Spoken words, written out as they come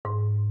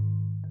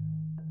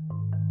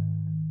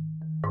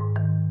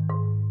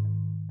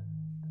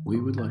We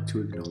would like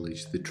to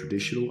acknowledge the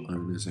traditional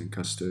owners and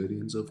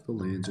custodians of the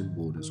lands and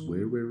waters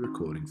where we're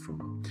recording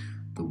from,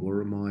 the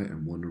Worimi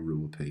and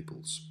Wonnarua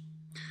peoples.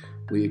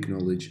 We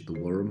acknowledge the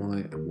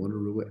Worimi and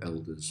Wonnarua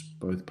elders,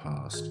 both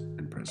past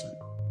and present.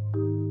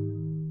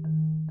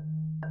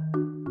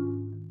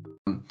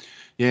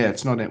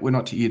 We're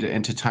not here to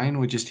entertain,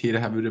 we're just here to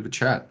have a bit of a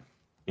chat.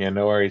 Yeah,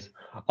 no worries.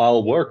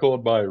 I'll work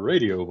on my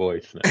radio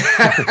voice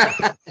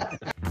now.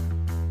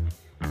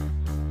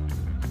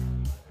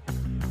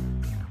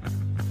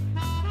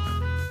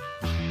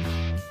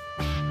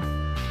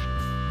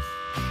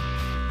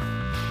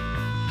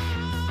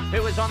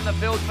 Who was on the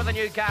field for the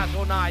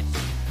Newcastle Knights.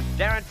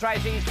 Darren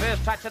Tracy's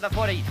first touch of the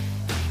footy.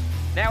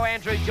 Now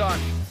Andrew John.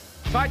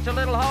 Strikes a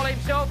little hole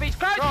himself. He's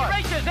close. He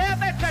reaches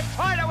out. That's a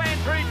try to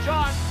Andrew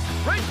John.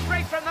 Root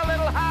straight from the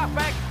little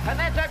halfback. And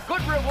that's a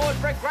good reward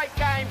for a great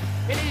game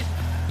in his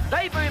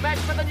debut match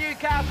for the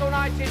Newcastle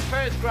Knights in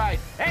first grade.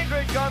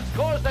 Andrew John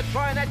scores the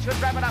try and that should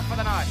wrap it up for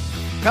the Knights.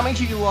 Coming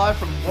to you live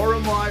from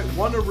Worimi,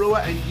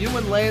 Wonnarua and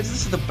Ewan Lands.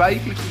 This is the Bay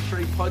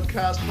 53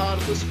 podcast, part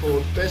of the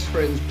Sport's Best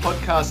Friends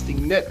podcasting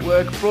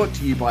network, brought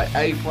to you by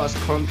A+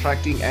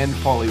 Contracting and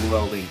Poly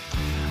Welding.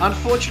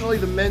 Unfortunately,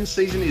 the men's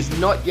season is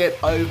not yet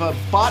over,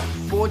 but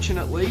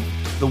fortunately,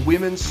 the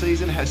women's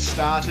season has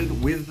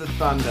started with the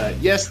Thunder.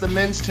 Yes, the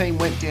men's team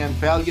went down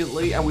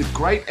valiantly and with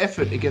great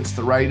effort against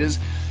the Raiders,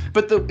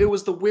 but it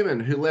was the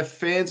women who left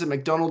fans at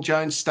McDonald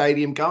Jones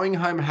Stadium going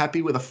home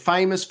happy with a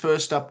famous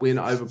first-up win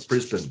over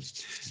Brisbane.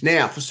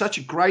 Now, for such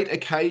a great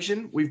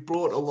occasion, we've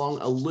brought along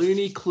a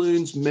Looney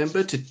Clunes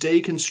member to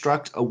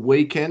deconstruct a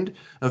weekend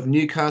of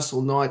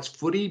Newcastle Knights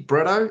footy.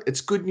 Bretto,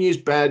 it's good news,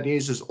 bad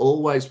news as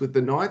always with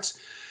the Knights.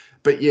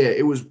 But yeah,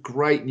 it was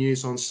great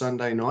news on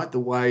Sunday night,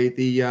 the way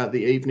the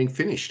evening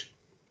finished.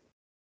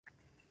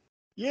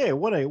 Yeah,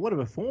 what a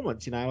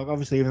performance! You know, like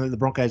obviously, even though the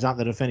Broncos aren't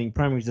the defending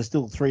premiers, they're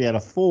still 3 out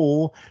of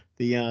 4,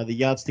 the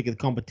yardstick of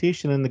the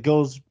competition, and the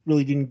girls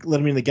really didn't let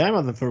them in the game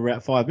other than for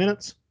about 5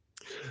 minutes.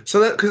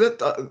 So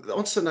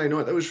on Sunday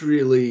night, that was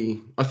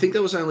really, I think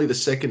that was only the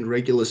second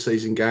regular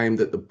season game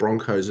that the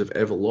Broncos have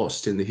ever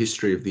lost in the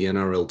history of the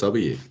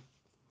NRLW.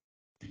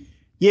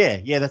 Yeah,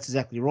 that's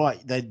exactly right.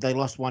 They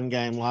lost one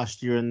game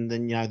last year, and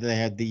then they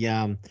had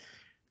the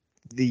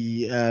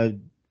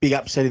big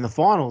upset in the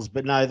finals.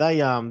 But no,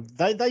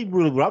 they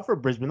really were up for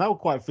Brisbane. They were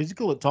quite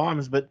physical at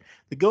times, but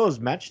the girls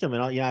matched them,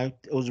 and it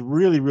was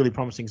really, really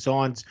promising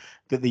signs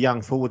that the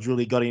young forwards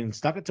really got in and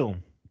stuck it to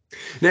them.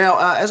 Now,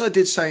 as I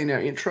did say in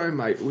our intro,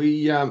 mate,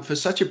 we for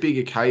such a big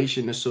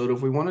occasion,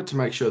 we wanted to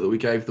make sure that we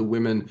gave the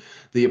women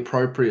the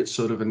appropriate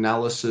sort of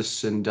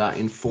analysis and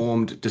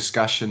informed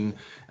discussion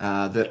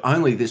that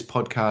only this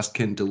podcast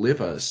can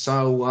deliver.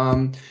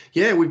 So,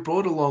 we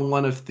brought along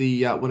one of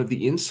the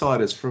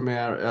insiders from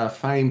our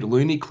famed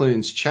Looney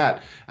Clunes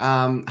chat.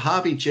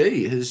 Harvey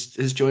G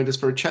has joined us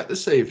for a chat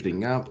this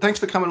evening. Thanks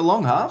for coming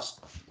along, Harves.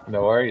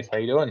 No worries. How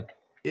you doing?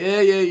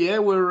 Yeah.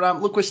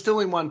 We're still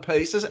in one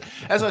piece.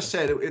 As I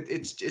said,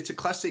 it's a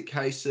classic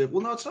case of,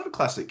 well, no, it's not a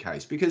classic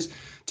case, because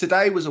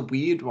today was a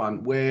weird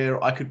one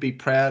where I could be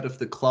proud of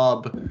the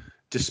club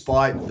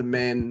despite the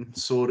men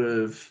sort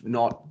of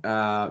not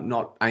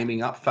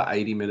aiming up for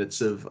 80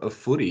 minutes of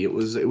footy. It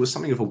was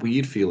something of a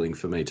weird feeling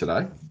for me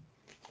today.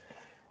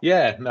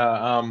 Yeah,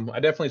 no, I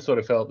definitely sort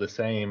of felt the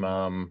same.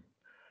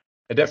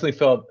 I definitely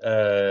felt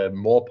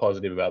more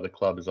positive about the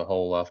club as a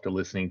whole after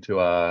listening to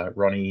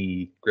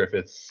Ronnie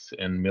Griffiths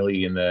and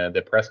Millie in their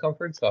press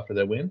conference after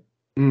their win.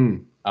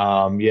 The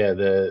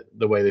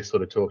way they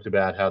sort of talked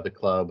about how the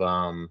club,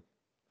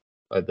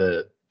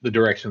 the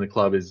direction the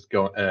club is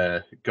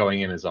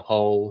going in as a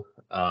whole,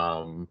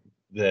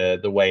 the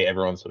way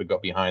everyone sort of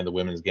got behind the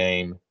women's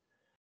game.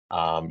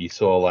 You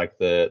saw like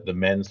the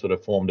men sort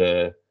of formed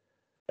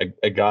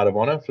a guard of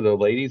honor for the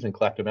ladies and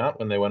clapped them out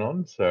when they went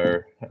on. So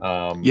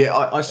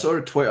I saw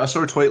a tweet. I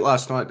saw a tweet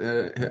last night.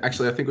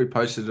 Actually, I think we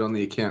posted it on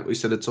the account. We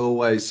said it's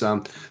always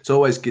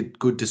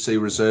good to see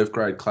reserve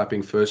grade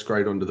clapping first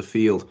grade onto the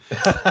field.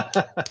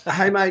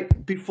 Hey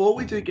mate, before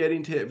we do get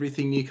into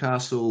everything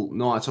Newcastle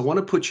Knights, I want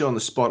to put you on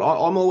the spot.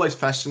 I'm always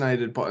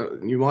fascinated by.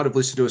 You might have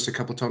listened to us a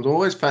couple of times. I'm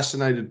always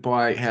fascinated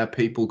by how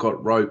people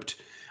got roped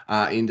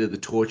into the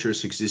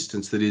torturous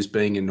existence that is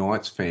being a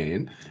Knights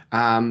fan.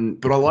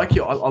 But I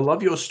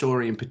love your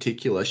story in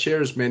particular. Share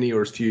as many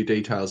or as few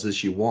details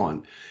as you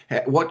want.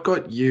 What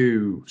got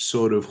you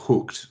sort of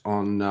hooked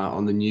on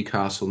the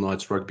Newcastle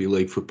Knights Rugby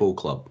League Football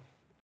Club?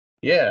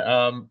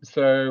 Yeah,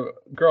 so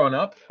growing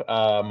up,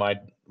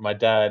 my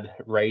dad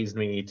raised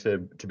me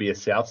to be a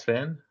Souths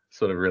fan,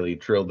 sort of really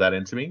drilled that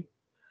into me.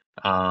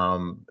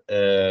 Around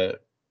the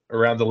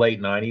late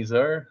 90s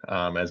though,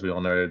 as we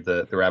all know,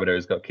 the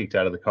Rabbitohs got kicked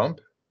out of the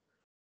comp.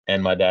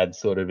 And my dad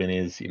sort of in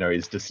his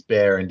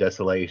despair and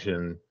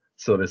desolation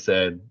sort of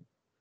said,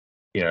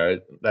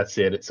 that's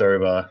it, it's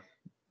over.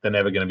 They're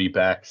never going to be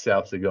back.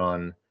 Souths are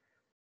gone.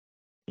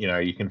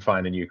 You can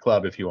find a new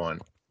club if you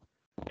want.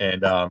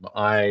 And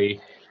I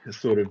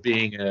sort of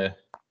being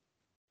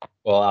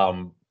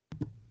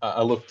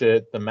I looked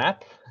at the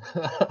map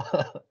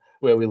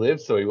where we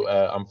live. So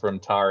I'm from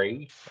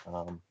Taree,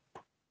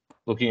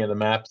 looking at the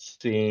maps,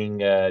 seeing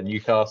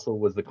Newcastle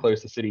was the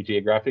closest city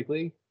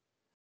geographically,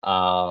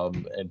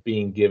 and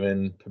being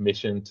given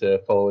permission to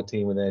follow a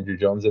team with Andrew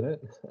Johns in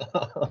it,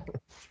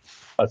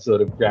 I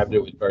sort of grabbed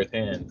it with both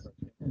hands.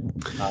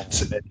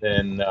 And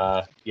then,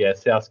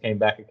 South came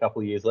back a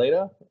couple of years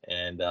later,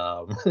 and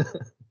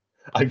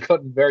I'd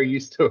gotten very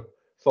used to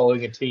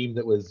following a team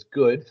that was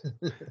good.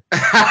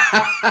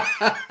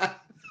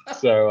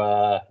 So,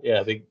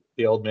 I think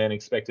the old man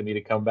expected me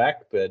to come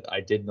back, but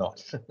I did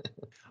not.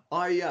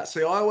 I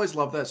always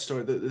love that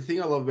story. The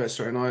thing I love about that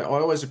story, and I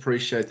always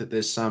appreciate that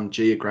there's some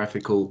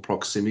geographical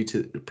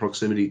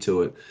proximity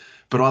to it,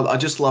 but I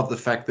just love the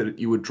fact that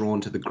you were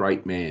drawn to the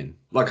great man.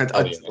 Like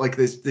like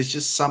there's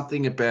just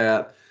something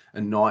about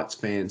a Knights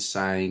fan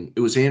saying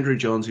it was Andrew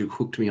Johns who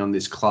hooked me on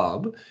this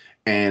club,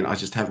 and I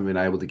just haven't been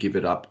able to give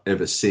it up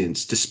ever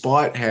since,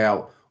 despite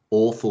how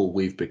awful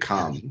we've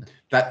become.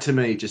 That to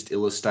me just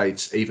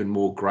illustrates even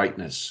more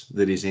greatness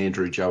that is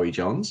Andrew Joey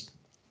Johns.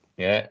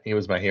 Yeah, he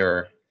was my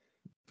hero.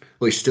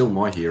 Well, he's still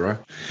my hero.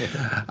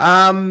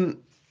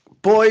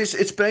 Boys,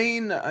 it's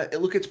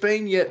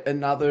been yet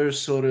another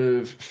sort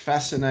of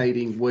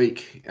fascinating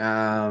week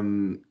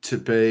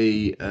to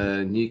be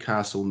a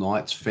Newcastle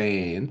Knights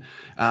fan.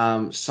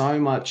 So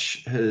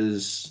much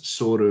has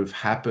sort of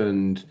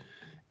happened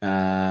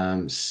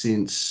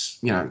since,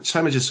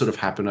 so much has sort of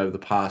happened over the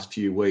past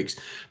few weeks.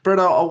 Brett,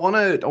 I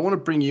want to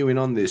bring you in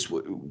on this.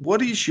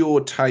 What is your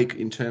take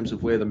in terms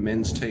of where the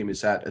men's team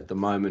is at the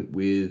moment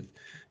with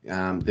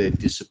their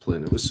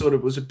discipline? It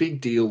was a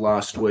big deal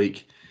last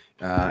week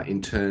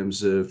in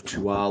terms of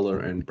Tuala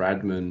and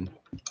Bradman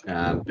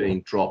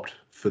being dropped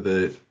for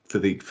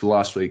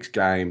last week's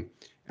game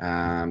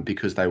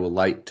because they were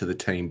late to the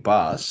team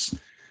bus.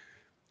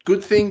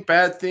 Good thing,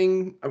 bad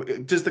thing?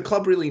 Does the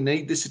club really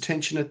need this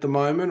attention at the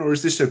moment, or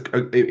is this,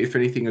 if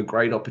anything, a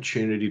great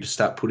opportunity to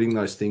start putting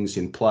those things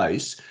in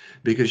place?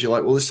 Because you're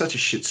like, well, there's such a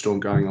shitstorm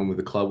going on with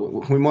the club.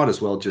 We might as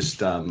well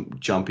just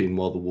jump in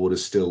while the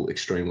water's still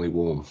extremely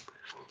warm.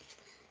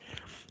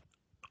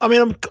 I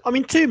mean, I'm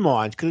in two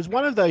minds, because it's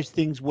one of those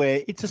things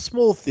where it's a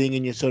small thing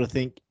and you sort of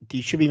think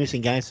you should be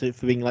missing games for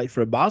being late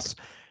for a bus.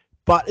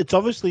 But it's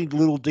obviously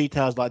little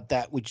details like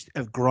that which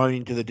have grown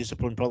into the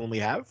discipline problem we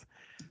have.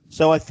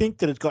 So I think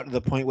that it's got to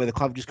the point where the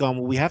club just gone,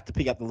 well, we have to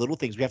pick up the little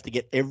things. We have to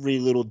get every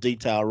little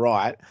detail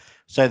right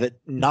so that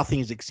nothing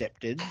is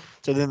accepted.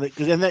 So then,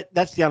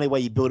 that's the only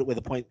way you build it to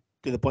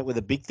the point where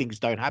the big things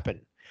don't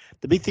happen.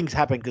 The big things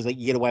happen because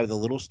you get away with the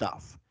little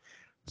stuff.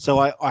 So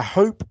I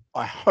hope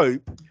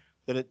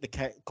that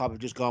the club have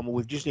just gone, well,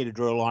 we just need to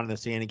draw a line in the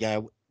sand and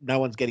go, no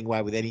one's getting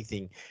away with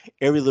anything.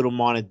 Every little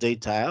minor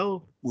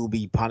detail will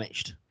be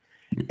punished.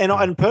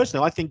 And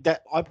personally,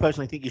 I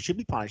personally think you should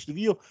be punished. If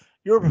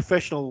you're a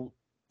professional,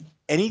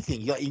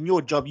 anything, in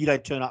your job, you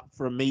don't turn up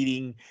for a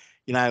meeting,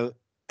 at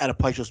a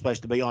place you're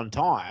supposed to be on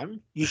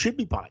time, you should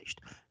be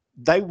punished.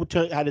 They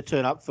had to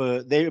turn up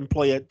for their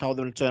employer told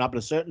them to turn up at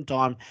a certain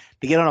time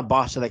to get on a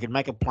bus so they could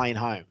make a plane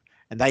home,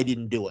 and they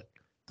didn't do it.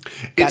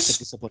 That's a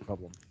discipline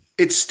problem.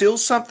 It's still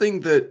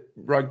something that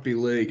rugby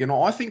league, and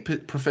I think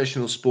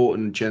professional sport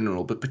in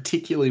general, but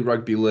particularly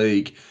rugby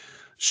league,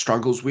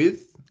 struggles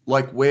with.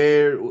 Like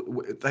where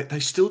they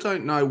still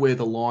don't know where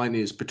the line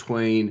is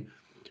between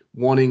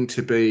wanting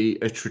to be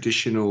a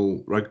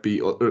traditional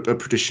rugby or a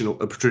traditional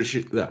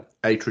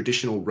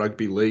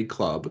rugby league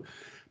club,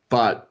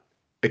 but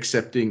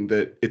accepting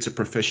that it's a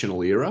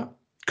professional era.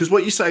 Because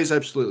what you say is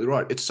absolutely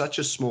right. It's such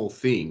a small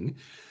thing,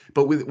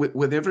 but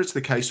whenever it's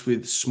the case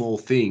with small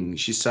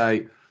things, you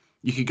say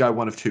you could go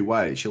one of two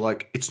ways. You're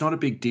like, it's not a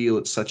big deal.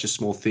 It's such a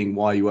small thing.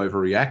 Why are you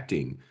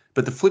overreacting?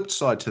 But the flip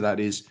side to that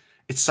is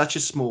it's such a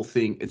small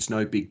thing. It's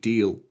no big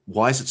deal.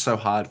 Why is it so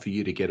hard for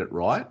you to get it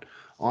right?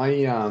 But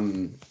we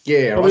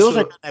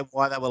also don't know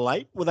why they were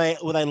late. Were they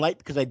late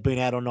because they'd been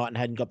out all night and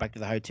hadn't got back to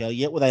the hotel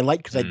yet? Were they late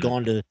because they'd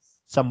gone to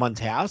someone's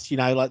house? We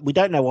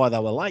don't know why they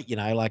were late.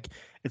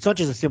 It's not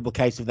just a simple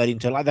case of they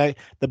didn't turn.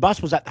 The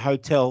bus was at the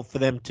hotel for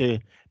them to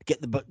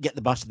get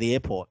the bus to the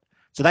airport,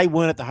 so they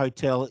weren't at the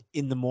hotel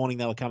in the morning.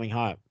 They were coming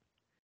home.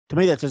 To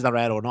me, that says they were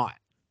out all night.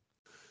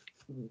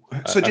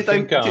 So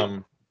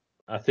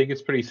I think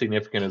it's pretty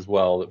significant as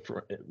well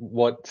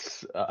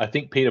that I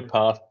think Peter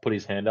Parth put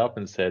his hand up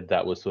and said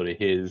that was sort of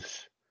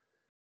his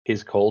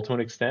call to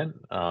an extent.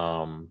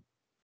 In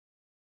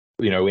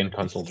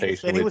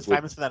consultation. And he was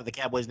famous for that at the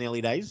Cowboys in the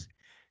early days.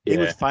 He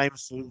was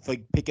famous for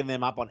picking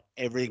them up on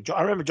everything.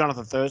 I remember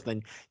Jonathan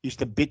Thurston used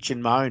to bitch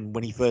and moan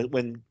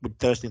when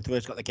Thurston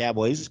first got the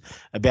Cowboys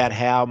about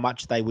how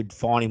much they would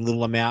fine him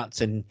little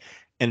amounts and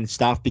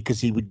stuff because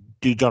he would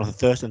do Jonathan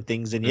Thurston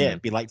things and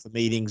be late for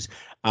meetings.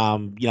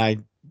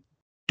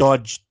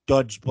 Dodge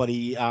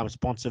bloody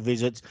sponsor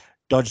visits,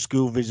 dodge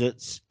school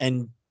visits,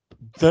 and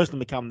Thurston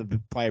become the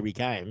player he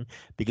became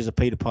because of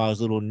Peter Parr's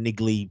little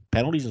niggly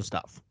penalties and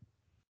stuff.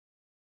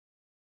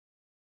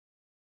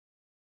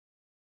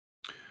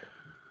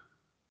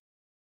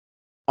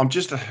 I'm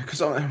just because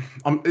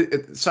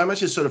so much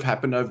has sort of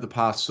happened over the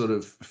past sort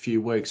of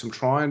few weeks. I'm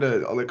trying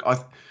to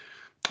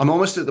I'm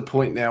almost at the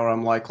point now where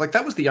I'm like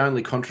that was the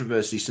only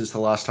controversy since the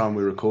last time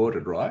we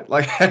recorded, right?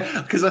 Like,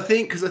 because I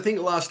think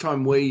the last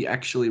time we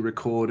actually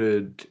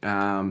recorded,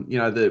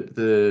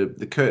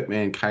 the Kurt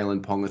Mann,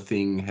 Kalen Ponga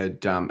thing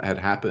had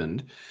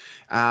happened.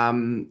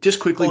 Just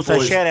quickly, also,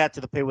 boys. shout out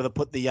to the people that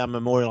put the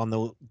memorial on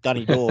the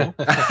Dunny door.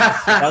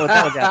 that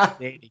was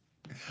outstanding.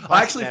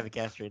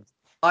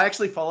 I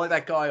actually follow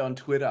that guy on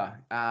Twitter.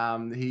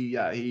 He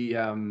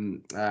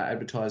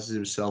advertises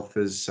himself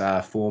as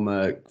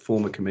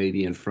former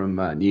comedian from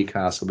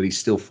Newcastle, but he's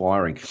still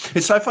firing.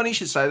 It's so funny you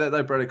should say that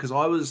though, brother, because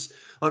I was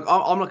like,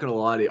 I'm not going to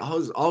lie to you,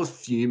 I was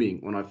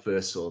fuming when I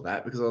first saw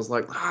that because I was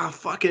like,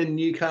 fucking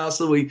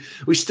Newcastle, we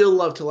still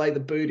love to lay the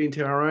boot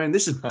into our own.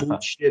 This is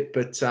bullshit,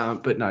 but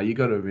no, you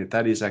got to admit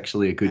that is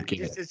actually a good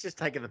game. It's just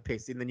taking the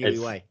piss in the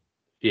new way.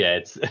 Yeah,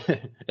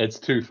 it's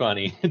too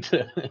funny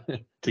to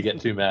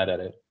get too mad at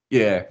it.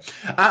 Yeah,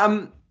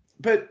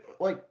 but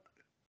like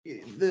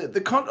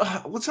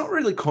well, it's not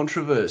really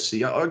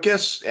controversy. I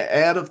guess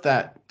out of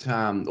that,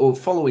 or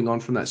following on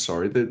from that,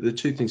 sorry, the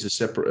two things are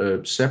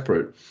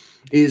separate.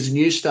 Is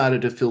news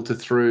started to filter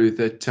through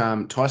that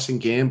Tyson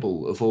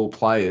Gamble, of all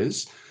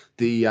players,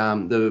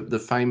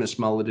 the famous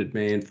mulleted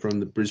man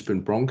from the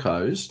Brisbane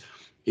Broncos,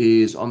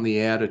 is on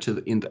the outer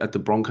at the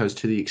Broncos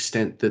to the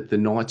extent that the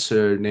Knights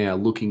are now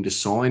looking to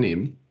sign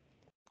him.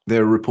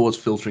 There are reports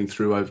filtering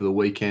through over the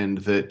weekend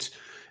that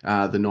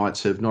the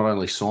Knights have not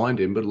only signed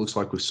him, but it looks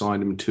like we've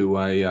signed him to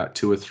a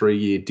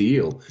 3-year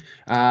deal.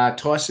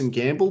 Tyson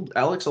Gamble,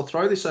 Alex, I'll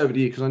throw this over to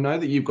you because I know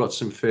that you've got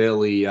some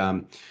fairly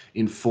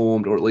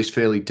informed or at least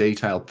fairly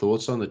detailed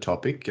thoughts on the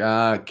topic.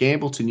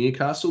 Gamble to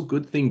Newcastle,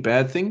 good thing,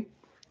 bad thing?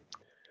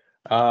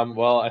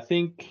 Well, I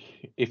think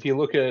if you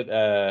look at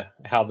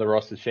how the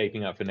roster's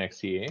shaping up for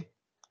next year,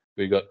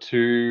 we've got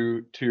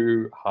two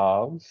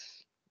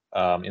halves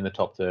in the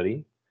top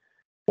 30.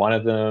 One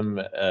of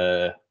them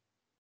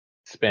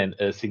spent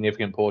a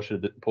significant portion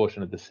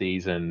of the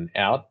season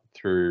out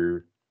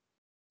through,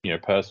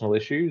 personal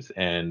issues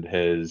and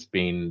has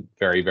been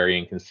very, very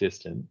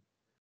inconsistent.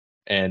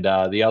 And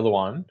the other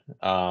one,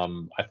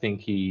 I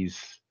think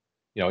he's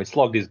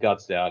slogged his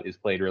guts out. He's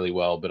played really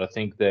well, but I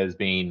think there's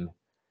been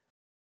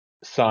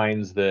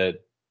signs that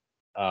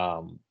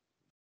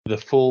the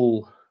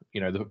full,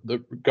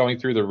 the going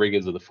through the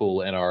rigors of the full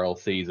NRL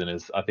season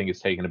it's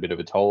taken a bit of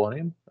a toll on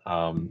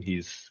him.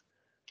 He's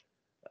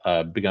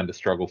begun to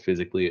struggle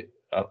physically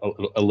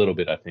a little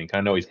bit, I think.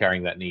 I know he's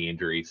carrying that knee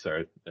injury,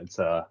 so it's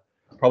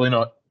probably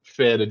not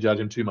fair to judge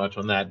him too much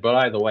on that. But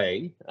either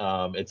way,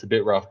 it's a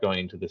bit rough going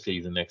into the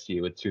season next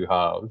year with two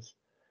halves.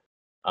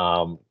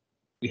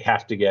 We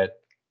have to get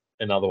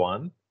another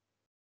one.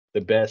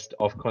 The best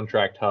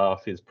off-contract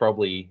half is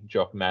probably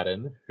Jock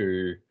Madden,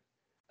 who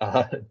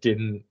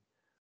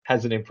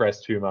hasn't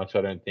impressed too much,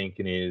 I don't think,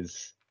 in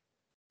his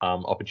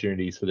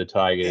opportunities for the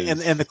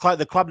Tigers. And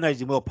the club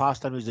knows him well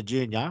past time he was a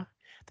junior.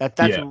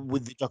 That's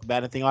with the Jock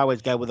Madden thing. I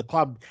always go, well, the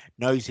club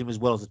knows him as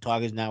well as the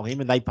Tigers know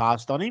him, and they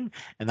passed on him,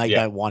 and they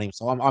don't want him.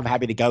 So I'm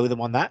happy to go with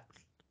them on that.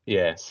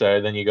 Yeah.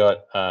 So then you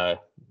got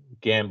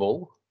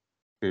Gamble,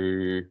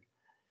 who,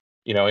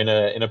 in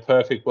a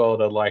perfect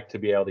world, I'd like to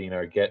be able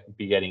to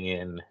be getting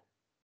in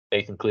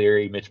Nathan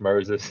Cleary, Mitch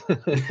Moses,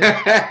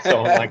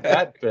 someone like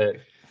that. But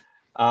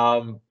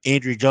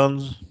Andrew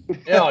Johns.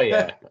 Oh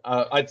yeah,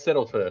 I'd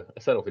settle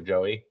for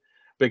Joey.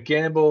 But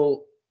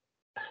Gamble,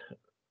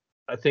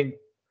 I think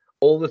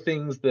all the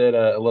things that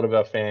a lot of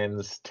our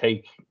fans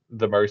take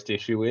the most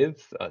issue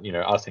with,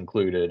 us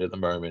included at the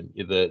moment,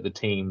 the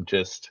team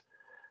just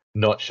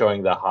not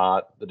showing the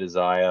heart, the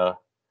desire,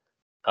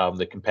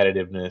 the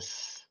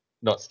competitiveness,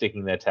 not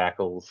sticking their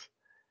tackles.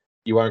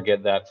 You won't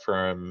get that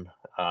from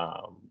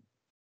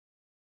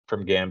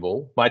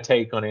Gamble. My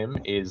take on him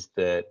is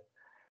that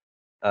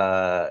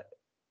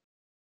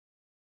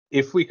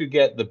if we could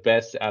get the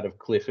best out of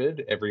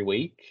Clifford every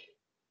week,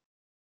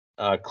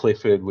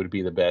 Clifford would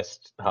be the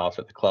best half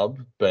at the club,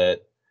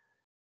 but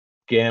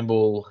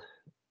Gamble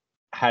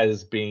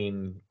has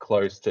been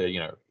close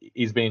to,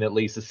 he's been at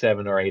least a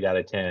 7 or 8 out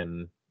of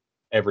 10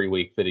 every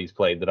week that he's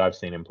played, that I've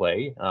seen him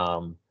play.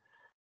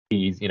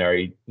 He's,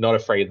 not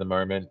afraid at the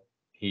moment.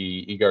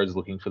 He goes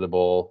looking for the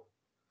ball.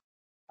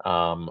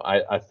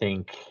 I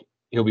think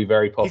he'll be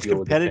very popular.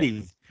 He's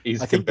competitive.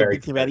 I think the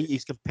big thing about it,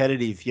 he's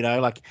competitive.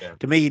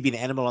 To me, he'd be an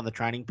animal on the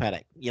training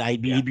paddock.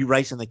 He'd be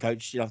racing the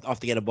coach off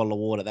to get a bottle of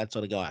water. That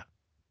sort of guy.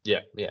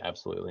 Yeah,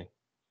 absolutely.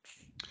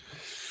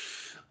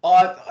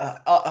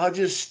 I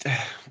just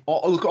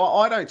look.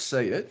 I don't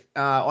see it.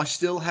 I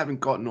still haven't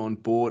gotten on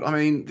board. I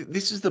mean,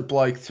 this is the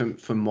bloke,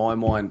 from my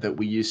mind, that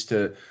we used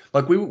to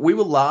like. We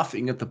were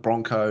laughing at the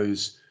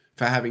Broncos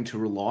for having to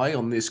rely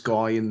on this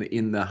guy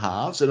in the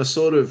halves, and I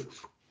sort of.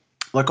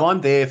 Like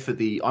I'm there for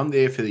the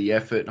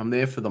effort. I'm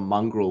there for the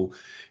mongrel,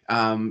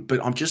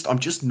 but I'm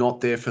just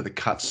not there for the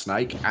cut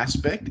snake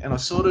aspect. And I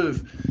sort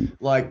of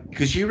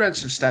because you ran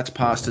some stats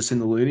past us in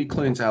the Looney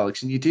Clunes,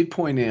 Alex, and you did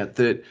point out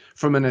that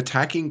from an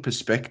attacking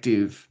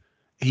perspective,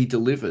 he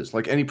delivers.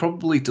 And he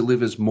probably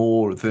delivers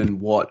more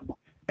than what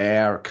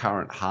our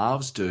current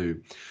halves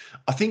do.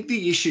 I think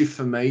the issue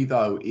for me,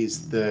 though,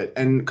 is that,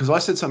 and because I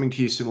said something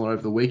to you similar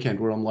over the weekend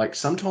where I'm like,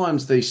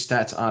 sometimes these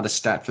stats aren't a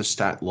stat for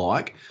stat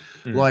like.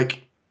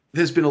 Like,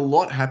 there's been a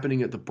lot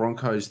happening at the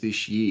Broncos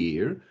this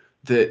year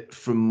that,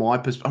 from my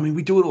perspective, I mean,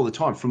 we do it all the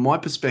time. From my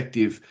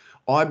perspective,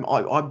 I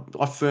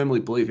firmly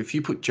believe if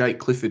you put Jake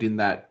Clifford in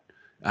that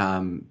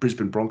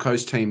Brisbane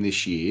Broncos team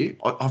this year,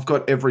 I've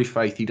got every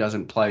faith he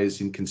doesn't play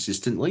as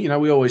inconsistently. You know,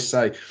 we always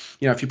say,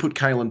 you know, if you put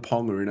Kalen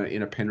Ponga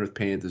in a Penrith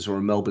Panthers or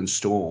a Melbourne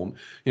Storm,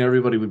 you know,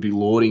 everybody would be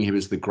lauding him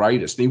as the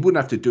greatest. And he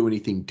wouldn't have to do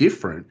anything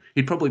different.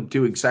 He'd probably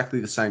do exactly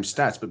the same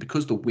stats, but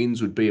because the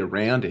wins would be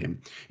around him,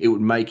 it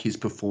would make his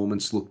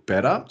performance look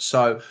better.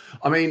 So,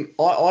 I mean,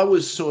 I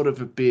was sort of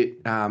a bit,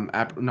 I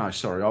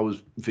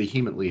was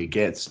vehemently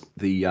against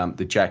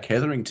the Jack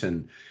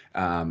Hetherington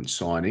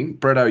signing.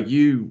 Bretto,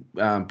 you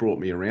brought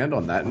me around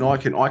on that, and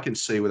I can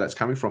see where that's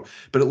coming from.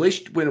 But at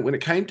least when it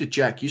came to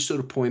Jack, you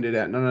sort of pointed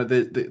out, no,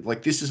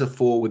 like this is a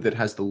forward that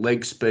has the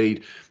leg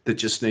speed that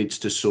just needs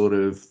to sort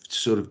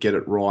of get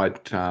it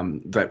right,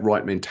 that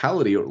right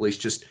mentality, or at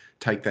least just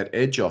take that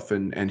edge off,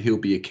 and he'll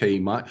be a key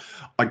mate.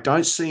 I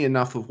don't see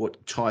enough of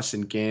what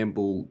Tyson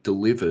Gamble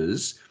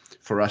delivers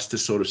for us to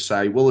sort of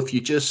say, well, if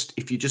you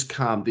just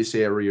calm this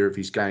area of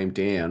his game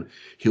down,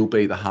 he'll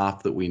be the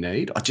half that we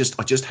need. I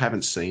just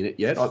haven't seen it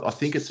yet. I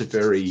think it's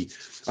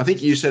I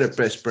think you said it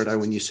best, Bretto,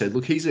 when you said,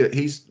 look, he's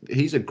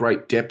a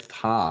great depth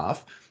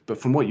half, but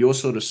from what you're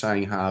sort of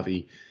saying,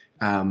 Harvey,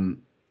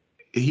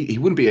 he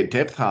wouldn't be a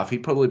depth half.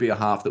 He'd probably be a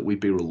half that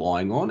we'd be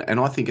relying on. And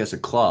I think as a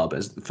club,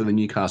 as for the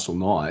Newcastle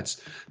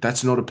Knights,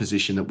 that's not a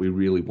position that we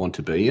really want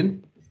to be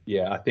in.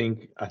 Yeah, I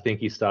think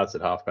he starts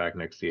at halfback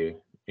next year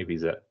if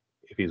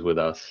he's with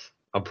us.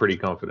 I'm pretty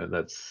confident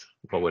that's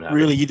what would happen.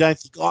 Really, you don't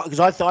think?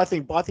 Because I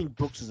think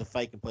Brooks is a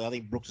fake and play. I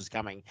think Brooks is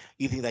coming.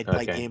 You think they'd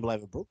play Gamble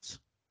over Brooks?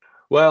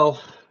 Well,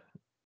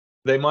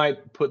 they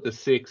might put the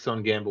 6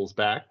 on Gamble's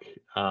back,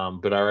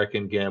 but I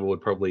reckon Gamble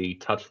would probably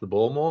touch the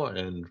ball more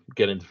and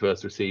get into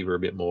first receiver a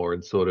bit more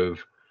and sort of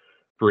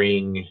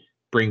bring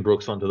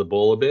Brooks onto the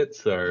ball a bit.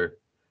 So,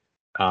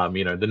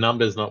 the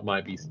numbers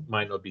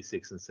might not be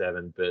 6 and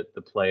 7, but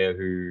the player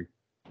who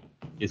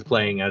is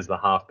playing as the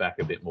halfback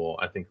a bit more,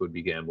 I think would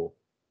be Gamble.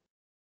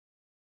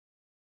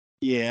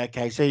 Yeah,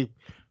 okay. See,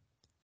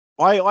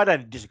 I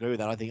don't disagree with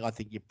that. I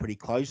think you're pretty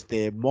close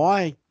there.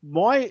 My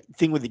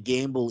thing with the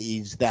Gamble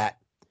is that,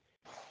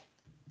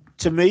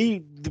 to me,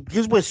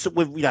 because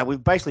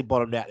we've basically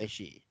bottomed out this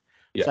year.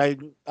 Yeah. So I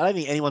don't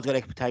think anyone's got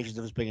expectations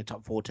of us being a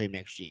top 4 team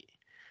next year.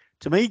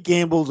 To me,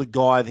 Gamble's a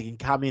guy that can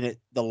come in at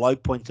the low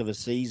points of a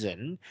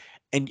season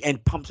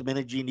and pump some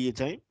energy into your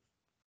team.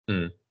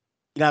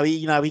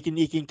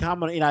 He can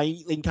come on.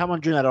 He can come on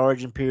during that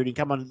origin period. He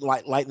can come on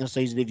late in the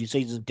season if your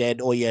season's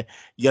dead or you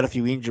got a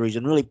few injuries,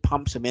 and really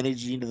pump some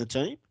energy into the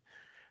team.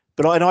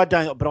 But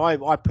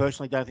I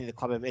personally don't think the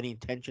club have any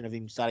intention of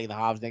him starting the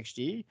halves next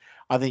year.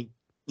 I think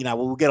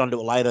we'll get onto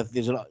it later.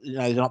 There's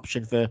an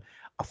option for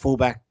a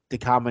fullback to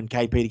come and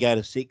KP to go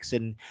to 6,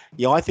 and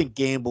I think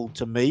Gamble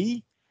to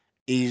me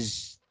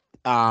is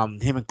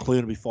him and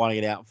Clune will be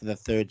fighting it out for the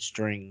third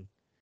string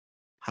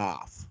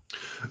half.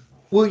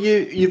 Well,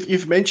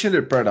 you've mentioned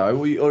it,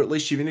 Bretto, or at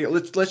least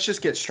let's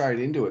just get straight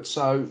into it.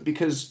 So,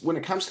 because when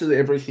it comes to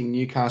everything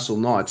Newcastle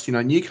Knights,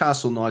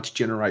 Newcastle Knights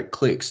generate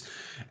clicks,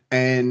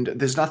 and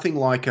there's nothing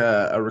like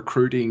a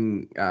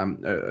recruiting,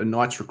 a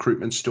Knights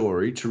recruitment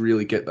story to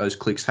really get those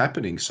clicks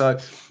happening. So,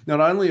 not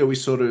only are we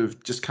sort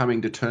of just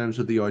coming to terms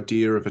with the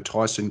idea of a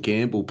Tyson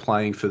Gamble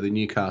playing for the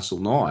Newcastle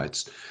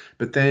Knights,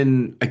 but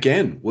then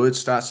again, word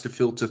starts to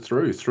filter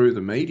through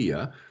the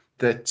media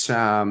that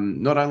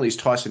not only is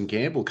Tyson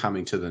Gamble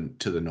coming to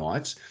the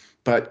Knights,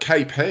 but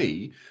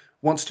KP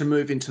wants to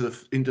move into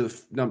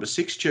the number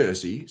 6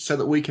 jersey so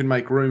that we can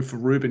make room for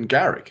Ruben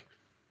Garrick.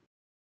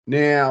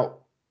 Now,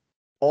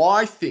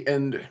 I think,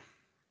 and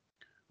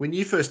when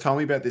you first told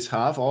me about this,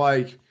 Harv,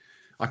 I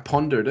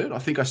pondered it. I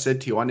think I said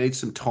to you, I need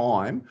some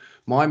time.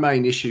 My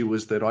main issue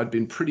was that I'd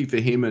been pretty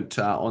vehement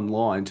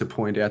online to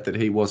point out that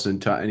he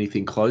wasn't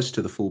anything close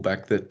to the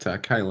fullback that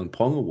Kalen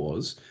Ponga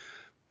was.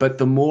 But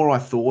the more I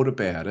thought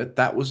about it,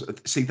 that was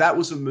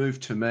a move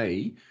to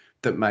me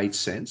that made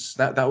sense.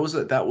 That was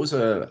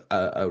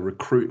a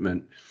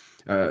recruitment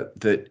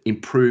that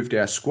improved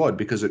our squad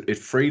because it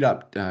freed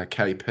up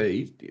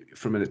KP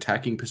from an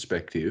attacking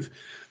perspective,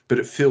 but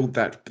it filled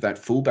that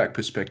fullback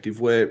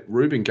perspective where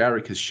Ruben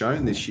Garrick has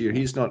shown this year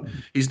he's not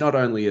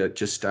only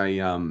just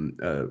a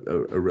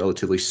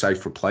relatively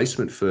safe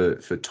replacement for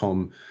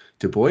Tom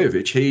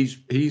Debojevic,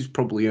 he's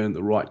probably earned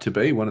the right to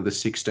be one of the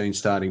 16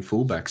 starting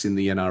fullbacks in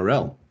the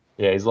NRL.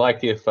 Yeah, he's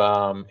like if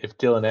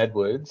Dylan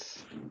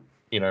Edwards,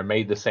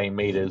 made the same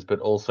meters, but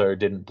also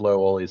didn't blow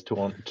all his two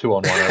on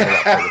one.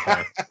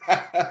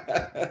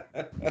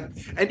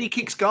 And he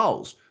kicks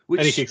goals.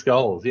 Yeah,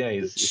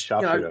 he's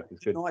sharpshooter. He's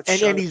good.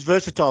 And he's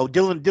versatile.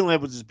 Dylan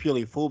Edwards is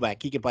purely a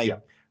fullback. He can play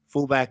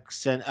fullback,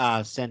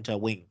 center,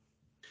 wing.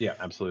 Yeah,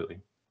 absolutely.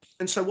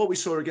 And so what we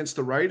saw against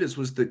the Raiders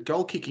was that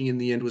goal kicking in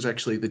the end was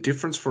actually the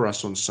difference for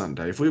us on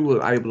Sunday. If we were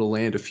able to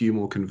land a few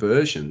more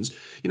conversions,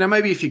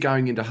 maybe if you're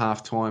going into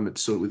halftime,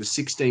 it's sort of with a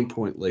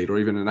 16-point lead or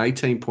even an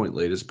 18-point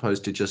lead, as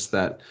opposed to just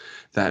that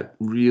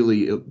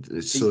really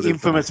sort the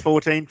infamous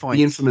 14 points.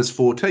 The infamous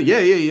 14.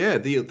 Yeah.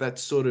 That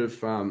sort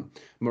of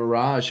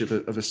mirage of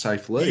a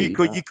safe lead. You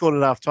called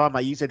it half time,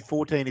 mate. You said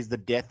 14 is the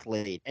death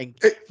lead, and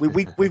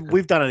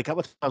we've done it a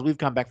couple of times. We've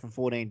come back from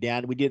 14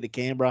 down. We did it to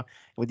Canberra, and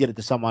we did it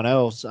to someone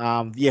else.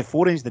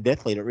 14 is the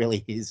death lead. It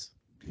really is.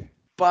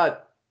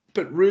 But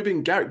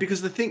Ruben Garrick,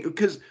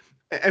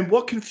 and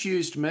what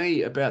confused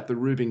me about the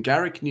Ruben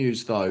Garrick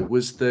news though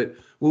was that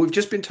we've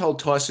just been told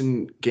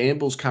Tyson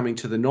Gamble's coming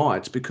to the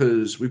Knights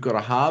because we've got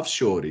a halves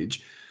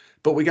shortage.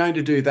 But we're going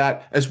to do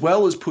that as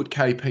well as put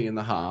KP in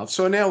the halves.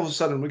 So now all of a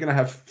sudden we're going to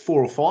have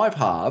 4 or 5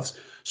 halves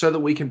so that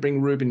we can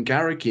bring Ruben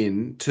Garrick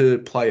in to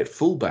play at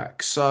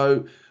fullback.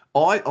 So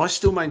I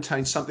still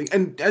maintain something.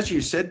 And as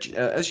you said,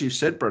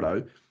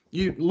 Bretto,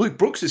 Luke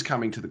Brooks is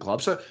coming to the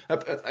club. So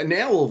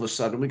now all of a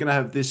sudden we're going to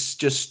have this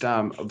just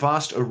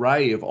vast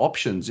array of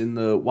options in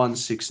the 1,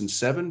 6, and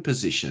 7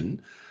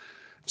 position.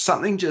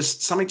 Something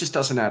just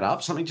doesn't add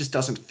up. Something just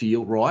doesn't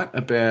feel right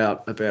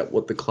about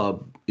what the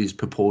club is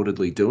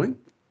purportedly doing.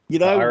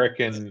 I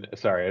reckon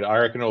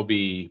it'll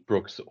be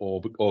Brooks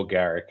or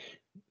Garrick.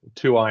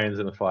 2 irons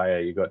in the fire.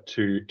 You got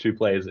two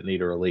players that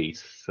need a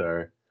release.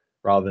 So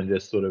rather than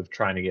just sort of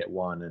trying to get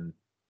one and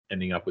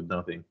ending up with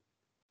nothing.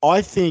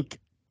 I think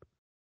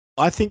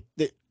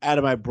that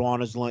Adam O'Brien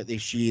has learnt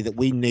this year that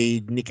we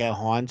need Nicho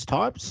Hynes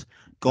types,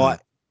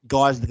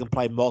 guys that can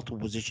play multiple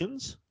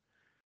positions.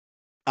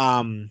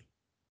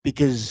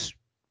 Because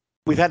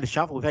we've had to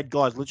shuffle. We've had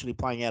guys literally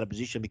playing out of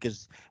position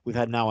because we've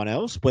had no one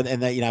else.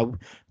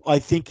 I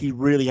think he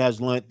really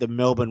has learnt the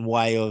Melbourne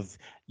way of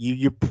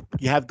you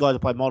have guys that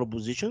play multiple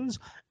positions,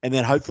 and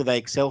then hopefully they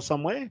excel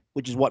somewhere,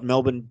 which is what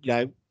Melbourne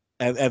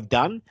have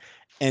done,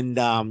 and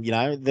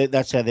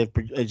that's how they've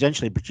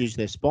essentially produced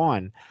their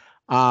spine.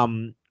 I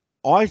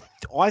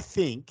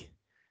think,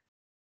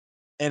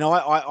 and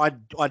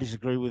I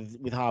disagree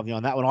with Harvey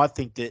on that one. I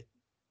think that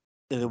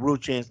there's a real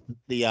chance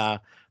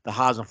the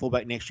halves and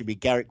fullback next year be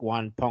Garrick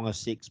 1, Ponga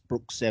 6,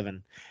 Brooks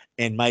 7,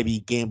 and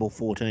maybe Gamble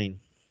 14.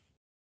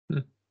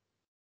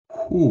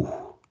 Ooh.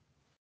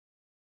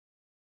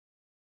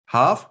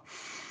 Half?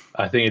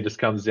 I think it just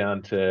comes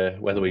down to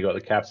whether we got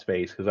the cap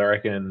space, because I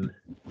reckon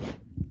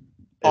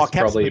it's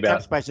probably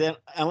cap space.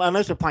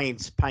 Unless we're paying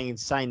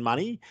insane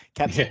money,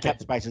 cap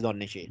space is not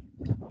an issue.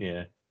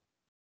 Yeah.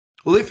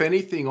 Well, if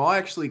anything, I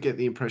actually get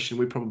the impression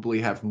we probably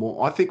have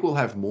more. I think we'll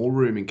have more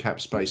room in cap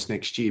space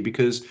next year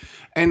because,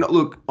 and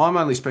look, I'm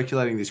only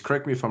speculating this.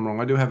 Correct me if I'm wrong.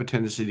 I do have a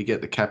tendency to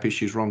get the cap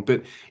issues wrong,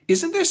 but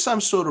isn't there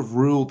some sort of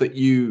rule that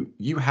you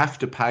have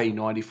to pay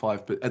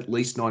at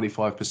least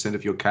 95%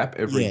 of your cap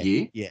every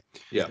year?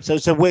 Yeah.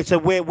 So we're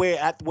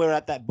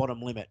at that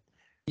bottom limit.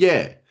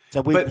 Yeah.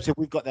 So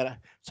we've got that.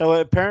 So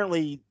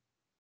apparently,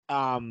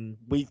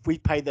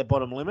 we've paid that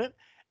bottom limit,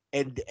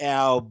 and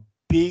our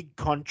big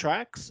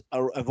contracts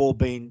we've all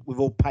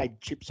paid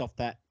chips off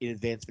that in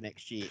advance for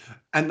next year.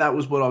 And that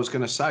was what I was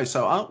going to say.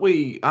 So aren't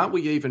we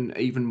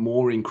even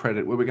more in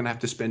credit where we're going to have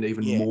to spend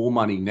even more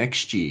money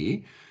next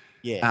year?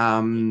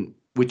 Yeah.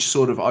 Which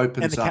sort of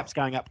opens and the cap's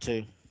going up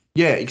too.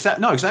 Yeah,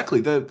 exactly. No, exactly.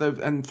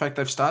 In fact,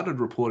 they've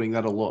started reporting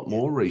that a lot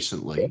more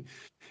recently.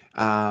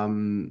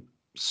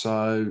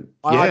 So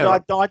I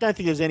don't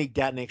think there's any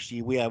doubt next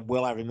year we are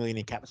well over $1 million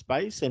in cap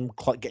space and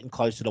getting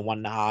closer to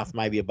 1.5,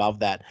 maybe above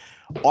that.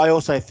 I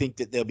also think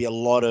that there'll be a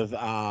lot of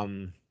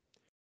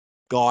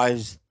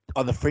guys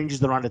on the fringes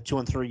that are under 2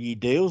 and 3 year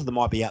deals that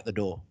might be out the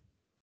door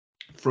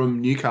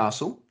from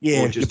Newcastle.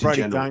 Yeah, or just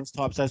Brody Jones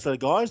types, those sort of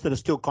guys that are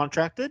still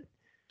contracted.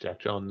 Jack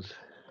Johns.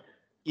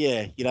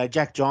 Yeah,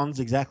 Jack Johns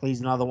exactly.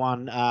 He's another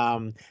one.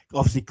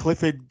 Obviously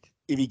Clifford,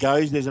 if he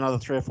goes, there's another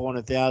 300,000 or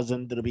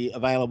 400,000 that'll be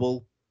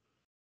available.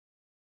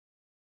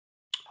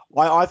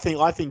 I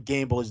think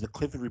Gamble is the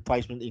Clifford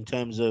replacement in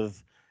terms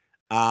of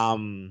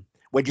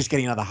we're just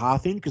getting another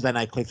half in because they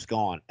know Cliff's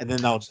gone, and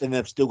then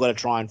they've still got to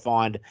try and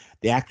find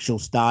the actual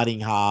starting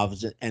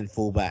halves and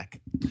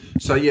fullback.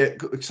 So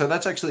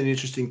that's actually an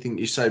interesting thing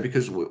you say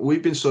because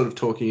we've been sort of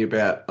talking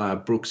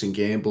about Brooks and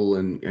Gamble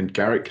and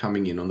Garrick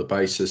coming in on the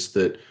basis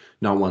that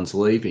no one's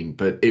leaving,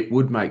 but it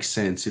would make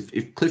sense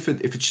if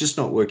Clifford, if it's just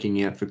not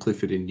working out for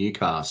Clifford in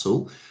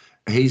Newcastle,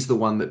 he's the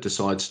one that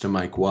decides to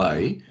make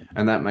way,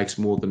 and that makes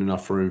more than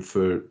enough room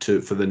for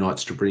the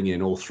Knights to bring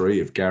in all 3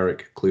 of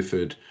Garrick,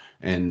 Clifford,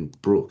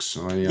 and Brooks.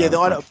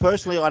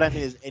 Personally, I don't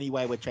think there's any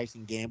way we're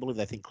chasing Gamble if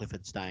they think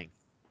Clifford's staying.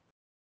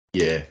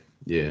 Yeah.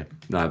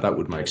 No, that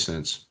would make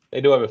sense.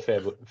 They do have a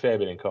fair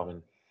bit in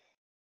common.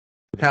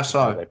 How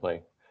so? They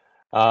play.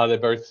 They're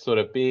both sort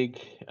of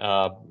big.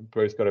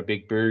 Both got a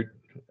big boot.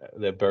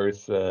 They're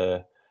both.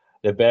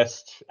 Their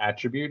best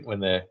attribute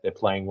when they're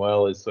playing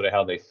well is sort of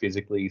how they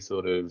physically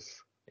sort of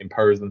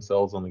impose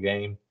themselves on the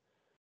game.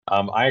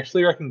 I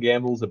actually reckon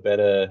Gamble's a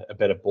better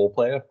ball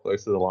player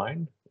close to the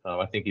line.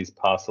 I think his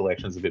pass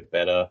selection is a bit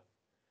better.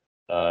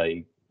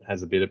 He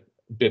has a bit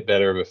bit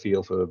better of a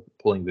feel for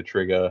pulling the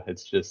trigger.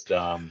 It's just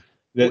the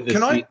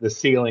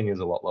ceiling is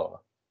a lot lower.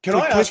 Can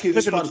I ask you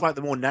this? It looks like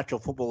the more natural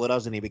footballer,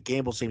 doesn't he? But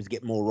Gamble seems to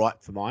get more right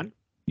for mine.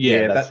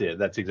 Yeah, that's it.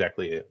 That's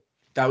exactly it.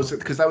 That was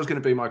going to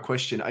be my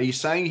question. Are you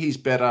saying he's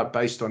better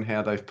based on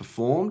how they've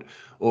performed,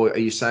 or are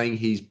you saying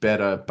he's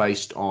better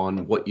based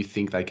on what you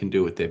think they can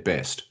do at their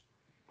best?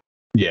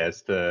 Yeah,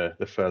 it's the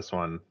first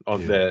one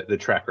of the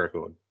track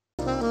record.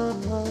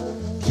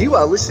 You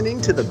are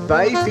listening to the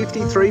Bay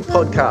 53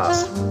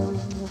 podcast.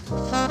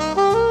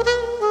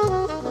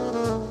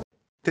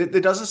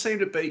 There doesn't seem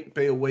to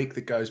be a week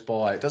that goes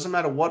by. It doesn't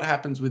matter what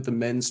happens with the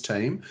men's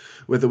team,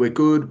 whether we're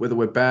good, whether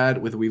we're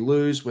bad, whether we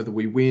lose, whether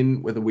we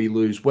win, whether we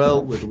lose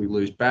well, whether we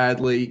lose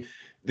badly.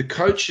 The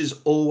coach is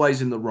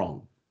always in the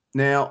wrong.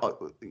 Now,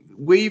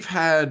 we've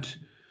had...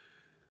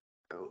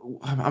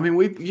 I mean,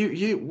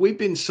 we've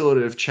been sort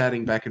of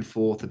chatting back and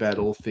forth about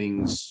all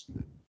things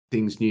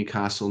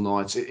Newcastle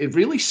Knights. It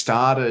really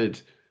started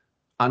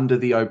under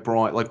the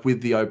O'Brien, like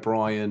with the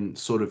O'Brien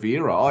sort of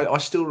era. I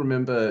still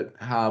remember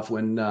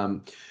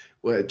when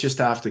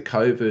just after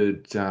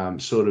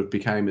COVID sort of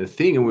became a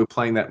thing, and we were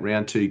playing that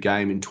round 2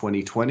 game in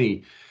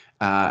 2020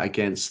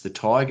 against the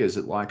Tigers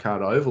at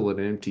Leichhardt Oval at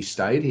an empty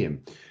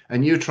stadium.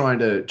 And you're trying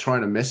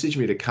to message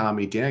me to calm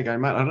me down, going,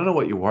 mate, I don't know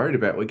what you're worried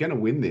about. We're going to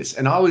win this.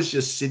 And I was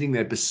just sitting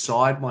there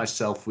beside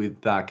myself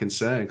with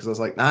concern, because I was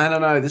like,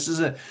 no, this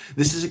is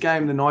a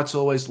game the Knights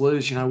always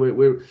lose. You know,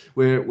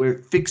 we're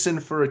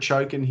fixing for a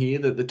choke in here,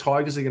 that the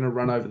Tigers are going to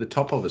run over the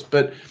top of us.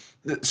 But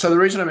so the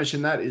reason I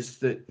mention that is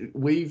that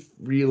we've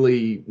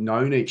really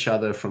known each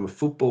other from a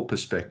football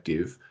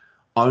perspective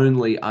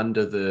only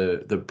under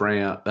the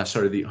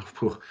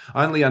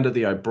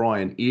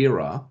O'Brien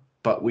era.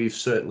 But we've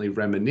certainly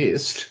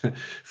reminisced,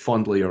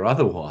 fondly or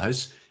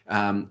otherwise,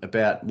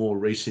 about more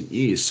recent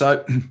years.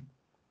 So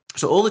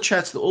all the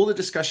chats, all the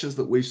discussions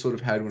that we've sort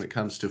of had when it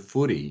comes to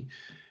footy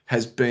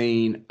has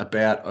been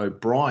about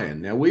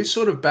O'Brien. Now, we're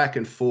sort of back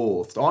and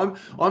forth.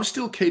 I'm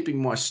still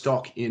keeping my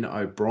stock in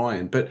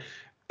O'Brien, but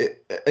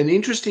an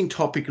interesting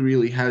topic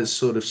really has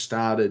sort of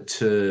started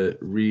to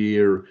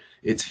rear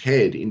its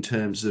head in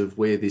terms of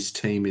where this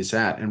team is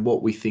at and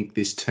what we think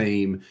this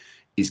team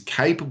is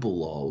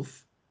capable of,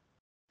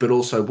 but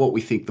also what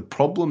we think the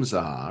problems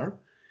are.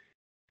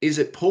 Is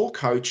it poor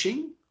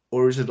coaching,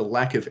 or is it a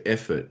lack of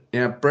effort?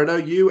 Now,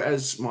 Bretto, you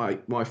as my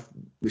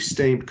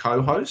esteemed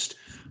co-host,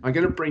 I'm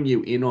going to bring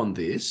you in on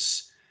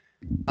this.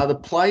 Are the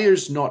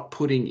players not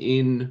putting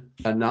in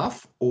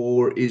enough,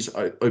 or is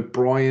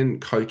O'Brien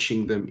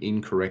coaching them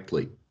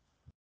incorrectly?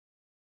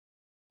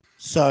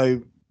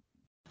 So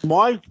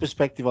my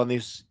perspective on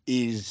this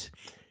is,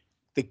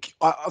 for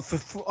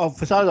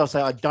starters, I'll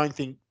say I don't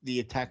think the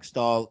attack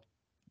style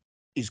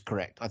is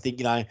correct. I think,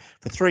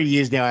 for 3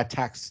 years now, our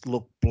attacks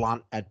look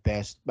blunt at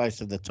best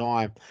most of the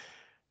time.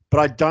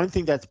 But I don't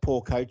think that's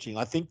poor coaching.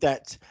 I think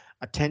that's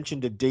attention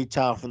to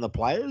detail from the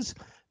players,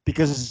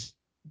 because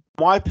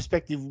my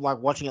perspective, like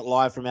watching it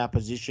live from our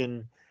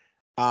position,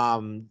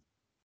 the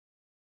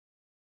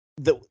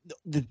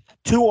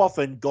too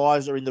often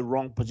guys are in the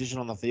wrong position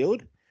on the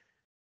field.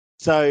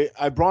 So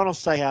O'Brien will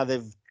say how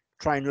they've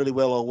trained really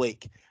well all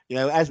week.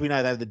 As we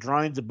know, they have the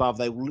drones above.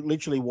 They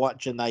literally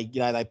watch and they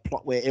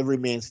plot where every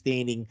man's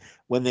standing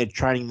when they're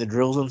training the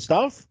drills and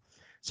stuff.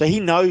 So he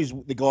knows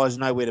the guys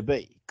know where to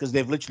be, because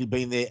they've literally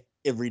been there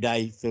every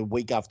day for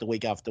week after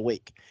week after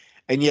week.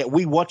 And yet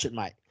we watch it,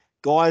 mate.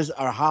 Guys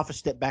are half a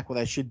step back where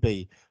they should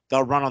be.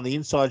 They'll run on the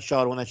inside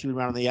shoulder when they should be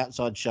running on the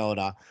outside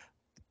shoulder.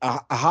 A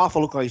half a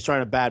look like he's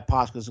throwing a bad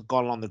pass because it's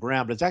gone along the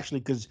ground, but it's actually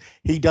because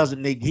he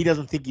doesn't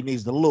think he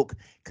needs to look,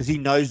 because he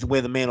knows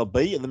where the man will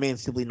be and the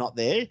man's simply not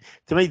there.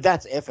 To me,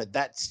 that's effort.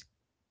 That's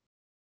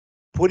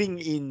putting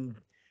in,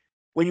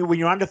 when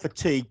you're under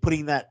fatigue,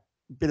 putting that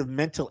bit of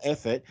mental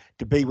effort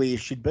to be where you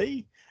should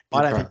be.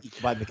 I don't think you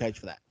can blame the coach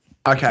for that.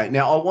 Okay,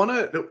 now I want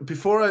to,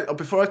 before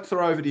I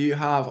throw over to you,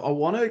 Harv, I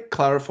want to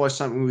clarify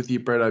something with you,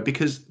 Bretto,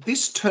 because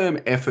this term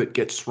effort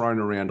gets thrown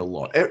around a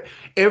lot.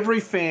 Every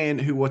fan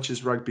who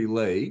watches rugby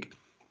league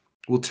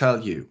will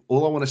tell you,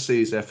 all I want to see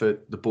is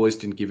effort. The boys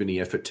didn't give any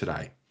effort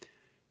today.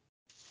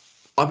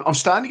 I'm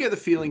starting to get the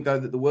feeling, though,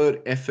 that the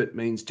word effort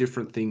means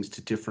different things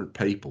to different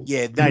people.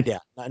 Yeah, no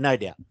doubt. No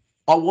doubt.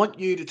 I want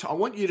you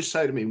to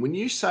say to me, when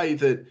you say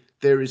that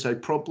there is a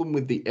problem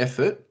with the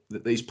effort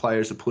that these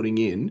players are putting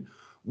in,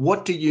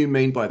 what do you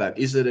mean by that?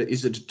 Is it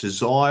a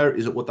desire?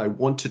 Is it what they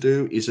want to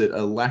do? Is it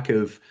a lack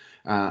of?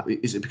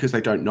 Is it because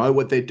they don't know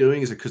what they're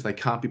doing? Is it because they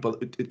can't be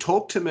bothered?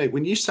 Talk to me.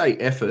 When you say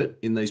effort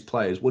in these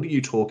players, what are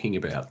you talking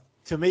about?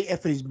 To me,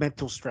 effort is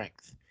mental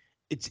strength.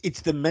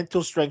 It's the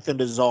mental strength and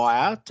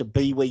desire to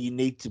be where you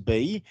need to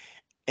be,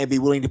 and be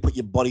willing to put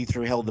your body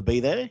through hell to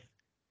be there.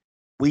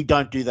 We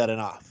don't do that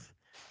enough.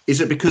 Is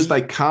it because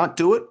they can't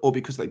do it, or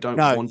because they don't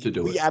want to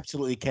do it? We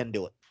absolutely can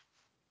do it.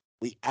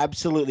 We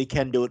absolutely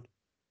can do it.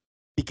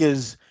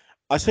 Because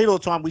I see it all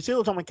the time. We see it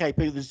all the time in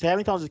KP. There's how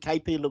many times does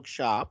KP look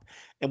sharp,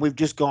 and we've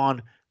just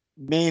gone,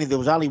 man, if there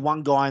was only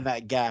one guy in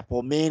that gap,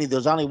 or man, if there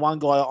was only one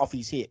guy off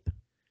his hip.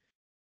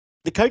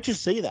 The coaches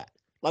see that.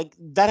 Like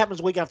that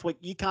happens week after week.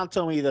 You can't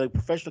tell me that a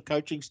professional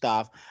coaching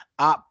staff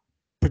are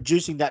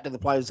producing that to the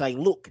players, saying,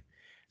 "Look,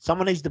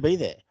 someone needs to be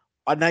there.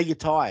 I know you're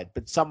tired,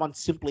 but someone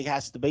simply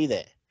has to be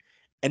there."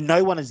 And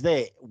no one is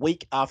there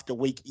week after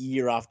week,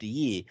 year after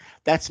year.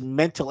 That's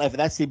mental effort.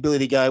 That's the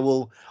ability to go,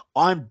 well,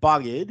 I'm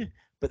buggered,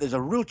 but there's a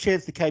real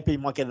chance the KP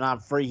might get an arm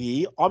free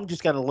here. I'm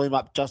just going to loom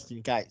up just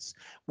in case.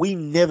 We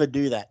never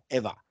do that,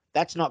 ever.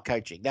 That's not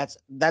coaching. That's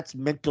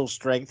mental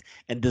strength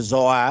and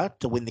desire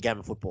to win the game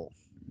of football.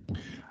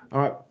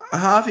 All right,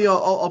 Harvey,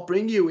 I'll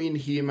bring you in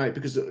here, mate,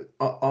 because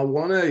I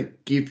want to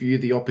give you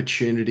the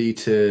opportunity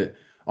to,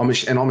 I'm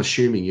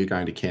assuming you're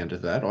going to counter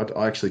that.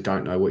 I actually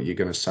don't know what you're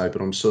going to say,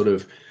 but I'm sort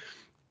of,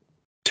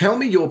 tell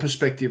me your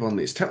perspective on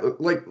this.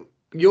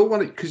 Your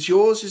one, because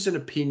yours is an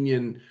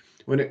opinion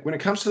when it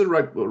comes to the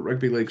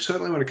rugby league.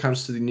 Certainly, when it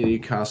comes to the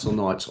Newcastle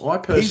Knights, I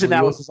personally, his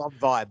analysis on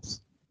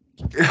vibes.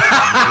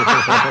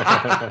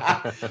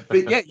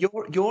 But yeah,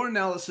 your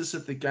analysis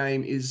of the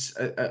game is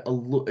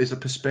a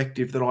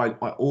perspective that I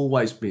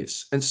always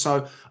miss, and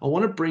so I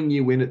want to bring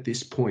you in at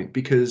this point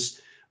because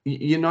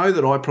you know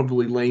that I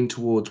probably lean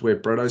towards where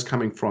Bretto's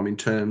coming from in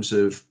terms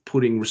of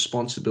putting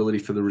responsibility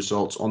for the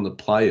results on the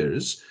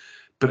players.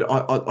 But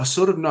I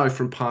sort of know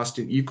from past,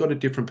 you've got a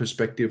different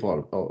perspective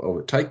on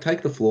it.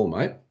 Take the floor,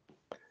 mate.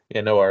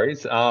 Yeah, no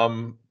worries.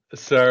 So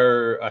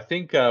I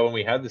think when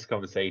we had this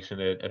conversation,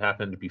 it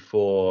happened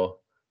before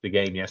the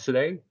game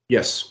yesterday.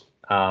 Yes.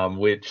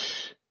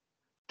 Which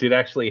did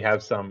actually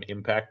have some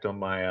impact on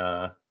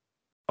my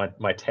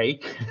my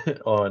take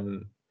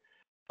on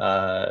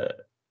how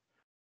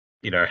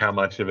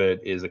much of it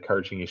is a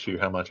coaching issue,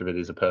 how much of it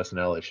is a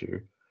personnel issue.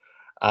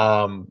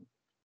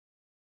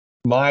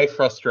 My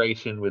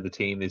frustration with the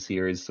team this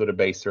year is sort of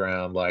based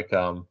around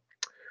the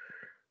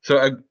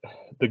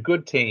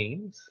good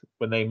teams,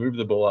 when they move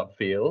the ball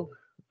upfield,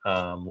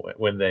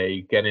 when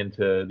they get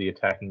into the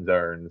attacking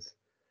zones,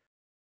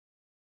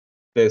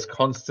 there's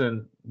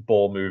constant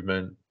ball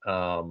movement,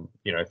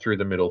 through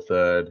the middle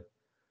third,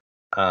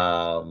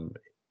 in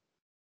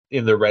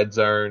the red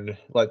zone.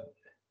 Like,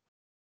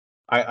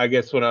 I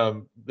guess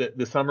what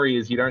the summary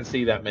is, you don't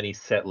see that many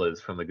settlers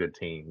from the good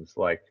teams.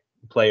 Like,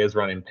 players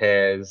run in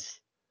pairs.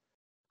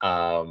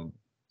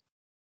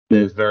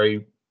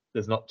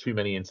 There's not too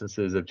many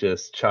instances of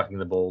just chucking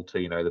the ball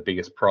to, the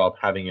biggest prop,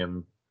 having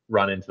him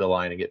run into the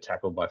line and get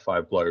tackled by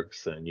 5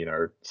 blokes and,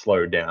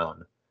 slow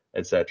down,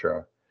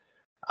 etc.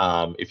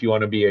 If you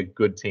want to be a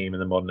good team in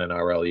the modern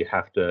NRL, you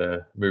have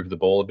to move the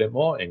ball a bit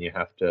more, and you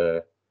have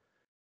to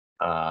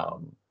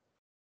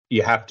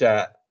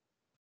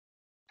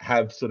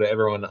have sort of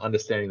everyone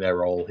understanding their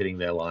role, hitting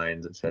their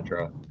lines,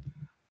 etc.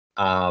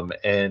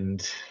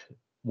 And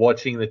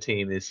watching the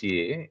team this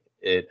year,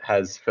 it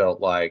has felt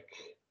like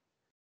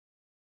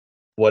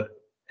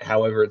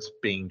however it's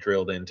being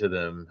drilled into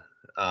them,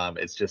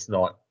 it's just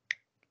not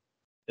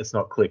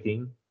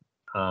clicking.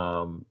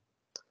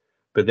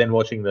 But then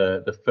watching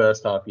the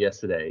first half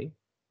yesterday,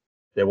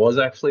 there was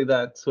actually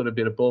that sort of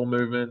bit of ball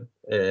movement.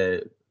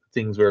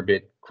 Things were a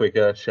bit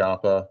quicker,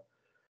 sharper,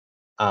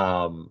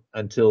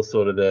 until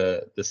sort of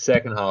the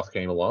second half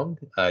came along.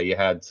 You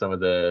had some of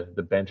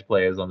the bench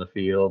players on the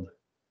field,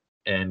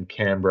 and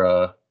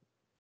Canberra.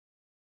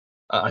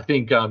 I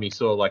think you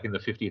saw, like, in the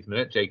 50th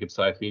minute, Jacob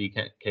Saifiti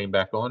came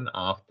back on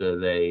after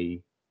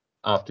the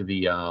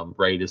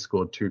Raiders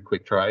scored 2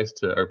 quick tries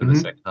to open the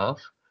second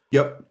half.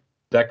 Yep.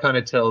 That kind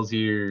of tells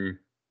you,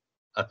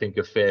 I think,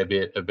 a fair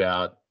bit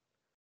about,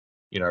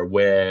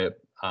 where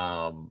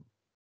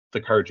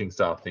the coaching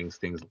staff thinks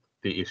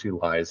the issue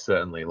lies.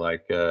 Certainly,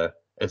 like,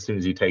 as soon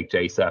as you take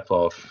JSAF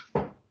off,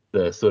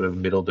 the sort of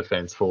middle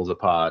defense falls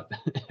apart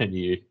and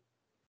you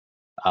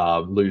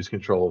lose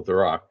control of the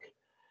ruck.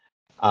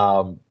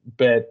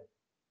 But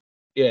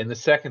yeah, in the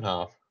second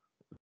half,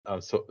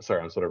 I'm sort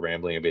of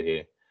rambling a bit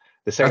here.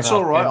 The second That's half,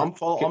 all right.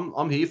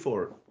 I'm here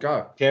for it.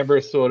 Go.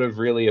 Canberra sort of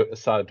really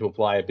started to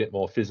apply a bit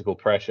more physical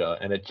pressure,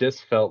 and it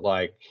just felt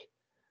like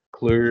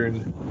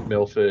Clune,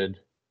 Milford,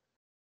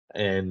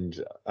 and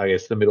I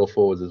guess the middle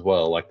forwards as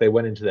well, like, they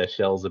went into their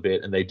shells a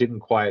bit, and they didn't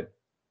quite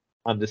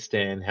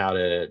understand how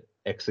to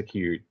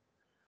execute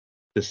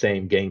the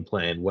same game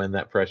plan when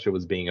that pressure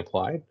was being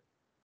applied.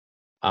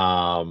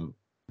 And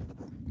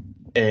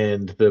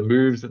the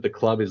moves that the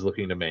club is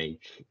looking to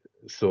make,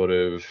 sort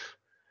of,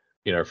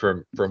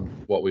 from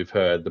what we've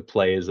heard, the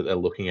players that they're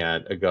looking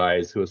at are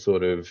guys who are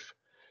sort of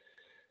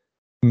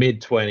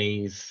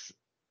mid-20s,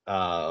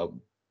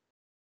 coming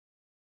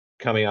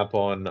up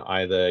on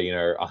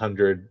either,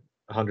 100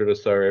 or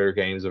so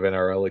games of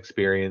NRL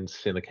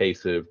experience in the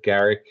case of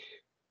Garrick,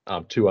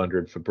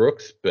 200 for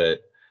Brooks, but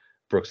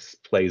Brooks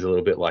plays a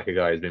little bit like a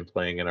guy who's been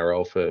playing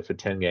NRL for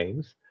 10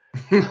 games.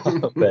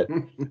 but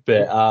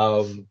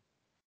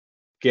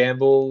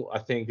Gamble, I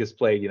think, has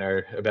played,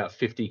 about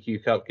 50 Q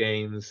Cup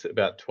games,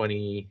 about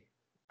 20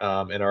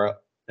 NRL,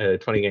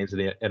 20 games in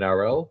the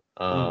NRL.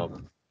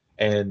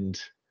 And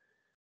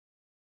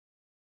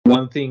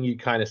one thing you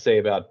kind of say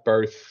about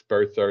both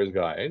those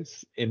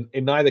guys, in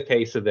neither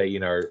case are they,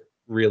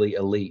 really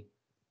elite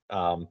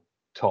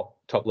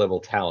top level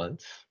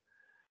talents.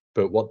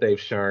 but what they've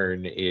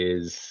shown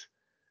is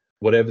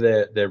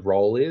whatever their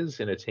role is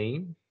in a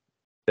team,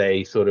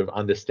 they sort of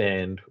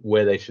understand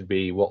where they should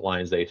be, what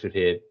lines they should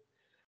hit,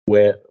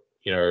 where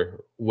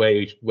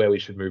we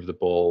should move the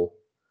ball.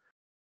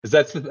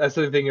 Because that's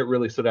the thing that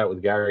really stood out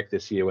with Garrick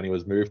this year when he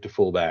was moved to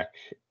fullback.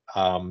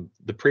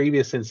 The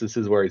previous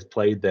instances where he's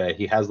played there,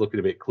 he has looked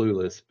a bit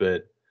clueless,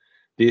 but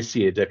this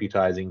year,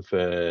 deputizing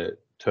for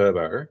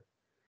Turbo,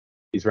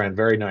 he's ran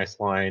very nice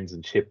lines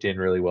and chipped in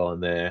really well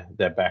in their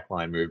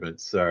backline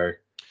movements. So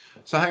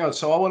hang on.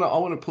 So I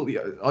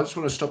just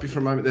want to stop you for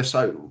a moment there.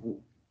 So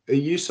are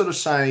you sort of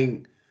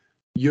saying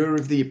you're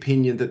of the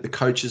opinion that the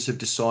coaches have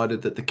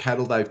decided that the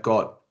cattle they've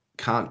got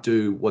can't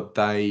do what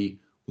they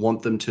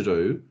want them to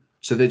do,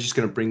 so they're just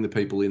going to bring the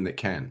people in that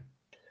can?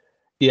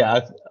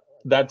 Yeah,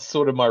 that's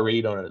sort of my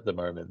read on it at the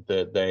moment.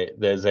 That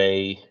there's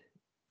a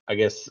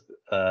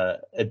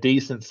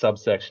decent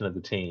subsection of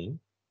the team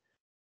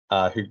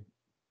who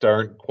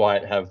don't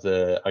quite have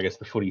the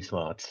footy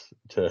smarts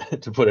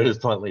to put it as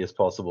bluntly as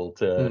possible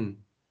to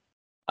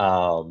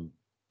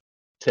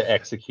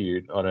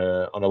execute on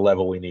a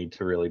level we need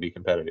to really be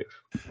competitive.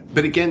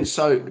 But again,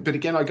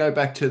 I go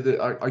back to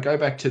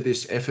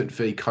this effort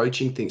v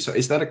coaching thing. So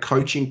is that a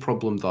coaching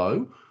problem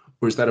though,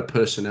 or is that a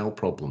personnel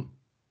problem,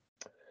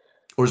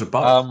 or is it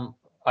both?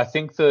 I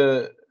think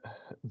the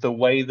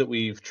way that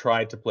we've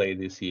tried to play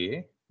this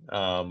year,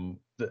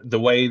 the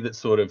way that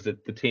sort of the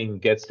team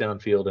gets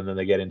downfield and then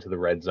they get into the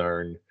red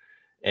zone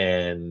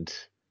and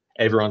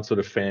everyone sort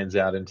of fans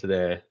out into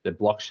their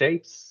block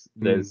shapes.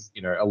 There's,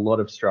 a lot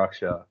of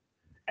structure,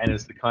 and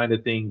it's the kind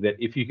of thing that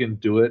if you can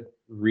do it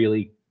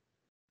really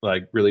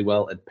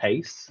well at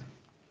pace,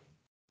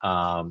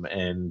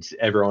 and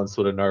everyone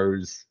sort of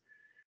knows,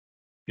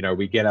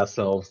 we get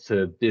ourselves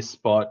to this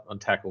spot on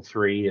tackle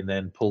 3 and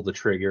then pull the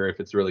trigger if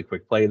it's really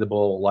quick play the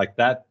ball, like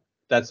that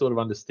sort of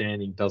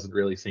understanding doesn't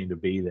really seem to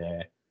be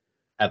there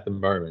at the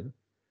moment.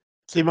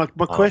 See, my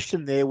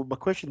question there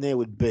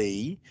would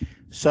be,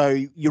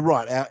 so you're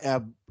right.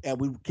 Our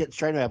we get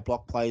straight to our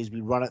block plays.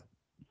 We run it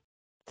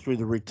through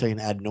the routine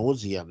ad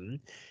nauseum.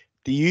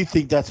 Do you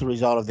think that's a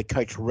result of the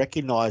coach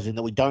recognizing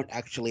that we don't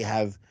actually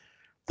have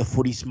the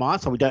footy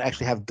smarts, or we don't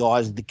actually have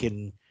guys that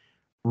can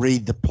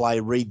read the play,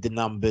 read the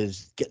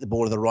numbers, get the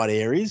ball to the right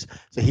areas?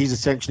 So he's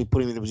essentially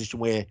putting him in a position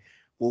where,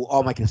 well,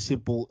 I'll make it as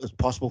simple as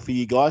possible for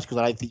you guys because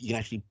I don't think you can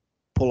actually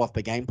pull off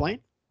the game plan.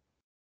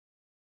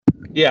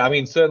 Yeah, I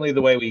mean, certainly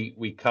the way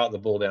we cut the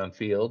ball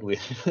downfield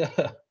with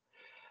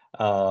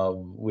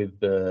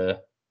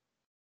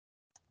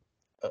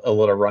a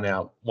lot of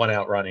one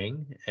out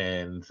running,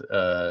 and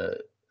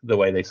the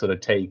way they sort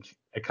of take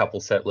a couple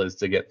settlers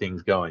to get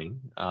things going.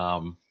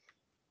 I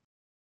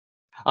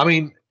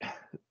mean,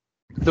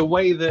 the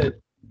way that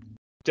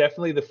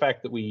definitely the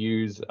fact that we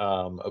use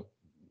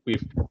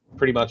we've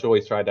pretty much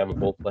always tried to have a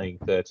ball playing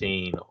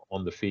 13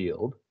 on the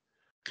field.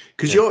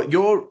 Because you're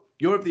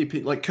of the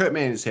opinion, like Kurt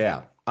Mann is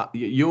out.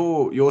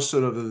 You're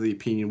sort of the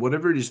opinion,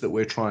 whatever it is that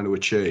we're trying to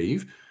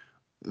achieve,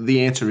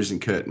 the answer isn't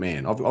Kurt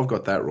Mann. I've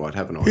got that right,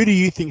 haven't I? Who do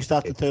you think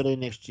starts at 13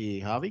 next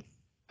year, Harvey?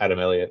 Adam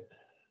Elliott.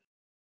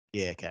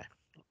 Yeah, okay.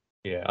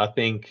 Yeah, I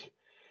think.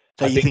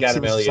 So you think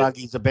Adam Elliott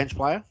is a bench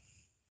player?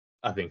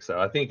 I think so.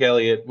 I think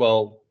Elliott.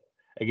 Well,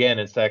 again,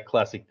 it's that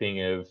classic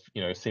thing of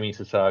Simi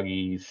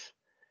Sasagi's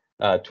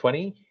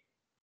 20.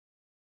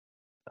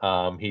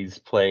 He's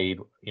played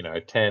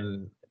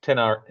 10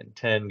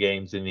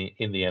 games in the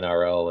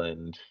NRL,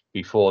 and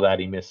before that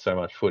he missed so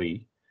much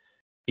footy.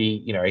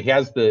 He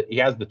has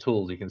the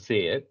tools, you can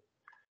see it,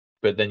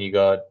 but then you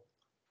got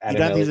Adam. You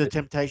don't think Elliott. there's a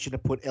temptation to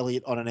put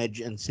Elliott on an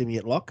edge and Simi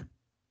at lock?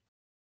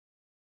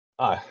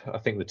 I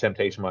think the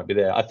temptation might be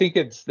there. I think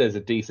there's a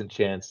decent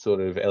chance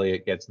sort of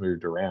Elliott gets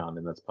moved around,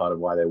 and that's part of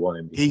why they want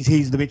him.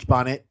 He's the Mitch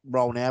Barnett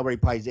role now, where he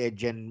plays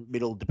edge and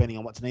middle depending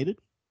on what's needed.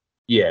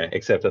 Yeah,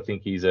 except I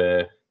think he's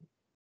a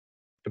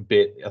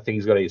bit. I think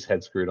he's got his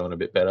head screwed on a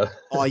bit better.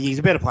 Oh, he's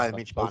a better player than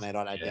Mitch Barnett.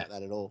 I don't doubt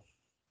that at all.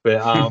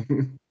 But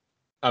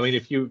I mean,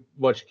 if you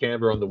watch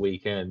Canberra on the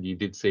weekend, you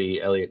did see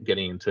Elliott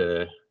getting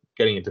into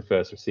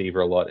first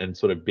receiver a lot and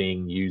sort of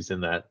being used in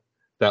that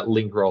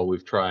link role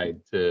we've tried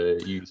to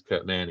use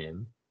Kurt Mann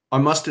in. I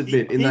must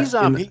admit, he's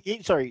run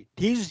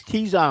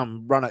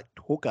at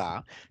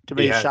hooker to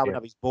be sharpen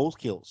up his ball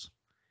skills.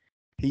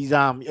 He's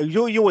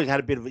you always had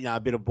a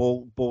bit of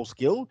ball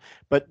skill,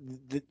 but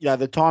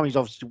the time he's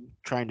obviously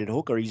trained at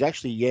hooker, he's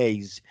actually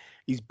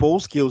his ball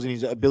skills and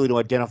his ability to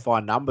identify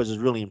numbers has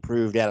really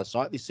improved out of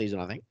sight this season,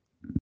 I think.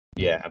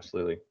 Yeah,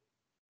 absolutely.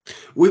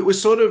 We're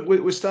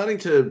starting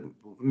to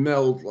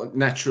meld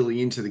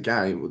naturally into the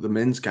game, the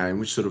men's game,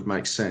 which sort of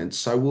makes sense.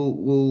 So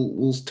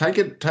we'll take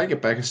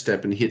it back a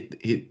step and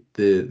hit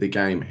the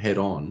game head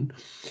on.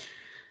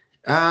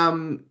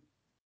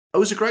 It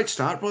was a great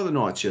start by the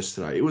Knights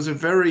yesterday. It was a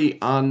very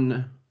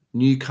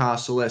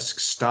un-Newcastle-esque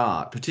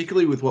start,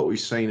 particularly with what we've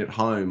seen at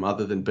home,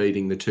 other than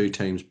beating the two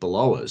teams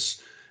below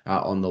us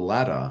on the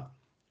ladder.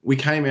 We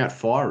came out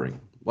firing.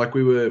 Like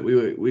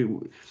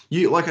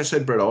like I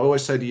said, Brett, I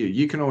always say to you,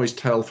 you can always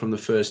tell from the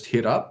first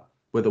hit up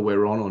whether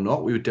we're on or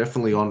not. We were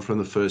definitely on from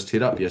the first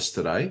hit up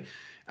yesterday.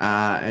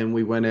 and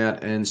we went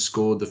out and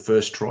scored the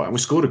first try. And we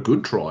scored a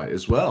good try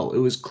as well. It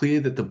was clear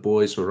that the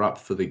boys were up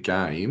for the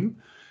game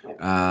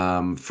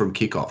from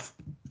kickoff.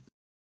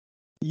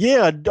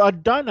 Yeah, I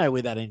don't know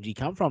where that energy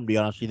come from, to be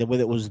honest with you.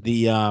 Whether it was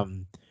the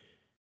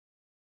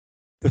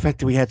fact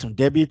that we had some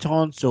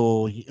debutantes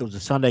or it was a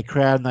Sunday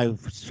crowd and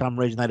for some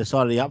reason they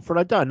decided to be up for it.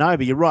 I don't know,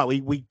 but you're right.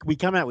 We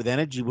come out with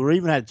energy. We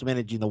even had some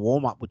energy in the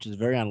warm-up, which is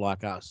very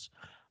unlike us.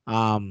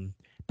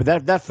 But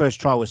that first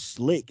try was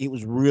slick. It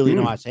was really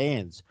nice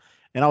hands.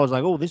 And I was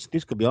like, oh, this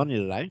could be on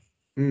you today.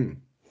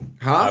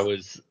 I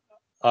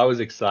was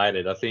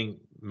excited. I think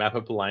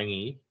Mapa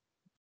Palangi,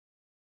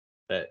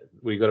 that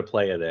we got a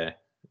player there.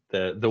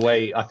 The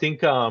way I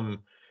think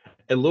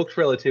it looked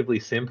relatively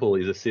simple,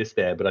 his assist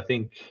there, but I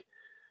think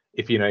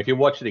if you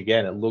watch it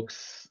again, it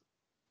looks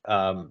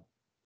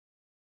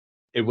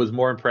it was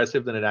more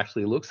impressive than it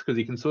actually looks, because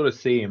you can sort of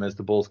see him as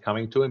the ball's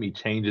coming to him. He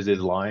changes his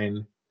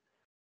line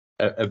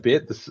a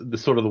bit, the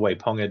sort of the way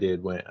Ponga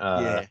did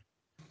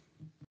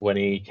when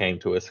he came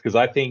to us, because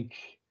I think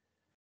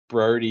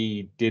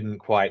Brody didn't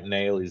quite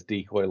nail his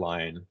decoy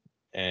line,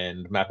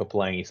 and Mapa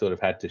Palangi sort of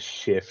had to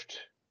shift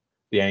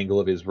the angle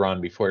of his run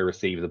before he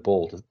received the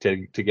ball to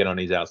get on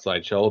his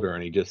outside shoulder,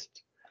 and he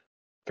just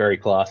very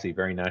classy,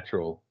 very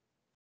natural.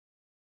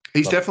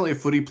 He's definitely a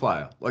footy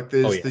player. Like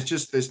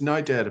there's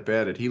no doubt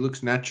about it. He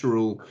looks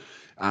natural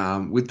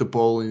with the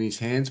ball in his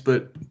hands,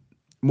 but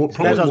more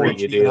as I was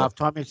mentioning at half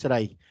time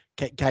yesterday,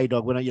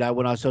 K-Dog, when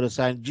I sort of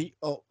saying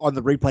on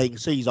the replay, you can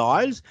see his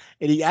eyes,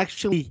 and he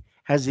actually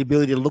has the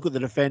ability to look at the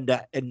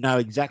defender and know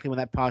exactly when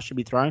that pass should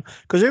be thrown.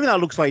 Because even though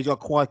it looks like he's got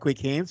quite quick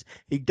hands,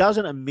 he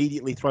doesn't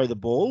immediately throw the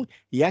ball.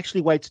 He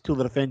actually waits until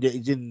the defender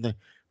is in the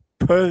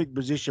perfect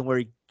position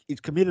where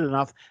he's committed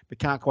enough but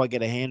can't quite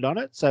get a hand on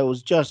it. So it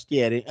was just,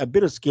 a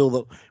bit of skill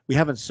that we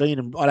haven't seen,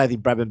 and I don't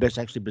think Bradman Best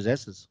actually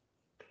possesses.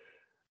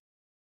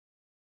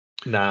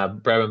 Nah,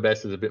 Bradman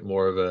Best is a bit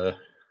more of a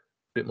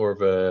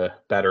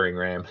battering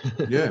ram.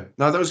 Yeah,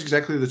 no, that was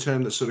exactly the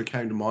term that sort of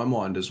came to my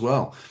mind as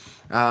well.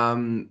 That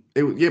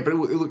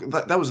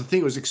was the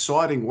thing. It was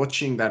exciting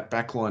watching that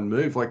backline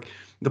move. Like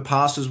the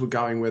passes were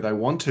going where they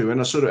want to, and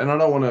I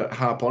don't want to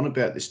harp on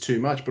about this too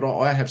much, but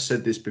I have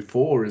said this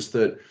before, is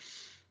that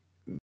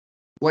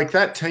like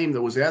that team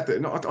that was out there.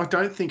 No, I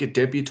don't think a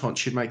debutant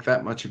should make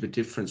that much of a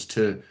difference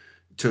to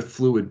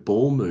fluid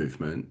ball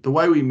movement. The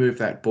way we moved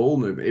that ball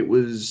movement, it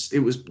was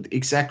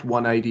exact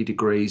 180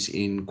 degrees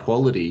in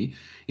quality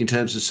in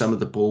terms of some of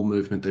the ball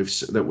movement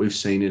that we've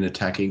seen in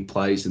attacking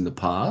plays in the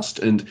past.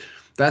 And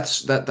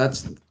that's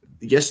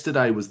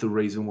yesterday was the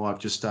reason why I've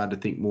just started to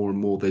think more and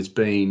more there's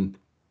been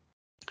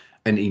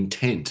an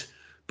intent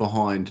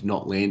behind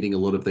not landing a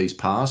lot of these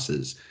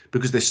passes,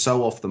 because they're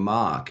so off the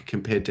mark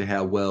compared to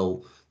how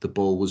well the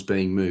ball was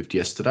being moved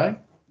yesterday.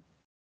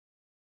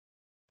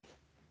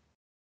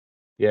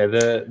 Yeah,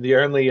 the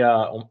only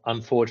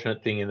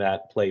unfortunate thing in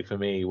that play for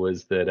me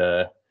was that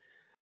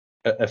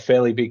a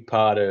fairly big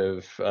part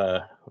of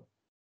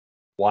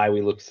why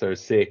we looked so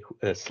slick,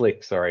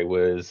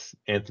 was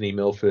Anthony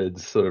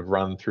Milford's sort of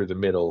run through the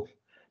middle,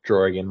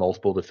 drawing in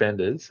multiple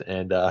defenders,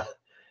 and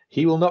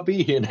he will not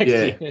be here next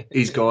year. Yeah,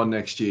 he's gone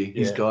next year.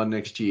 He's gone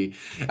next year.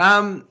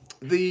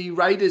 The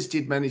Raiders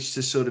did manage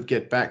to sort of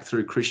get back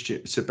through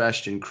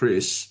Sebastian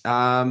Chris.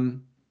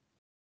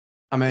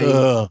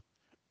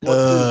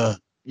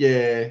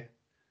 Yeah,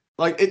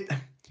 like it.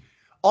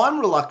 I'm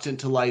reluctant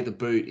to lay the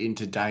boot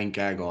into Dane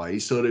Gagai.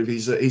 He's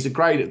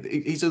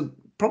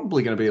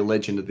probably going to be a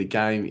legend of the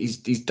game. He's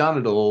done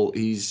it all.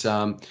 He's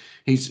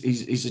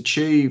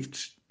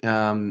achieved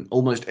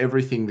almost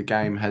everything the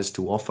game has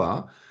to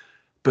offer.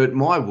 But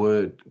my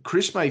word,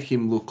 Chris made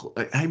him look.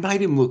 He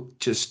made him look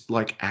just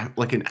like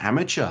an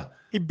amateur.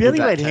 He barely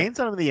laid hands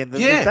on him in the end.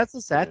 That's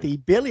the sad thing. He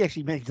barely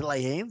actually managed to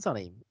lay hands on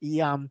him.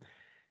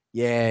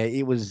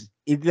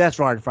 That's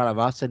right in front of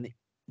us. And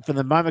from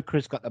the moment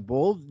Chris got the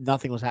ball,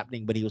 nothing was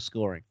happening, but he was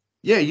scoring.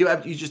 Yeah,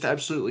 you just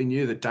absolutely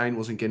knew that Dane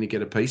wasn't going to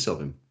get a piece of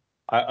him.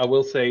 I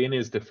will say, in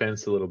his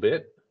defense a little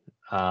bit,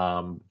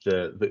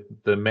 the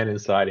men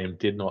inside him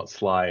did not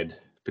slide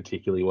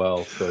particularly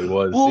well, so he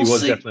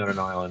was definitely on an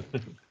island.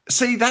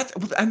 See that's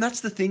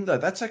the thing though.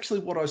 That's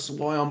actually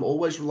why I'm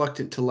always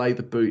reluctant to lay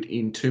the boot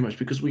in too much,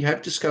 because we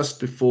have discussed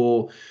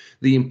before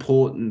the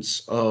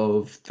importance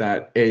of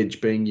that edge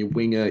being your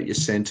winger, your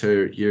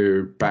centre,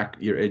 your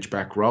edge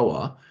back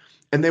rower.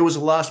 And there was a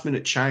last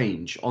minute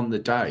change on the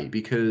day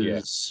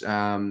because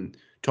Tyson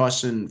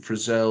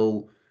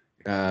Frizzell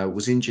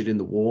was injured in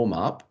the warm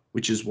up,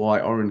 which is why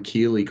Oren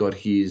Keeley got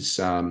his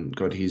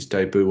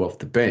debut off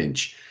the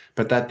bench.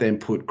 But that then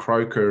put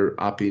Croker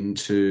up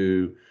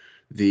into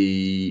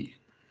the.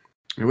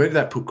 Where did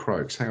that put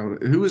Croaks? Hang on,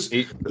 who was?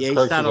 Croaks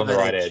was on the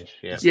right edge.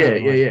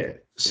 Yeah.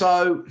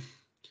 So.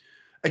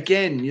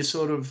 Again, you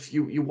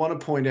want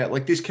to point out,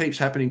 like, this keeps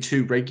happening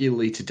too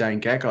regularly to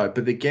Dane Gagai,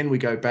 but again we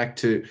go back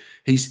to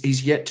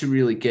he's yet to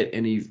really get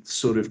any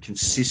sort of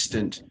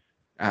consistent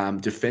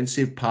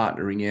defensive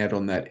partnering out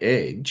on that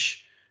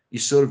edge. You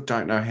sort of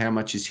don't know how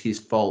much is his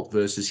fault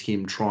versus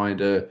him trying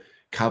to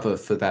cover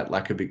for that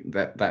lack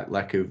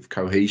of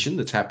cohesion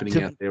that's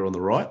happening out there on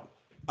the right.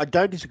 I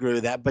don't disagree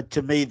with that, but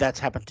to me, that's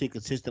happened too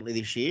consistently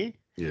this year.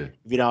 Yeah.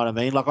 If you know what I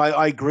mean? Like,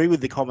 I agree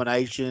with the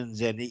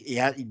combinations, and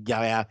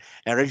our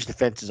edge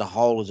defense as a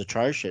whole is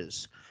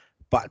atrocious.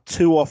 But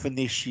too often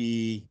this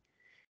year,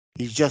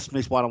 he's just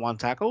missed one-on-one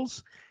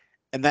tackles.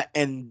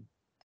 And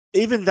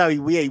even though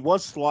he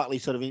was slightly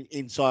sort of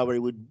inside where he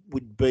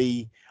would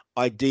be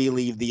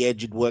ideally if the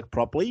edge had worked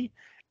properly,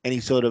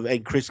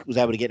 and Chris was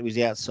able to get to his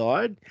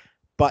outside.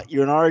 But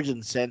you're an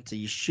Origin centre,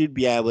 you should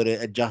be able to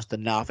adjust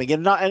enough.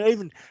 Again, not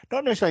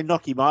necessarily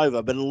knock him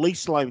over, but at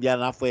least slow him down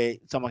enough where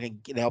someone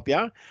can help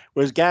you.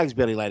 Whereas Gags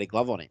barely laid a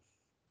glove on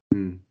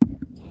him.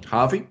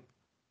 Harvey?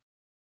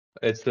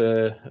 It's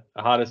the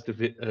hardest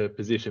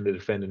position to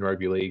defend in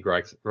rugby league,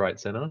 right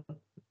centre.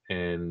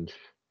 And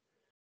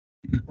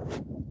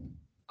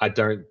I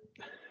don't,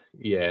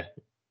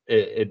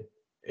 it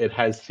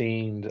has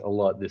seemed a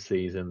lot this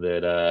season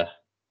that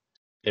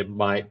it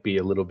might be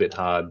a little bit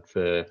hard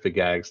for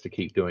Gags to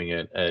keep doing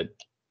it at,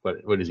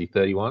 what is he,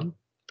 31?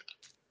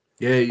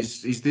 Yeah,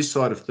 he's this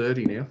side of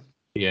 30 now.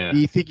 Yeah. Do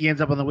you think he ends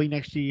up on the wing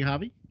next year,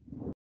 Harvey?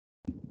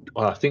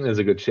 Well, I think there's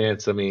a good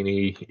chance. I mean,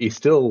 he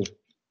still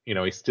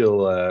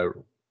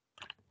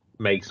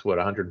makes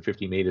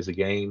 150 meters a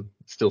game,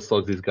 still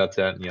slugs his guts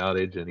out in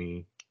yardage,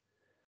 and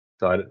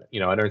I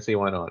don't see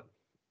why not.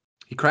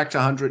 He cracked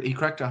 100. He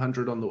cracked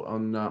 100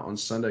 on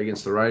Sunday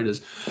against the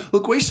Raiders.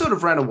 Look, we sort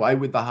of ran away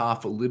with the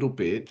half a little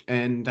bit,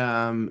 and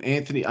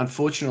Anthony.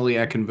 Unfortunately,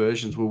 our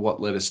conversions were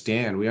what let us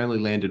down. We only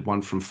landed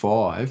 1 from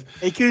 5.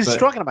 He was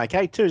striking him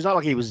okay too. It's not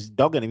like he was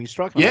dogging him. He was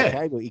striking him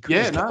okay, but he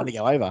couldn't to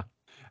go over.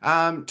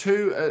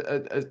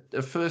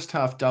 A first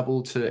half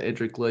double to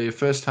Edric Lee, a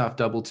first half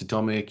double to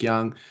Dominic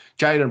Young.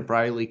 Jaden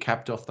Brayley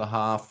capped off the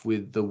half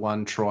with the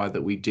one try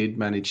that we did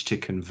manage to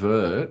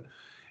convert.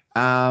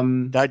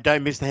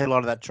 Don't miss the headline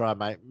of that try,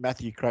 mate.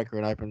 Matthew Croker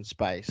in open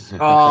space.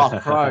 Oh,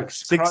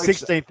 Croaks.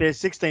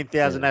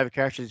 16,000 over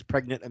characters is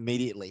pregnant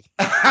immediately.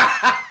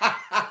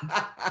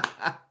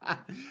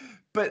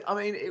 But, I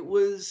mean, it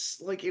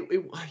was like,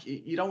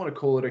 you don't want to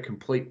call it a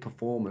complete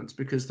performance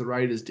because the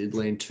Raiders did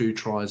land 2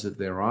 tries of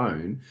their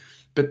own.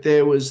 But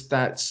there was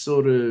that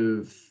sort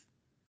of,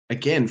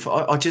 again,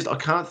 I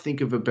can't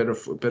think of a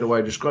better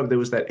way to describe it. There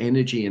was that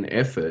energy and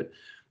effort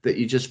that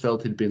you just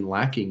felt had been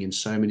lacking in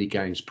so many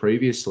games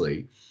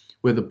previously,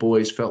 where the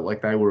boys felt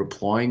like they were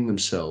applying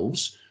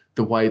themselves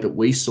the way that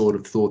we sort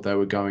of thought they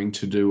were going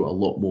to do a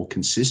lot more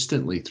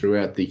consistently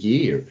throughout the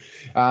year.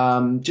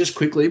 Just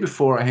quickly,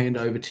 before I hand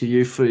over to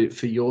you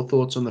for your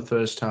thoughts on the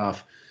first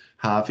half,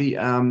 Harvey,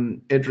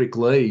 Edric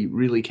Lee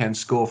really can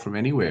score from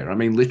anywhere. I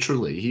mean,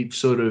 literally,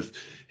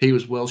 he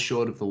was well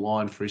short of the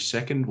line for his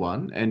second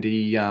one, and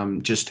he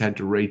just had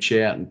to reach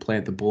out and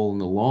plant the ball in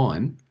the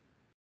line.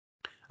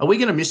 Are we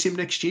going to miss him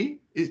next year?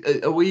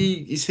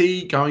 Is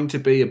he going to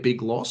be a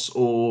big loss,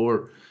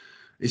 or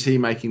is he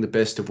making the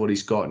best of what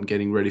he's got and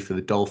getting ready for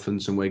the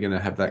Dolphins, and we're going to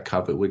have that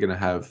covered? We're going to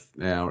have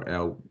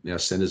our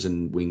centers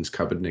and wings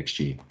covered next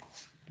year.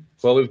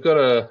 Well, we've got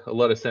a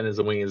lot of centers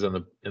and wingers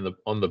on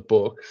the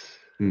books.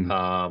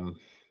 I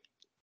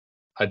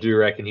do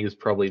reckon he was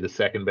probably the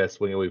second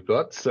best winger we've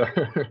got, so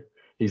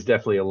he's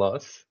definitely a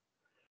loss.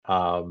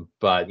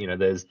 But he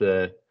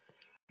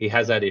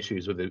has had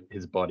issues with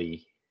his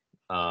body.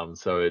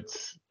 So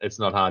it's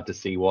not hard to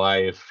see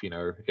why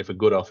if a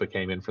good offer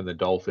came in from the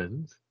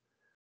Dolphins,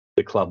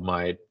 the club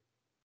might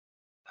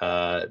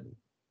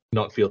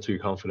not feel too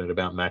confident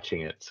about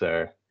matching it.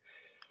 So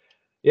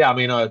yeah, I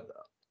mean, I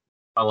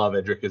love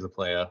Edric as a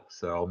player,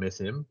 so I'll miss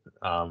him.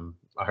 I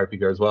hope he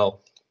goes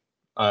well.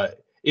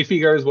 If he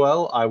goes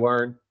well, I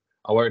won't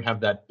have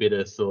that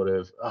bitter sort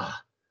of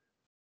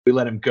we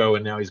let him go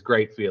and now he's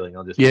great feeling.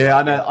 I'll just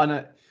I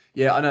know.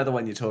 Yeah, I know the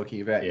one you're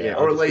talking about. Yeah,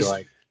 or at least.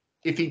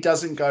 If he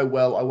doesn't go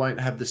well, I won't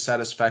have the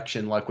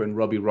satisfaction like when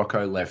Robbie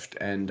Rocco left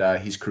and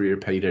his career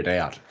petered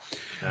out.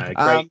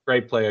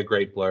 Great player,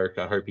 great bloke.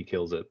 I hope he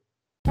kills it.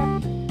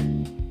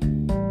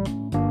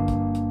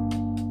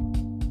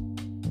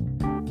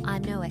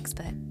 I'm no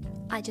expert.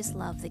 I just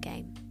love the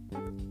game.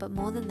 But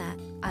more than that,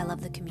 I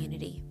love the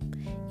community.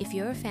 If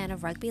you're a fan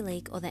of rugby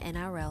league or the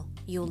NRL,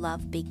 you'll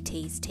love Big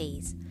T's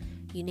Tees.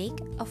 Unique,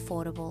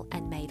 affordable,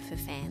 and made for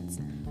fans.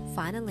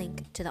 Find a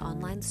link to the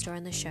online store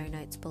in the show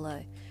notes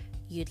below.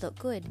 You'd look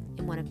good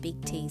in one of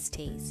Big T's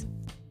tees.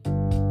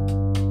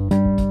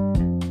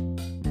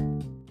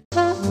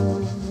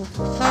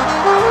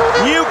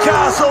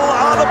 Newcastle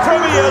are the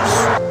premiers.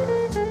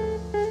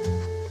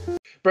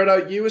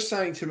 Bretto, you were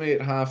saying to me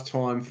at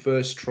halftime,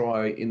 first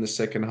try in the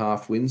second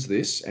half wins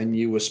this, and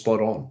you were spot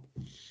on.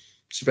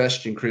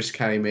 Sebastian Kris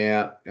came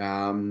out.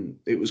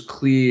 It was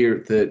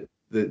clear that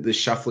the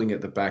shuffling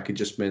at the back had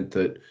just meant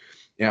that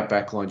our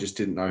backline just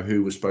didn't know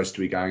who was supposed to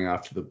be going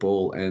after the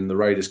ball, and the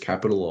Raiders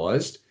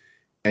capitalised.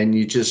 And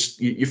you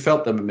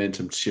felt the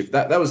momentum shift.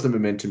 That was the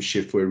momentum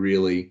shift where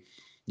really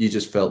you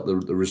just felt the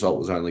result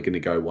was only going to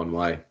go one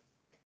way.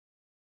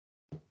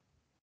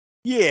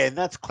 Yeah, and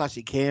that's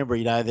classic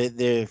Canberra.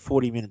 They're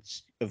 40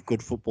 minutes of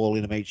good football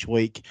in them each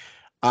week.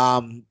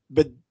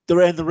 But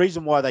the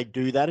reason why they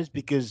do that is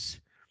because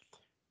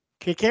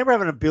Canberra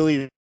have an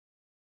ability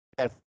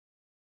to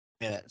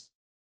minutes.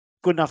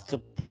 Good enough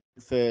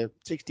for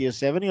 60 or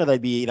 70, or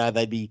they'd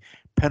be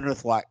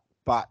Penrith like,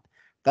 but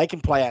they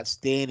can play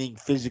outstanding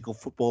physical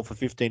football for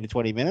 15 to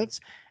 20 minutes.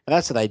 And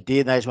that's what they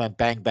did. They just went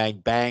bang, bang,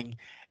 bang.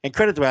 And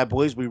credit to our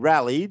boys, we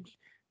rallied,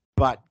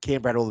 but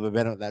Canberra had all the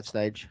momentum at that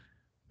stage.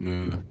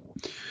 Mm.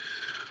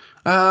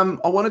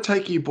 I want to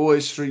take you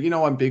boys through,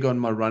 I'm big on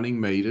my running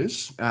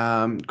meters.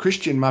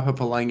 Christian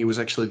Mapapalangi was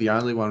actually the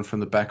only one from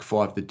the back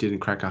five that didn't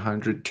crack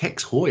 100.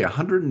 Tex Hoy,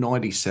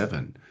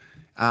 197.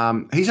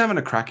 He's having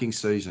a cracking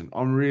season.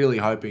 I'm really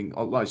hoping.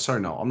 I'm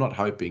not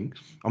hoping.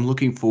 I'm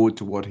looking forward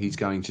to what he's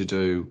going to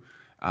do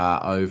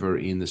over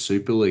in the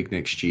Super League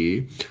next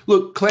year.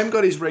 Look, Clem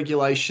got his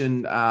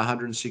regulation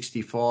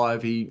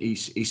 165. He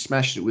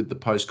smashed it with the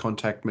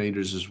post-contact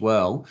meters as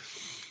well.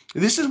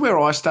 This is where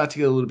I start to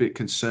get a little bit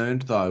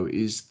concerned, though,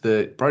 is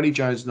that Brodie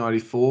Jones,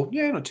 94,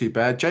 yeah, not too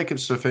bad. Jacob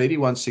Safidi,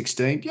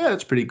 116, yeah,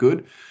 that's pretty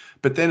good.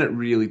 But then it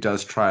really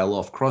does trail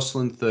off.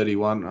 Crossland,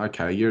 31,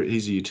 okay,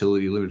 he's a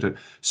utility limited.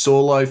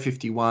 Sorlo,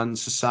 51,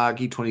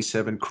 Sasagi,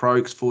 27,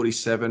 Croaks,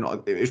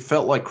 47. It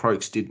felt like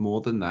Croaks did more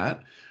than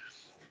that.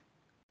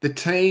 Did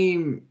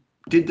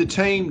the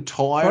team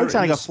tire? Croaks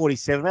only got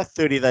 47. That's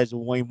 30 of those in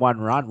one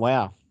run.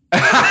 Wow.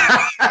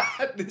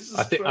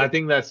 I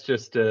think that's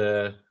just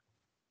a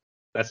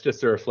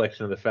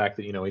reflection of the fact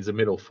that, he's a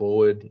middle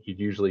forward. You'd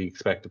usually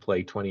expect to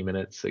play 20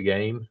 minutes a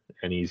game,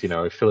 and he's,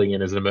 filling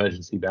in as an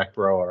emergency back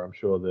rower. I'm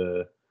sure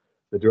the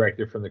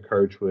directive from the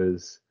coach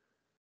was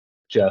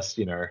just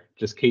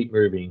keep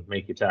moving,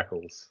 make your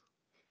tackles.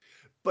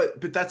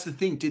 But that's the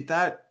thing. Did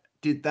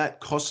that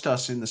cost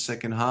us in the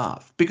second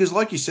half? Because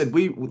like you said,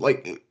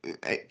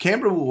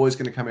 Canberra were always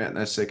going to come out in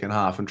that second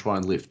half and try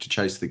and lift to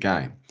chase the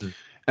game. Mm.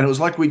 And it was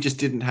like we just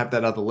didn't have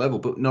that other level.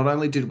 But not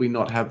only did we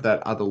not have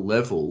that other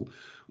level,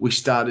 we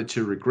started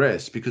to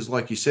regress because,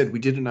 like you said, we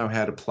didn't know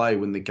how to play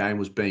when the game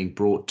was being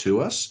brought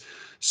to us.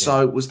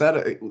 So was that,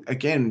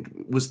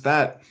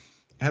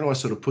 how do I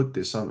sort of put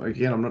this?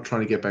 I'm not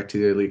trying to get back to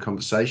the earlier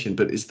conversation,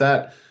 but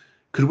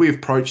could we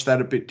approach that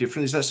a bit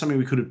differently? Is that something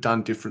we could have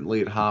done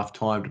differently at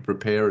halftime to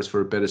prepare us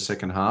for a better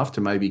second half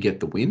to maybe get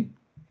the win?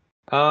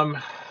 I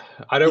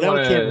don't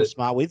want to. Canberra was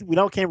smart with. We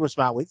know what Canberra was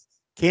smart with.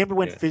 Canberra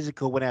went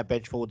physical when our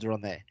bench forwards are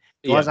on there.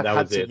 Guys like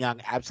Hudson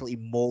Young absolutely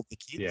mauled the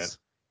kids.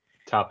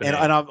 Yeah. And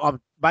I'm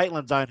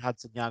Maitland's own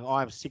Hudson Young.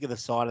 I'm sick of the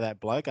sight of that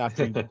bloke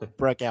after he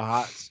broke our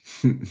hearts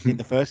in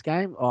the first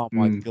game. Oh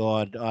my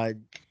God.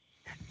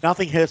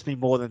 Nothing hurts me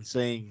more than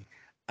seeing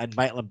a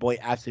Maitland boy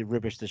absolutely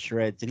rip us to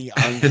shreds, and he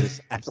owns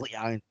us, absolutely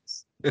owns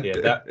us.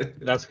 Yeah,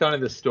 that's kind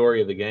of the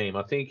story of the game.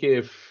 I think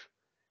if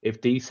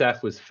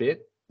DSAF was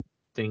fit,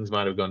 things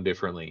might have gone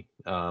differently.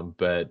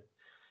 But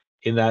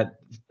in that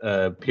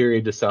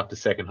period just after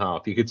second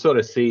half, you could sort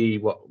of see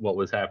what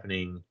was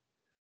happening.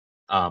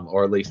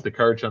 Or at least the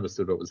coach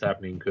understood what was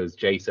happening because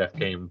JSF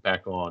came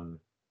back on,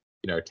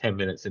 10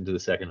 minutes into the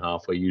second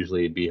half, where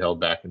usually it'd be held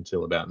back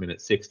until about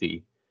minute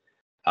 60.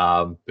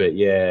 But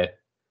yeah,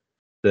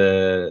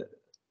 the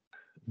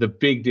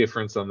big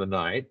difference on the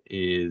night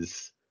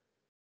is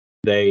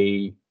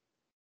they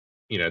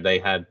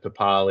had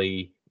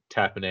Papali,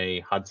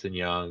 Tapine, Hudson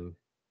Young,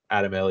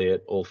 Adam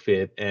Elliott all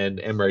fit, and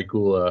Emre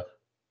Gula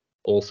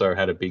also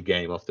had a big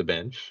game off the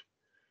bench.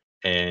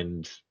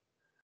 And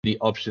the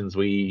options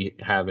we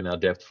have in our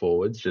depth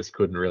forwards just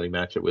couldn't really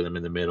match it with them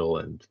in the middle.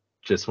 And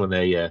just when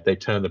they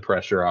turned the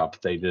pressure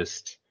up, they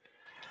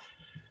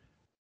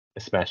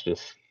smashed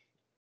us.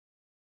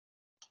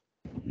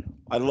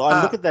 I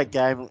look at that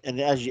game, and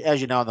as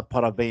you know on the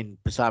pod, I've been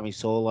Pasami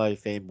Sorlo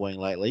fanboying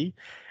lately.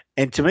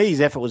 And to me,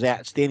 his effort was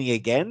outstanding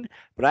again.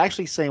 But I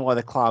actually seen why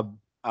the club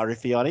are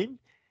iffy on him.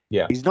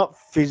 Yeah. He's not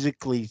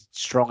physically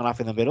strong enough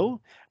in the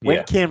middle.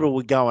 When Canberra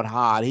were going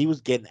hard, he was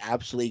getting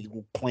absolutely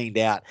cleaned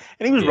out.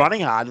 And he was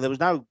running hard, and there was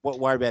no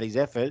worry about his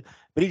effort,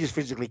 but he just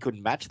physically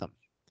couldn't match them.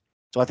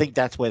 So I think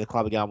that's where the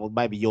club are going, well,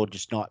 maybe you're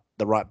just not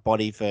the right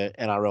body for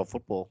NRL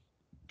football.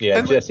 Yeah,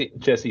 and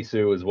Jesse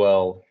Sue as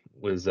well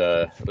was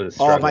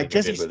struggling.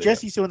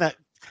 Jesse Sue and that.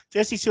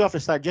 Jesse Sue after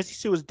start. Jesse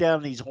Sue was down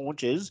on his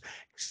haunches,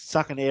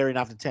 sucking air in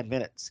after 10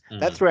 minutes.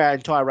 That threw our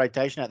entire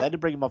rotation out. They had to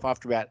bring him off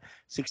after about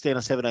 16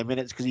 or 17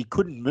 minutes because he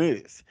couldn't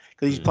move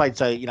because he's played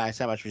so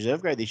much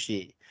reserve grade this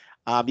year.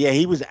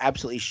 He was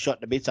absolutely shot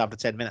to bits after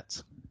 10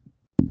 minutes.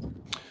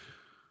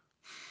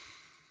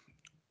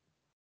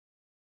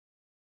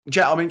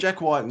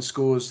 Jack Whiten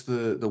scores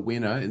the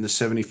winner in the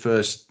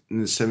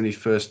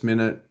 71st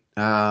minute.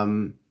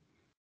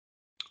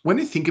 When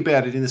you think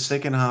about it, in the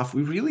second half,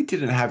 we really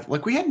didn't have,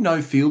 we had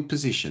no field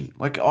position.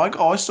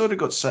 I sort of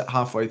got set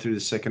halfway through the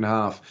second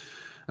half,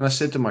 and I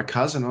said to my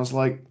cousin, I was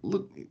like,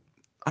 look,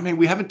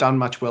 we haven't done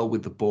much well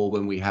with the ball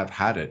when we have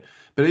had it.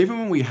 But even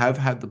when we have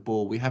had the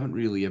ball, we haven't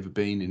really ever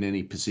been in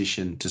any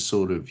position to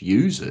sort of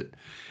use it.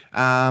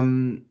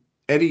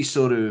 Eddie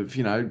sort of,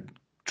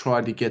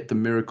 tried to get the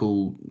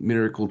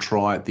miracle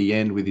try at the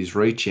end with his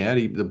reach out.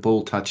 The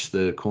ball touched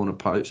the corner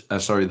post.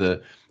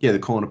 The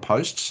corner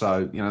post.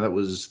 So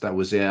that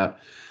was out.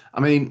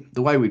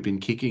 The way we'd been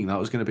kicking, that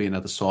was going to be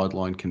another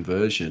sideline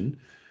conversion.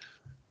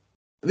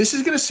 This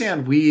is going to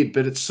sound weird,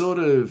 but it's sort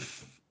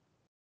of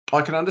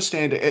I can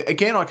understand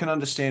again. I can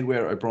understand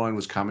where O'Brien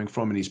was coming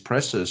from in his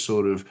presser,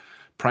 sort of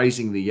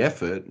praising the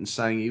effort and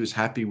saying he was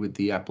happy with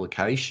the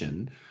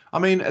application. I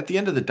mean, at the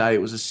end of the day,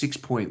 it was a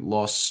 6-point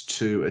loss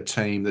to a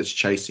team that's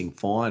chasing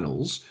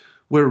finals.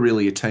 We're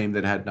really a team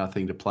that had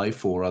nothing to play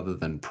for other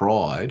than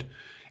pride.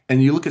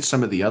 And you look at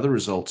some of the other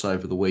results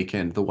over the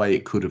weekend, the way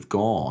it could have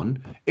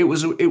gone. It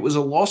was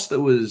a loss that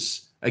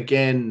was,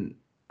 again,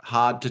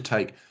 hard to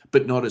take,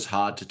 but not as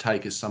hard to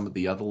take as some of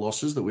the other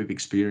losses that we've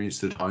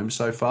experienced at home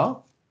so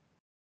far.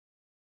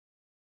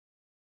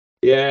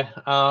 Yeah,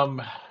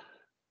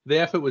 the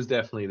effort was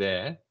definitely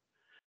there.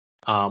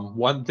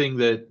 One thing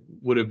that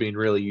would have been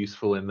really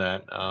useful in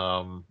that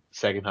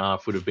second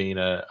half would have been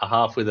a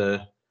half with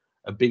a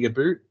bigger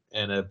boot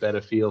and a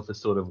better feel for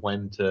sort of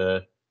when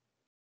to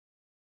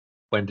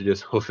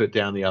just hoof it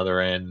down the other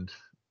end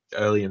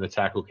early in the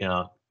tackle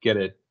count, get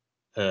it,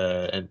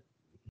 and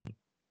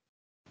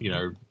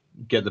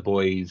get the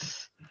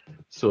boys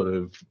sort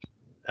of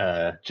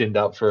ginned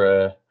up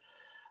for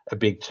a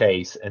big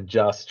chase and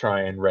just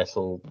try and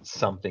wrestle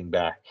something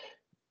back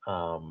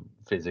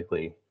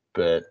physically.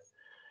 But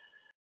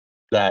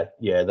that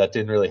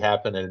didn't really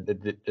happen, and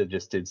it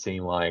just did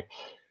seem like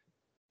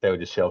they were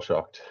just shell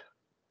shocked.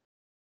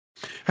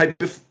 Hey,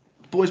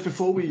 boys,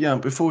 before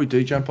we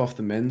do jump off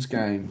the men's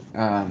game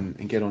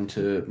and get on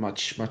to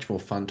much more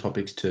fun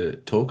topics to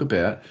talk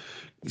about,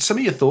 some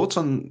of your thoughts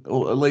on,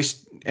 or at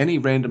least any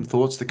random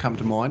thoughts that come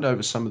to mind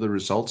over some of the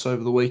results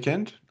over the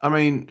weekend. I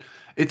mean,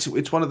 it's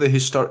one of the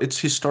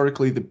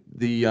historically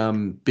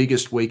the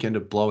biggest weekend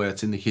of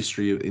blowouts in the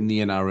history in the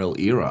NRL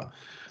era.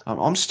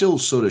 I'm still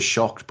sort of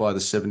shocked by the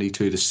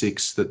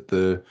 72-6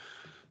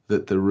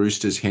 that the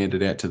Roosters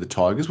handed out to the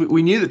Tigers.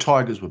 We knew the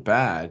Tigers were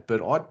bad,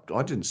 but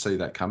I didn't see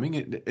that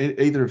coming.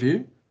 Either of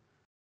you?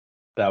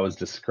 That was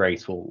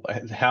disgraceful.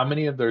 How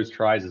many of those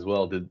tries as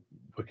well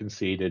were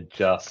conceded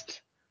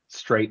just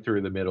straight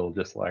through the middle,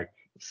 just like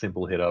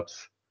simple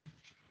hit-ups?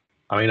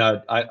 I mean,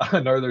 I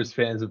know there's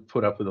fans have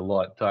put up with a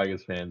lot,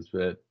 Tigers fans,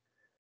 but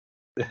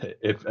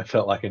it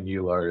felt like a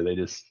new low. They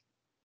just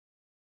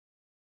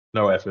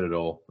no effort at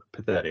all.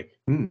 Pathetic.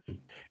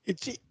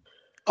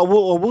 I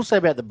will say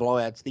about the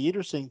blowouts, the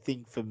interesting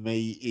thing for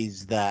me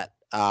is that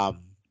how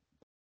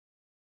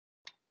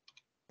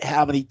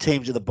many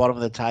teams at the bottom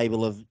of the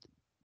table have,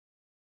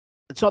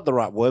 it's not the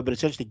right word, but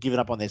essentially given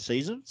up on their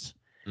seasons.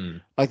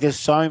 Like there's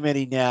so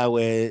many now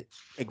where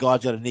a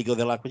guy's got a niggle,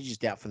 they're like, well, he's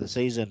just out for the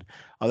season.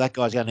 Oh, that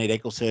guy's going to need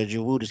ankle surgery.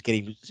 We'll just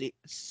get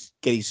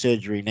his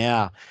surgery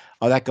now.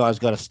 Oh, that guy's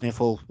got a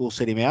sniffle. We'll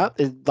set him out.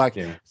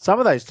 Some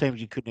of those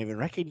teams you couldn't even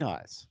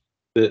recognise.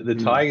 The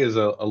Tigers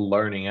are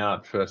loaning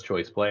out first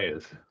choice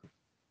players.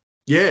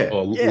 Yeah.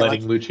 Or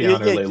letting Luciano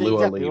Leilua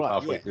exactly leave right,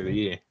 halfway through the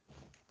year.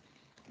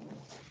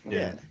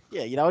 Yeah.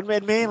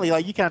 And Manly,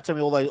 like you can't tell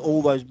me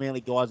all those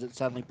Manly guys that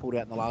suddenly pulled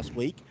out in the last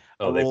week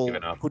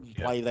couldn't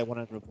play if they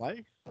wanted to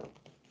play.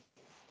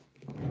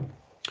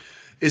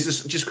 Is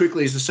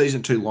the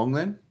season too long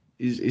then?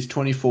 Is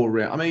 24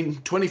 rounds? I mean,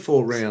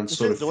 24 rounds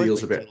sort of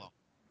feels a bit.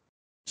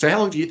 So how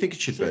long do you think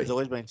it should be? It's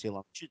always been too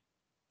long.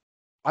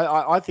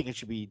 I think it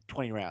should be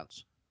 20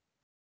 rounds.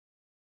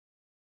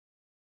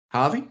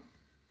 Harvey?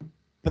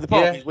 But the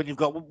problem is when you've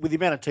got, with the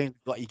amount of teams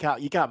we've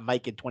got, you can't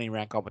make a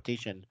 20-round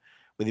competition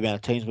with the amount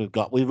of teams we've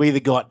got. We've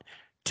either got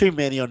too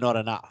many or not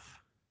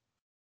enough.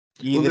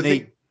 You either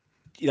need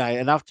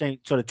enough teams,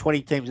 sort of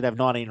 20 teams that have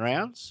 19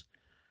 rounds,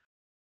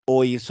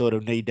 or you sort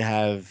of need to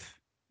have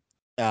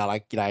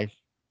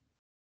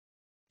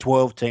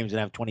 12 teams that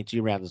have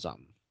 22 rounds or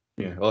something.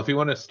 Yeah. Well, if you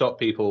want to stop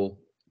people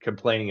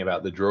complaining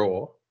about the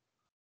draw,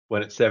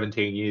 when it's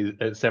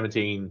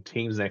 17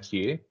 teams next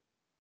year,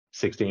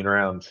 16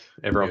 rounds,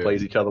 everyone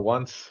plays each other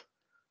once.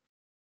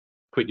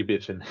 Quit your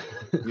bitching.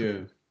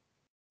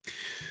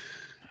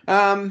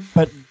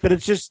 But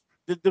it's just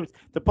the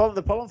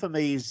problem for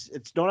me is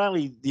it's not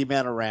only the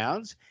amount of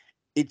rounds,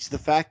 it's the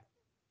fact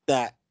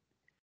that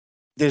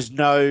there's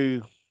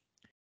no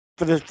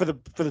for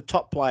the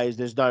top players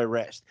there's no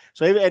rest.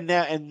 So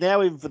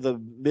now even for the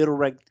middle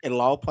ranked and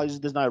lower players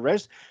there's no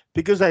rest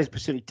because those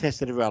specific tests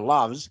that everyone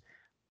loves.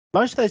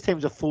 Most of those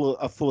teams are full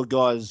of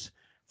guys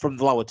from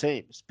the lower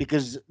teams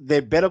because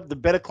they're better. The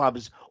better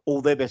clubs,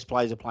 all their best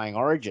players are playing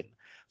Origin.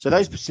 So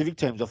those Pacific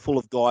teams are full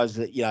of guys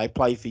that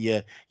play for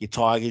your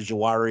Tigers, your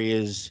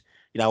Warriors,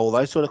 all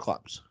those sort of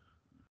clubs.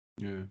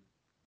 Yeah.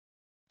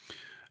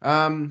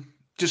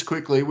 Just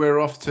quickly, we're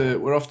off to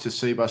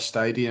Cbus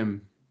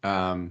Stadium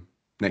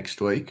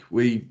next week.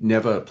 We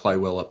never play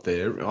well up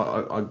there.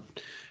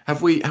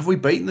 Have we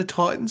beaten the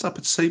Titans up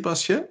at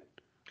Cbus yet?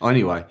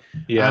 Anyway,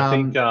 I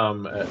think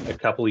a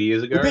couple of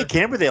years ago we beat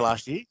Canberra there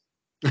last year.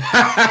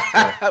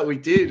 We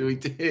did.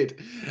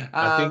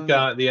 I think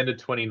at the end of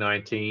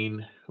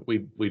 2019, we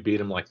beat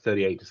them like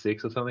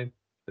 38-6 or something.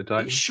 The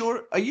Titans.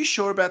 Are you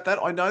sure about that?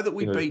 I know that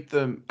we beat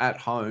them at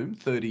home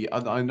 30.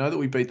 I know that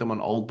we beat them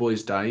on Old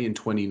Boys Day in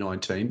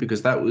 2019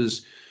 because that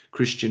was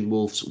Christian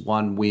Wolf's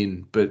one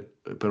win. But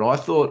I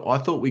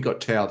thought we got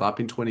towed up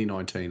in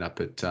 2019 up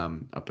at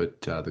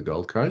the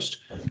Gold Coast.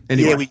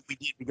 Anyway. Yeah, we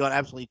did. We got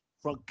absolutely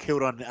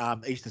killed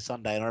on Easter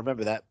Sunday, and I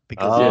remember that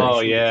because no,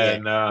 we I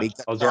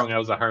was wrong. That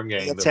was a home we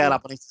game. got towed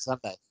up on Easter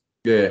Sunday.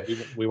 Yeah.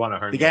 We won a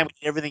home The game. game we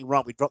did everything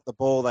wrong. We dropped the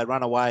ball. They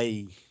run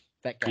away.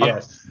 That game.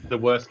 Yes, the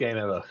worst game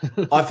ever.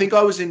 I think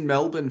I was in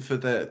Melbourne for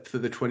the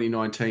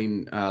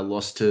 2019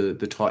 loss to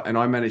the Titans, and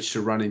I managed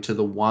to run into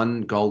the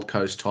one Gold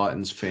Coast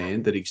Titans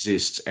fan that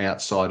exists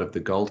outside of the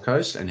Gold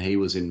Coast, and he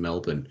was in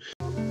Melbourne.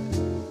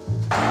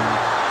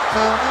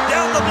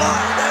 Down the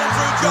blind,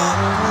 Andrew John.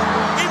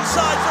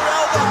 Inside for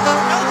Albert.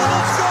 Albert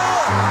will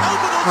score.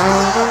 Albert will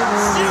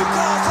score.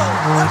 Newcastle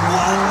have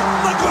won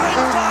the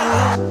grand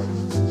final.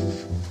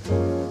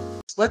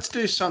 Let's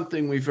do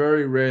something we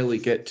very rarely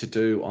get to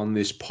do on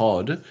this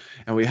pod,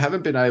 and we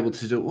haven't been able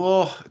to do.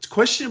 Oh, it's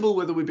questionable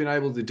whether we've been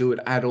able to do it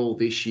at all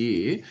this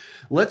year.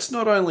 Let's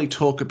not only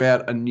talk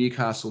about a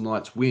Newcastle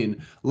Knights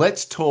win,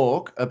 let's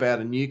talk about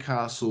a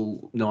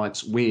Newcastle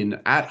Knights win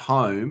at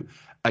home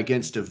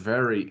against a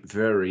very,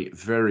 very,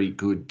 very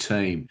good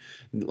team.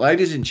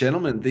 Ladies and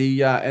gentlemen, the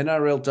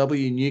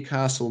NRLW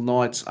Newcastle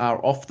Knights are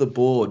off the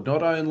board,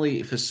 not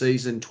only for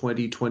season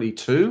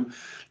 2022,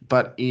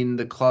 but in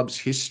the club's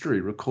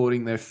history,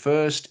 recording their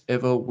first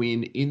ever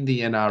win in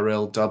the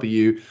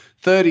NRLW,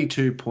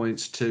 32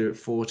 points to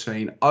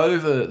 14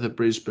 over the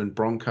Brisbane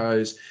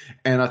Broncos.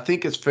 And I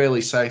think it's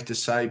fairly safe to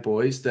say,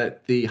 boys,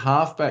 that the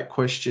halfback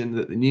question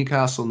that the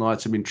Newcastle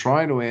Knights have been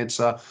trying to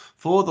answer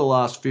for the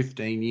last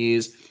 15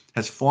 years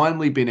has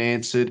finally been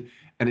answered,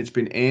 and it's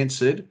been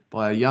answered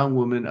by a young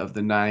woman of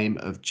the name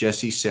of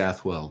Jessie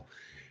Southwell.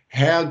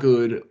 How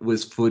good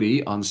was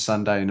footy on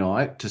Sunday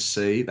night to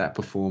see that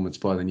performance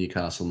by the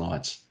Newcastle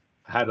Knights?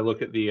 I had to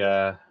look at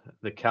the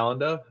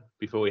calendar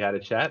before we had a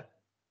chat.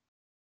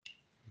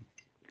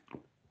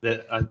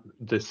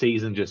 The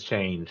season just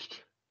changed.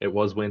 It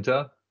was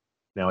winter.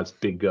 Now it's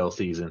big girl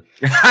season.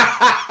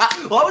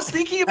 Well, I was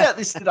thinking about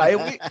this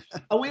today.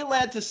 Are we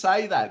allowed to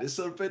say that?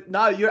 But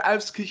no,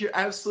 because you're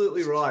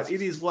absolutely right.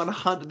 It is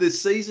 100. The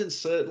season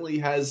certainly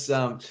has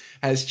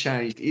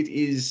changed. It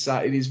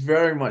is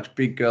very much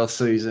big girl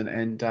season,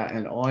 and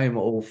I am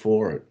all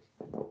for it.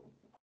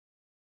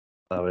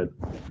 Love it.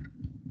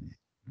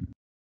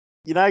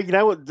 You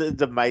know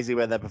what's amazing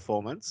about that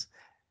performance?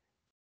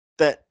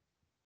 That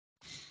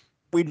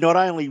we not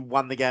only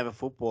won the game of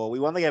football, we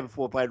won the game of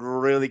football, played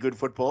really good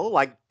football.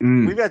 Like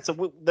we've had some,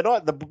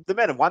 the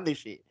men have won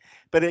this year,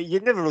 but you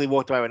never really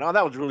walked away and, oh,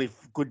 that was really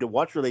good to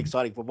watch, really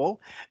exciting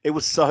football. It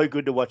was so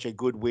good to watch a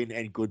good win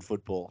and good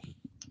football.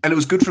 And it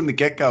was good from the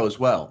get-go as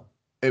well.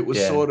 It was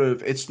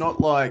it's not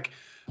like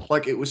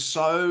it was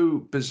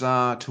so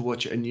bizarre to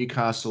watch a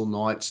Newcastle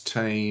Knights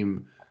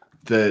team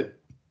that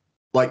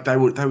they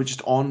were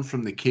just on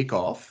from the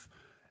kickoff.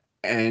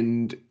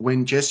 And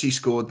when Jessie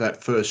scored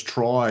that first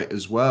try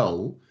as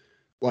well,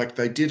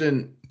 they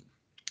didn't.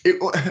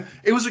 It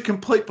was a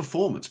complete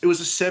performance. It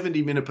was a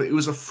 70-minute, but it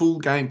was a full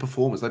game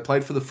performance. They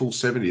played for the full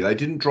 70. They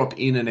didn't drop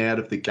in and out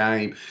of the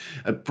game.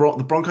 The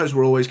Broncos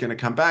were always going to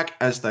come back,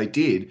 as they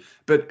did.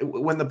 But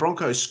when the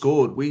Broncos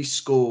scored, we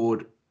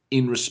scored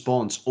in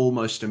response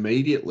almost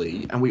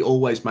immediately, and we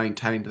always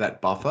maintained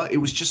that buffer. It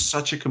was just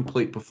such a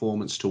complete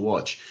performance to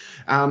watch.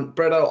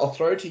 Bretto, I'll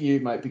throw it to you,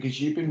 mate, because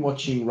you've been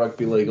watching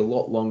rugby league a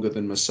lot longer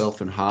than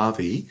myself and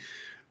Harvey.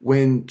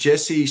 When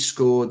Jessie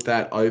scored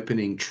that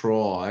opening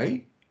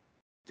try,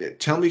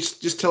 tell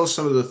us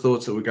some of the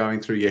thoughts that were going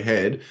through your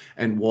head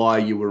and why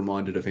you were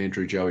reminded of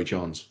Andrew Joey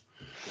Johns.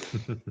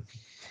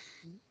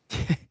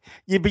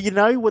 Yeah, but you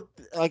know what?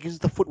 It's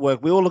the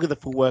footwork. We all look at the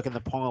footwork and the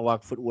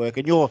Ponga-like footwork.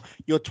 And your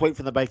tweet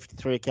from the Bay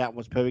 53 account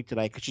was perfect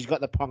today because she's got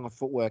the Ponga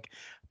footwork,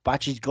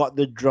 but she's got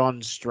the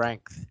Dron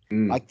strength.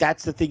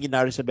 That's the thing you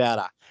notice about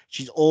her.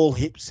 She's all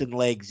hips and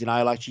legs.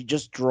 She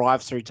just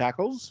drives through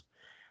tackles.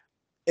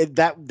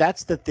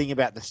 That's the thing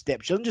about the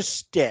step. She doesn't just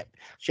step.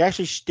 She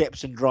actually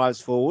steps and drives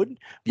forward.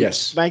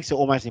 Yes, makes it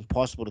almost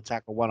impossible to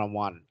tackle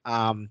one-on-one.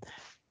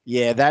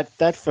 Yeah,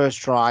 that first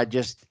try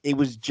it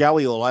was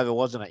Joey all over,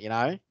 wasn't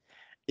it?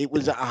 It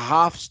was a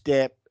half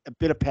step, a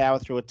bit of power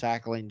through a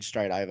tackle and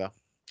straight over.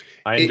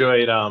 I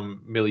enjoyed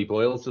Millie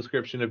Boyle's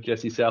description of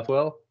Jessie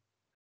Southwell.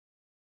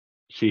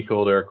 She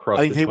called her a cross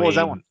between... What was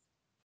that one?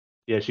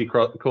 Yeah, she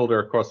called her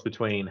a cross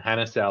between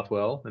Hannah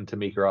Southwell and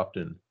Tamika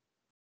Upton.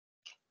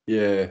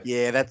 Yeah.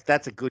 Yeah,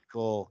 that's a good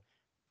call.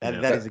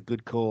 That is a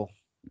good call.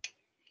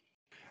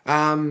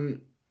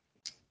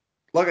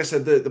 Like I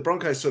said, the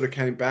Broncos sort of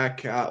came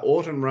back.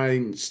 Autumn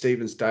Rain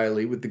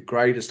Stevens-Daly, with the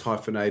greatest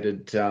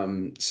hyphenated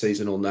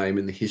seasonal name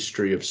in the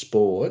history of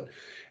sport.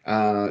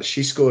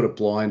 She scored a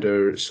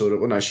blinder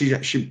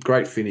she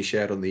great finish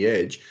out on the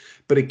edge.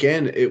 But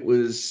again, it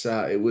was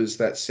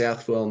that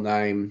Southwell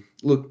name.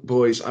 Look,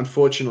 boys,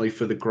 unfortunately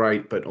for the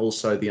great, but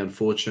also the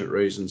unfortunate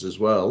reasons as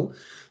well,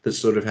 that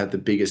sort of had the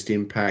biggest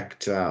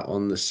impact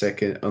on the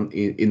second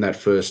in that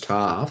first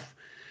half.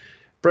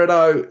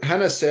 Bretto,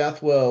 Hannah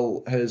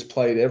Southwell has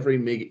played every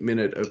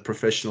minute of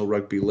professional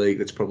rugby league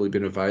that's probably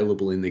been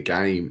available in the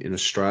game in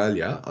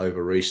Australia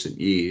over recent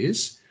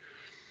years.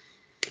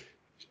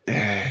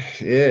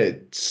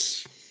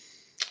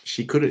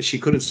 She couldn't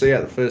see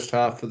out the first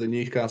half for the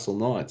Newcastle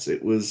Knights.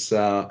 It was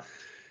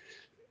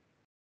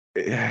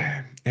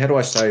how do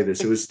I say this?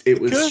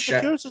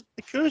 The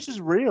curse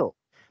is real.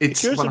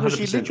 It's the curse is where 100%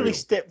 she literally real.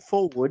 stepped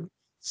forward,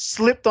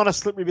 slipped on a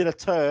slippery bit of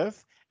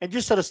turf, and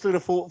just sort of slid a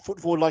foot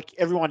forward like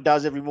everyone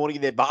does every morning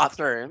in their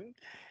bathroom,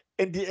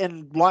 and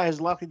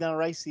has likely done her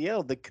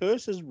ACL. The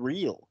curse is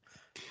real.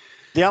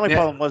 The only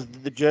problem was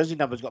the jersey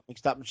numbers got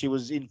mixed up, and she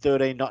was in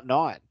 13, not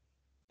 9.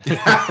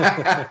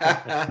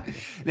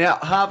 Now,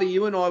 Harvey,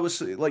 you and I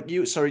was like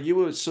you. Sorry, you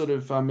were sort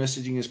of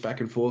messaging us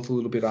back and forth a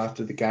little bit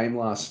after the game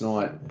last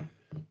night,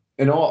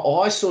 and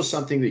I saw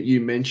something that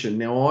you mentioned.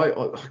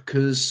 Now,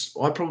 because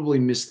I probably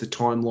missed the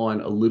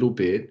timeline a little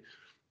bit,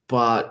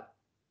 but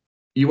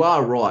you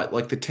are right.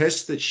 Like the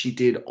test that she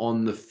did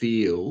on the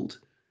field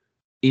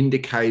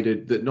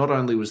indicated that not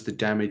only was the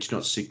damage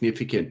not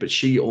significant, but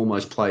she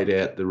almost played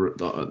out the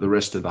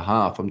rest of the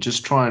half. I'm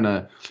just trying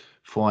to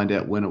find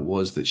out when it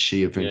was that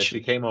she eventually.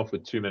 Yeah, she came off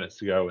with 2 minutes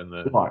to go in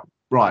the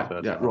right,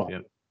 first yeah, half, right. Yeah.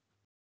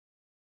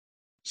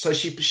 So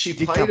she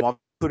did played come off,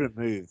 couldn't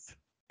move.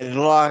 It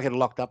like it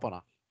locked up on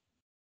her.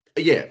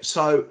 Yeah,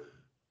 so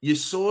you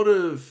sort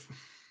of.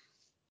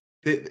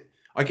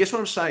 I guess what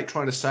I'm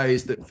trying to say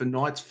is that for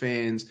Knights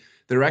fans,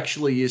 there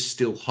actually is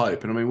still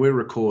hope. And I mean, we're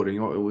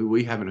recording.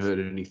 We haven't heard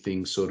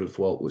anything sort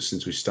of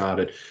since we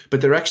started,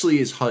 but there actually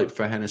is hope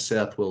for Hannah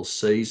Southwell's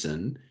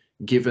season,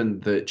 given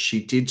that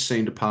she did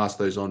seem to pass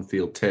those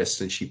on-field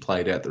tests and she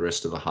played out the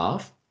rest of the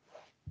half.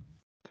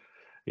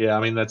 Yeah, I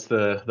mean that's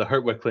the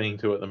hope we're clinging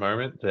to at the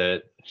moment,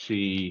 that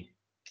she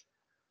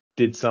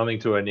did something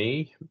to her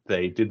knee.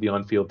 They did the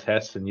on-field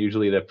tests, and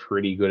usually they're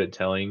pretty good at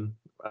telling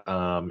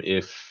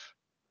if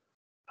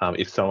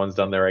someone's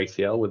done their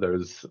ACL with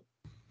those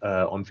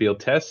on-field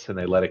tests, and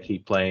they let her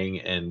keep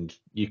playing. And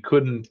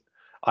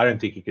I don't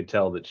think you could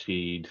tell that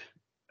she'd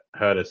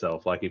hurt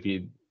herself. Like if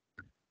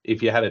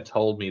you had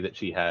told me that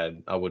she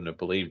had, I wouldn't have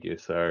believed you.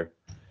 So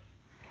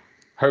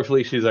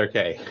hopefully she's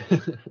okay.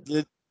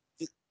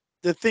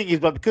 The thing is,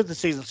 but because the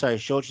season's so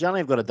short, she's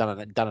only got to done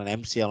an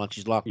MCL, and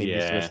she's likely to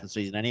miss the rest of the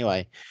season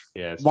anyway.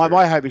 Yeah,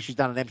 my hope is she's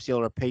done an MCL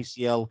or a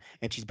PCL,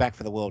 and she's back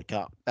for the World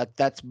Cup.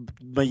 That's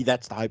me.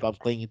 That's the hope I'm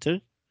clinging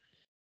to.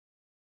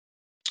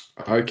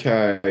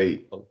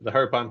 Okay. Well, the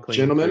hope I'm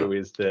clinging to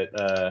is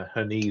that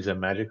her knees are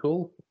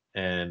magical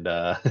and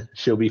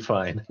she'll be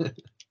fine.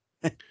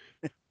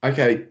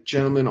 Okay,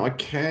 gentlemen, I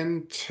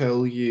can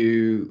tell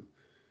you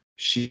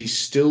she's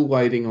still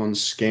waiting on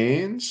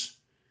scans.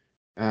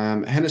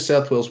 Hannah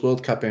Southwell's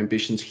World Cup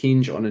ambitions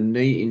hinge on a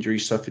knee injury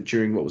suffered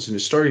during what was an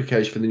historic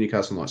occasion for the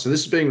Newcastle Knights. So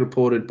this is being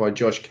reported by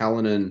Josh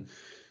Callanan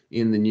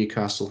in the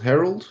Newcastle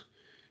Herald.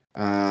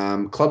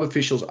 Club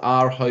officials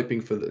are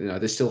hoping for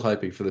they're still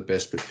hoping for the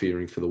best but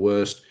fearing for the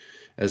worst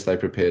as they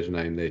prepare to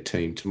name their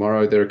team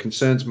tomorrow. There are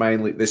concerns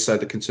mainly. They say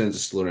the concerns are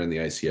still around the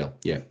ACL.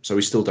 Yeah, so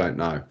we still don't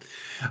know.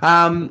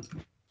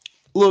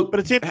 Look, but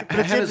it's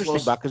interesting,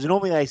 because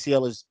normally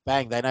ACL is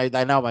bang. They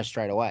know almost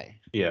straight away.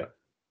 Yeah.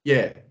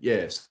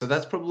 Yeah. So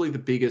that's probably the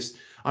biggest.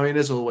 I mean,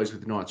 as always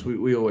with Knights,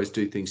 we always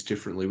do things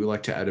differently. We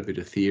like to add a bit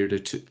of theatre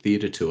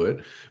to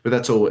it, but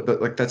that's all.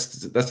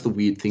 That's the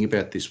weird thing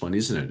about this one,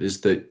 isn't it?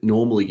 Is that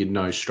normally you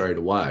know straight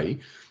away,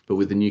 but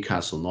with the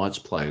Newcastle Knights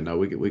player, no,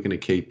 we're going to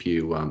keep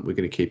you. We're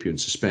going to keep you in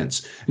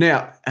suspense.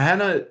 Now,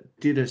 Hannah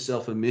did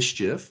herself a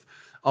mischief.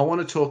 I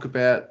want to talk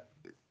about,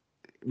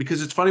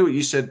 because it's funny what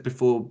you said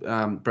before,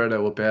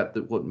 Bretto, about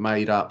what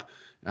made up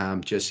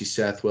Jessie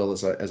Southwell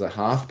as a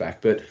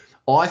halfback, but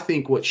I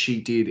think what she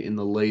did in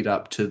the lead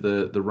up to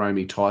the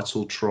Romy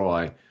Teitzel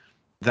try,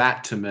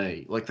 that to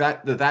me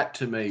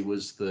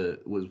was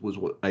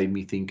what made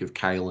me think of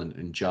Kaylin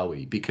and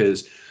Joey,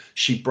 because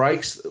she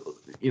breaks the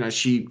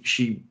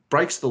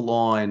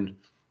line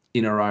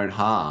in her own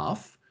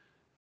half,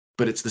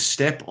 but it's the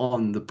step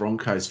on the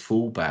Broncos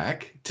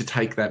fullback to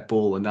take that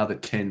ball another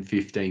 10,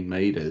 15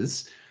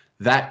 meters.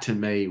 That to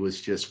me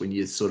was just when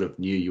you sort of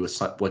knew you were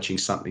watching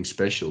something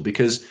special,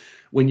 because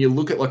when you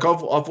look at, like,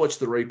 I've watched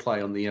the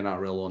replay on the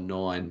NRL on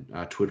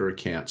 9 Twitter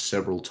account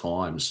several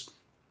times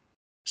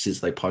since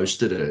they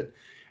posted it,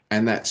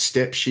 and that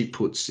step she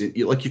puts in,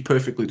 like you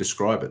perfectly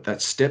describe it,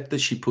 that step that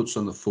she puts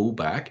on the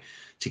fullback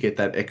to get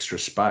that extra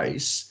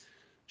space,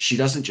 she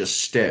doesn't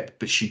just step,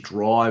 but she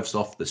drives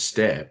off the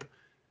step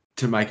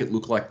to make it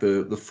look like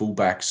the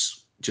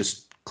fullback's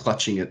just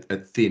clutching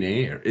at thin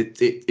air.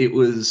 It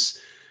was.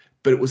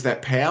 But it was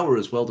that power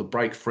as well to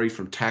break free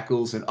from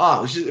tackles, and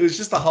it was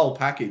just the whole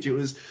package. It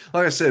was,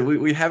 like I said,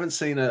 we haven't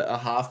seen a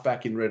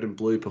halfback in red and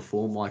blue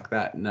perform like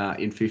that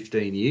in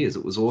 15 years.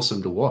 It was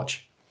awesome to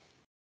watch.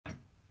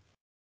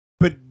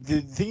 But the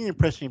thing that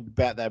impressed me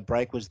about that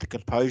break was the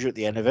composure at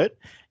the end of it.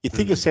 You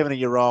think a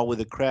 70-year-old with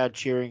a crowd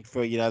cheering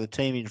for the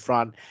team in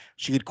front,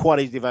 she could quite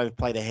easily have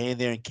overplayed a hand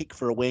there and kick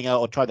for a winger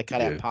or tried to cut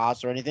out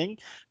pass or anything.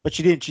 But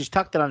she didn't. She's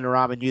tucked it under her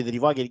arm and knew that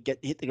if I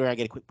hit the ground,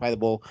 get a quick play of the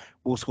ball,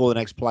 we'll score the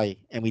next play,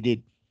 and we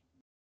did.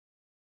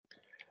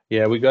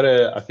 Yeah, we got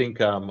to. I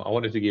think I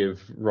wanted to give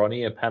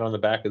Ronnie a pat on the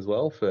back as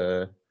well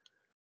for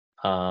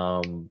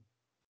how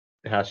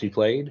she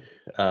played,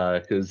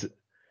 because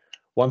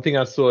one thing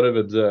I sort of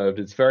observed,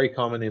 it's very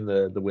common in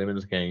the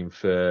women's game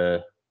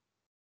for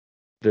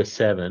the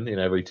 7 in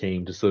every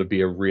team to sort of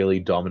be a really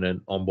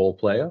dominant on-ball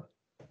player.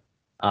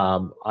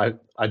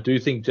 I do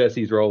think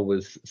Jessie's role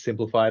was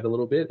simplified a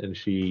little bit, and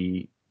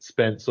she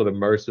spent sort of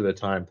most of her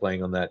time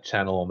playing on that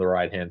channel on the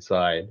right-hand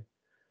side.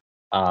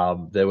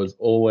 There was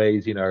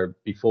always,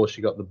 before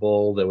she got the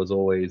ball, there was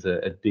always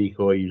a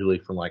decoy, usually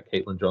from like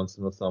Caitlin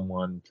Johnson or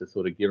someone, to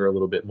sort of give her a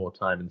little bit more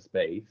time and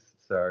space.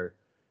 So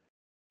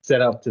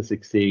set up to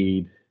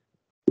succeed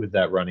with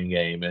that running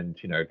game, and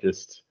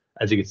just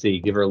as you can see,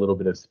 give her a little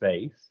bit of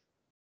space,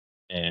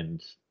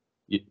 and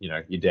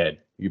you're dead.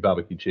 You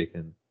barbecue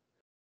chicken.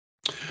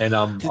 And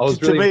I was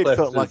to really me, it impressed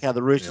felt like how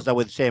the Roosters are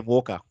with Sam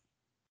Walker.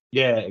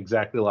 Yeah,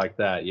 exactly like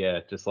that.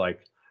 Yeah, just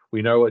like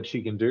we know what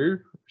she can do,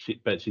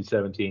 but she's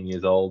 17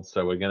 years old,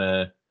 so we're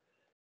gonna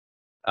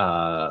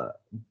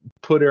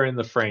put her in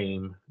the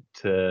frame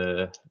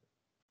to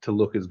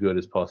look as good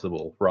as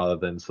possible, rather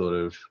than sort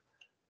of,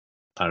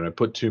 I don't know,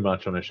 put too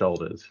much on her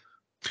shoulders.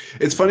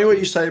 It's funny what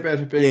you say about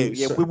her being.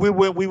 Yeah. We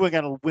were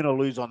going to win or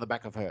lose on the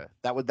back of her.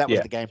 That was the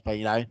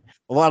gameplay.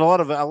 A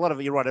lot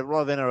of you're right. A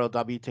lot of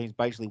NRLW teams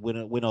basically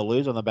win or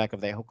lose on the back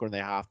of their hooker and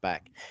their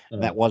halfback.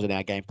 And that wasn't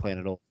our game plan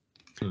at all.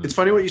 It's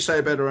funny what you say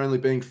about her only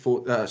being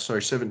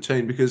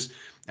 17, because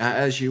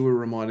as you were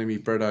reminding me,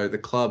 Bretto, the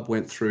club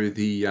went through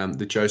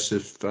the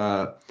Joseph.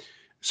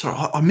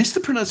 Sorry, I missed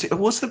the pronunciation.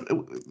 What's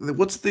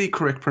the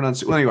correct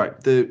pronunciation? Well, anyway,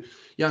 the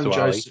young Swali.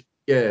 Joseph.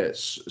 Yeah,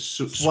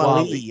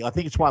 Swali. I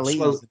think it's Swali.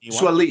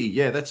 Swali.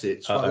 Yeah, that's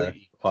it.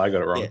 Swali. Oh, I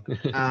got it wrong.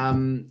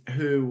 Yeah.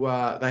 Who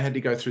they had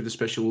to go through the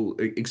special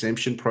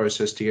exemption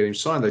process to get him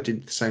signed. They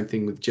did the same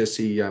thing with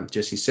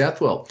Jesse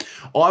Southwell.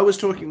 I was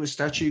talking with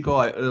Statue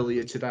Guy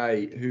earlier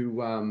today,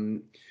 who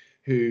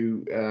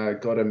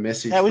got a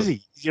message. How is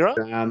he? Is he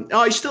right?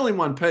 He's still in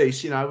one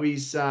piece. He's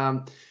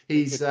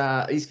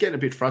getting a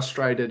bit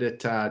frustrated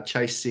at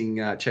chasing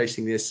the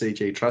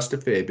SCG Trust a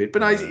fair bit,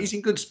 but no, he's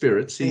in good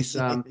spirits. He's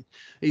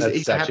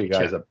Statue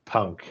Guy's a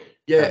punk.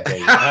 Yeah.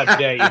 How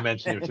dare you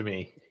mention him to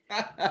me?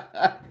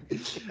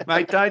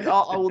 Mate, I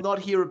will not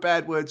hear a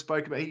bad word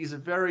spoken about. He's a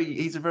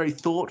very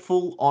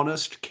thoughtful,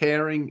 honest,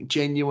 caring,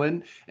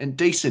 genuine, and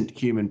decent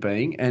human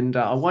being, and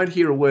I won't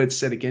hear a word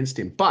said against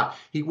him. But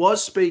he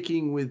was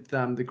speaking with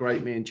the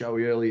great man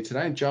Joey earlier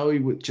today, and Joey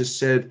just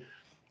said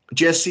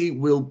Jessie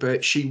will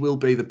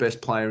be the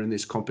best player in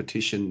this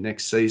competition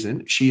next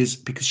season. She is,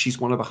 because she's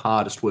one of the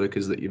hardest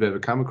workers that you've ever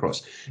come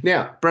across.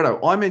 Now, Bretto,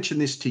 I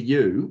mentioned this to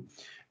you,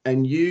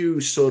 and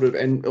you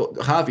and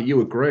Harvey,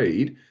 you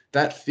agreed.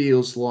 That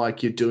feels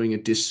like you're doing a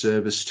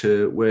disservice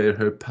to where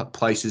her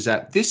place is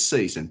at this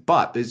season.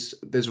 But there's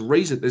a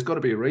reason. There's got to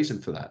be a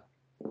reason for that.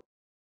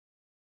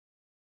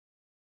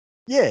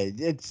 Yeah,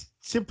 it's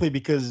simply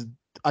because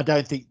I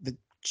don't think that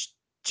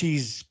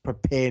she's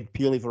prepared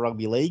purely for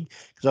rugby league,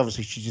 because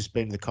obviously she's just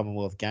been in the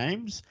Commonwealth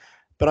Games.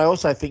 But I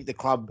also think the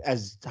club,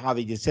 as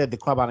Harvey just said, the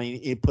club aren't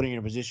putting her in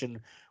a position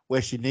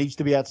where she needs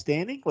to be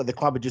outstanding, where the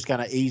club are just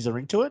going to ease her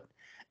into it.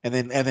 And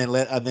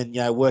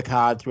then work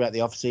hard throughout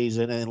the off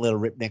season and then let her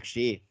rip next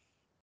year.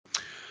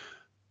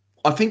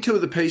 I think two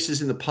of the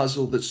pieces in the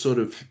puzzle that sort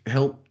of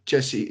help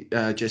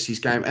Jessie's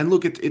game, and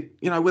look,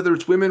 whether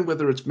it's women,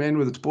 whether it's men,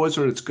 whether it's boys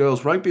or it's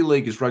girls, rugby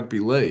league is rugby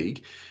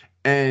league.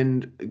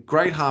 And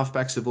great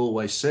halfbacks have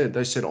always said,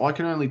 I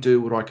can only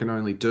do what I can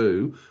only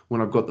do when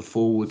I've got the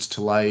forwards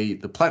to lay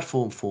the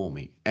platform for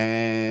me.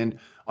 And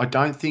I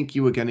don't think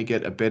you were going to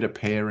get a better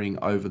pairing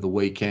over the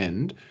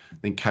weekend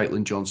than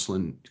Caitlin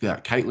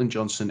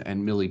Johnson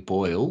and Millie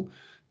Boyle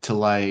to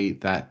lay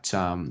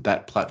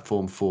that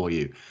platform for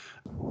you.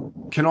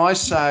 Can I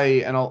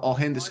say, and I'll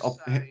hand this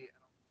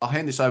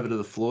over to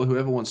the floor,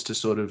 whoever wants to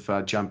sort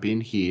of jump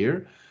in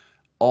here.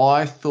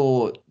 I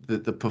thought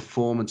that the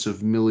performance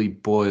of Millie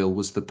Boyle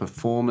was the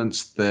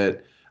performance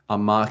that a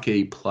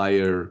marquee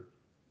player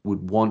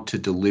would want to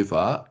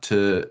deliver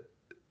to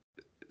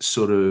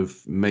sort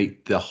of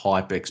meet the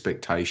hype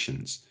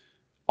expectations.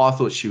 I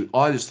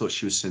just thought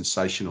she was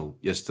sensational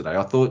yesterday.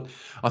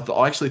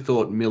 I actually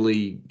thought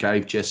Millie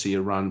gave Jessie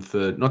a run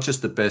for not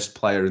just the best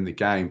player in the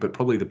game, but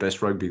probably the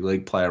best rugby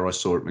league player I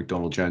saw at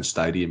McDonald Jones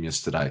Stadium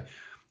yesterday.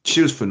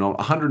 She was phenomenal.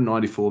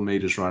 194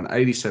 metres run,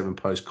 87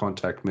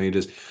 post-contact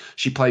metres.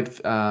 She played,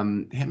 how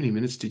many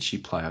minutes did she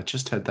play? I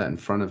just had that in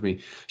front of me.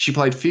 She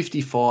played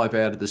 55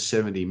 out of the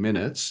 70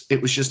 minutes.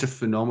 It was just a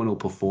phenomenal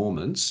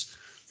performance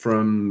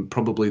from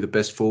probably the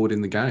best forward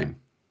in the game.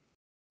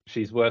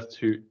 She's worth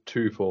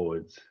two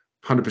forwards.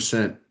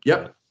 100%.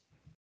 Yep.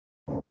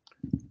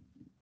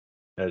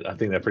 I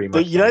think they're pretty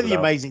much. But the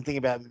amazing thing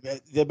about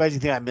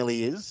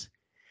Millie is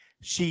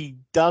she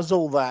does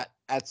all that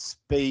at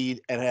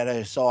speed and at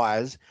her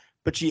size,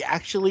 but she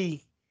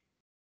actually,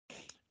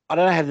 I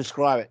don't know how to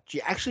describe it.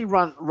 She actually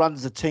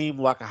runs the team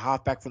like a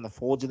halfback from the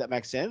forwards, if that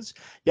makes sense.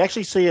 You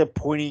actually see her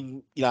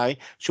pointing,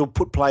 she'll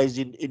put players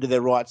into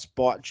their right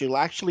spot. She'll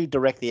actually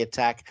direct the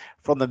attack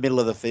from the middle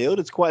of the field.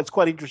 It's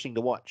quite interesting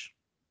to watch.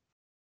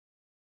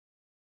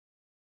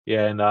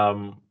 Yeah, and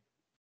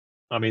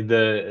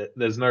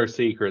there's no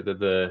secret that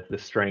the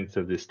strength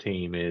of this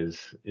team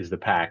is the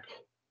pack.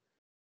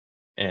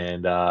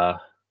 And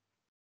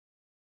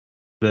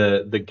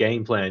the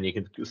game plan, you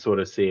can sort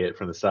of see it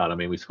from the start. I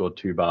mean, we scored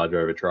 2 barge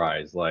over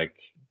tries. Like,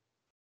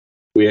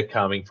 we are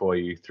coming for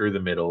you through the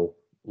middle,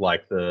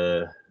 like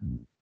the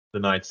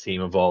Knights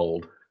team of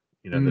old.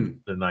 You know,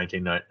 the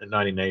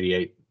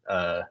 1988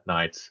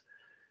 Knights.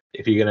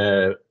 If you're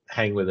gonna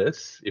hang with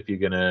us, if you're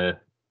gonna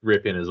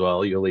rip in as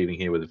well, you're leaving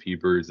here with a few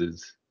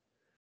bruises.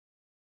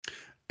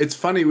 It's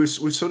funny, we've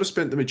sort of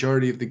spent the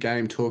majority of the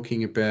game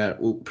talking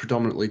about, well,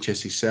 predominantly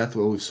Jesse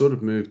Southwell. We've sort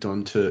of moved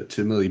on to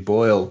Millie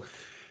Boyle.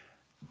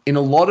 In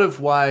a lot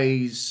of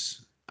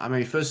ways, I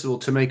mean, first of all,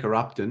 Tamika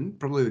Upton,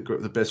 probably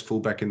the best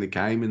fullback in the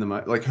game.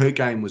 Like, her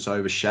game was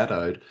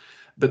overshadowed.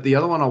 But the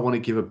other one I want to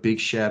give a big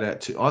shout out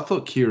to, I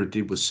thought Kira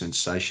Dibb was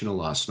sensational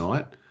last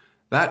night.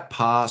 That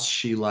pass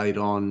she laid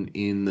on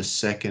in the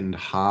second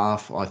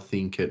half, I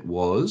think it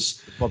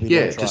was.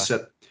 Just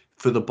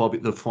for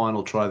the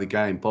final try of the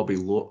game, Bobby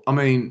Law. I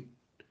mean,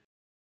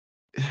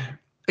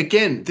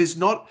 again, there's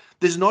not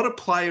a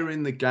player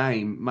in the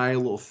game,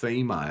 male or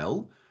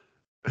female,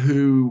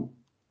 who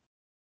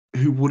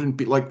wouldn't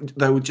be like,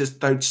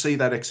 they'd see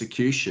that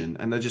execution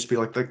and they'd just be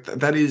like,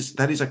 that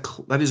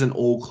is an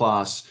all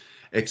class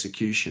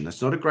execution.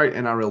 That's not a great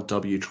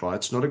NRLW try.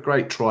 It's not a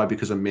great try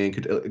because a man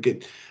could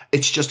get.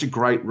 It's just a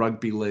great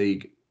rugby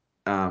league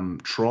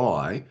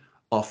try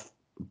off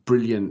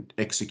brilliant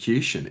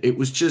execution. It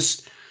was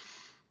just.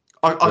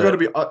 I got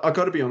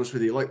to be honest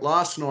with you. Like,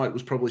 last night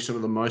was probably some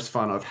of the most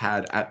fun I've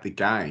had at the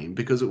game,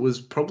 because it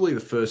was probably the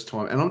first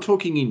time, and I'm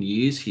talking in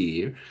years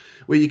here,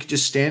 where you could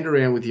just stand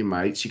around with your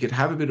mates, you could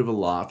have a bit of a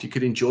laugh, you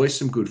could enjoy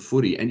some good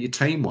footy, and your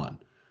team won.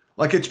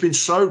 Like, it's been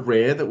so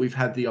rare that we've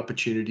had the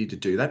opportunity to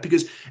do that,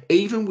 because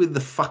even with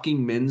the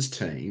fucking men's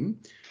team,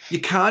 you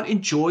can't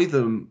enjoy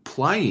them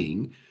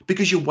playing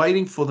because you're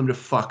waiting for them to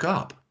fuck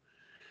up.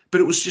 But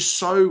it was just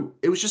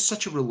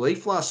such a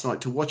relief last night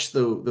to watch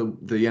the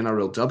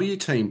NRLW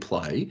team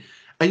play,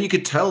 and you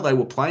could tell they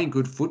were playing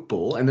good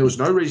football, and there was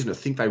no reason to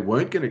think they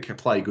weren't going to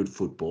play good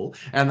football,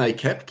 and they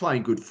kept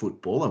playing good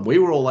football, and we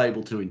were all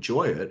able to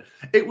enjoy it.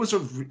 It was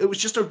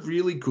just a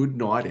really good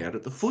night out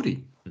at the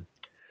footy.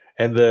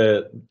 And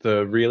the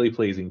really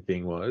pleasing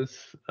thing was,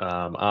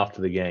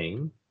 after the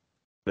game,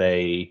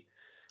 they,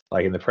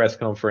 like, in the press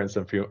conference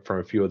and from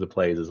a few of the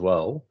players as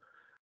well,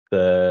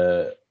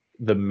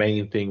 the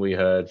main thing we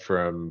heard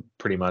from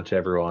pretty much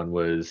everyone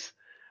was,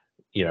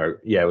 you know,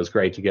 yeah, it was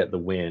great to get the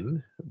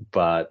win,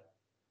 but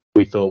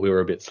we thought we were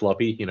a bit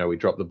sloppy. You know, we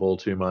dropped the ball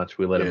too much.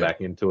 We let them back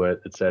into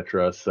it,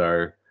 etc.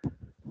 So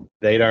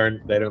they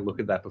don't look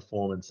at that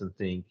performance and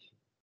think,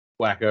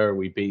 wacko,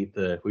 we beat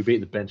the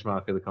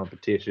benchmark of the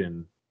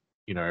competition.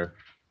 You know,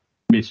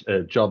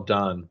 job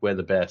done. We're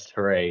the best.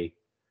 Hooray!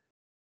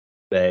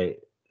 They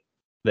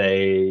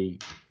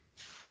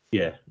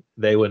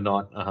were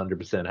not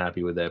 100%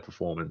 happy with their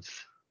performance,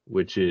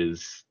 which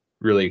is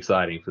really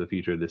exciting for the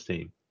future of this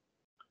team.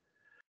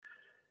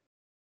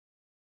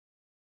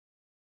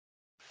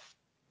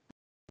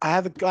 I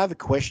have a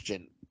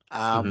question.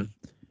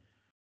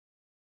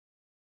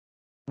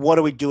 What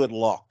do we do at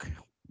lock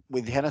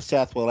with Hannah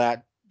Southwell out?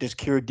 Does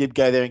Kira Dibb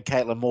go there and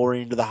Caitlin Moore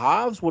into the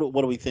halves? What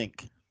do we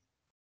think?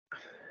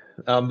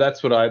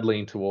 That's what I'd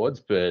lean towards,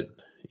 but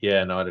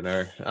yeah, no, I don't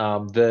know.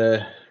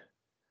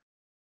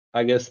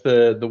 I guess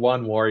the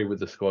one worry with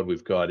the squad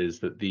we've got is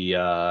that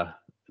the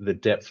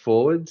depth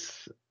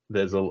forwards,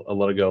 there's a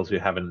lot of girls who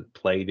haven't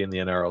played in the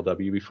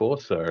NRLW before,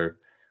 so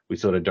we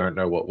sort of don't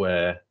know what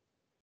we're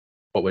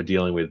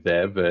dealing with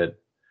there.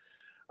 But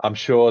I'm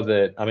sure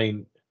that, I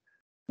mean,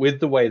 with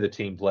the way the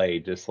team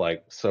played, just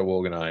like so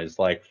organized,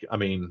 like, I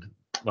mean,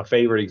 my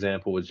favorite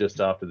example was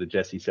just after the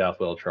Jesse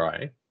Southwell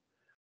try.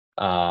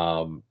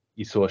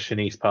 You saw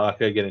Shanice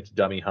Parker get into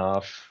dummy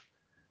half.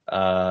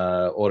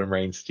 Autumn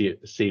Rain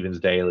Stevens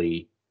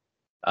Daly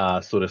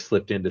sort of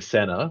slipped into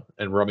center,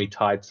 and Romy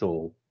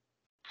Teitzel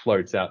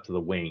floats out to the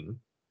wing,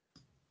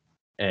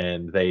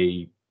 and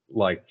they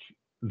were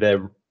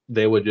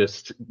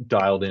just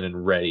dialed in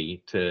and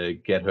ready to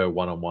get her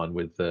one-on-one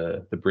with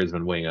the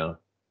Brisbane winger.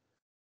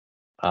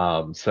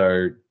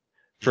 So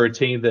for a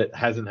team that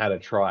hasn't had a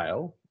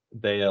trial,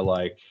 they are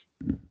like,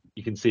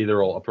 you can see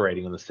they're all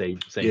operating on the same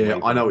Yeah,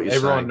 wavelength. I know what you're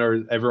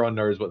saying. Everyone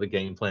knows what the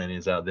game plan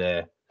is out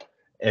there.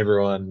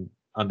 Everyone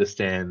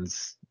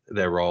understands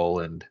their role,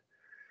 and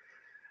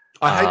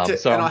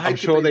I'm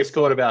sure they've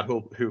thought about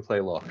who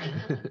play lock.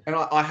 And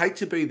I hate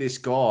to be this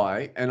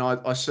guy, and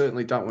I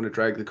certainly don't want to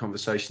drag the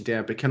conversation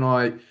down, but can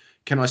I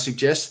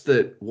suggest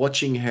that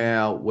watching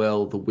how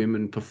well the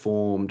women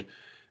performed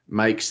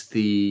makes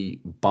the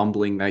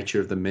bumbling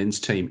nature of the men's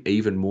team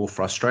even more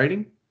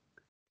frustrating?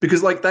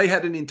 Because, like, they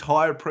had an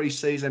entire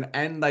preseason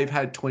and they've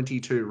had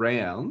 22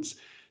 rounds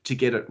to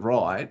get it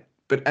right.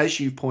 But as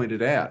you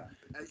pointed out,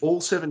 all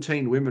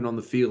 17 women on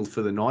the field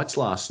for the Knights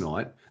last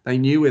night, they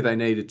knew where they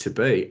needed to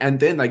be. And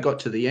then they got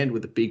to the end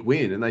with a big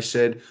win and they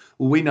said,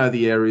 well, we know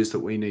the areas that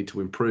we need to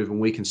improve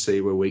and we can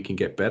see where we can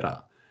get better.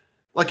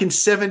 Like, in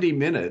 70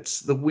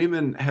 minutes, the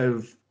women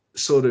have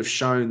sort of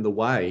shown the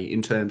way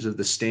in terms of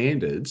the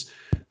standards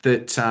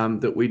that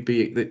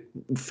that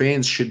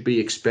fans should be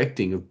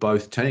expecting of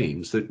both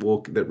teams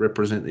that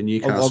represent the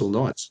Newcastle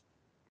Knights.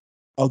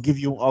 I'll give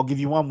you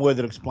one word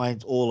that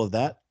explains all of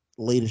that: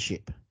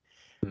 leadership.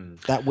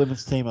 That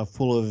women's team are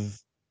full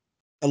of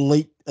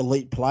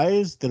elite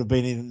players that have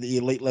been in the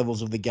elite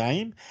levels of the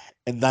game,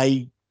 and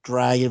they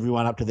drag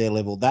everyone up to their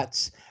level.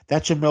 That's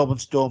your Melbourne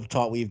Storm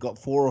type, where you've got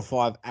 4 or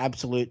 5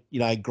 absolute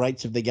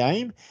greats of the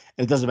game,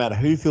 and it doesn't matter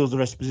who fills the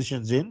rest of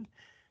positions in.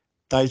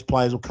 Those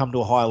players will come to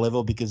a higher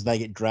level because they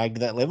get dragged to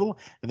that level.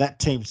 And that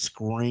team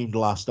screamed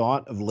last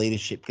night of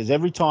leadership, because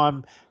every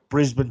time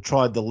Brisbane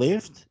tried the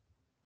lift,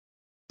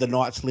 the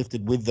Knights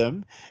lifted with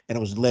them, and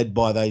it was led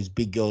by those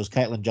big girls: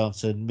 Caitlin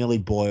Johnson, Millie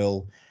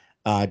Boyle,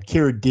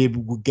 Kira Dibb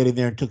would get in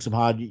there and took some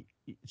hard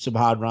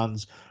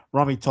runs.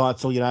 Romy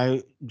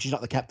Teitzel, she's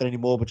not the captain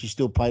anymore, but she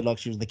still played like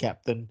she was the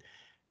captain.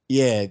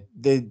 Yeah,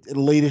 the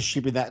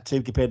leadership in that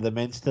team compared to the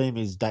men's team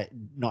is night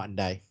and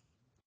day.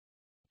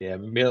 Yeah,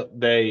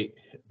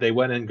 they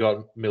went and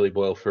got Millie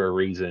Boyle for a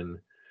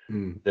reason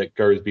that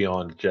goes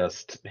beyond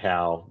just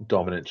how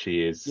dominant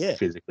she is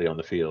physically on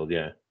the field.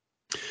 Yeah.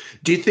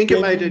 Do you think it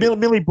made it?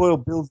 Millie Boyle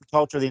builds the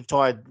culture of the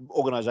entire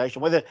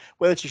organisation.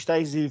 Whether she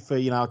stays here for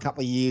a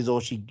couple of years,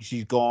 or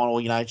she's gone, or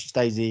she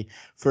stays here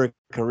for a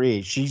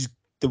career, she's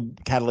the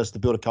catalyst to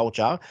build a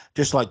culture,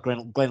 just like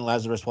Glenn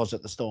Lazarus was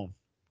at the Storm.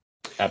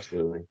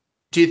 Absolutely.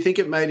 Do you think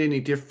it made any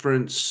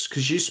difference?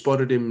 Because you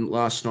spotted him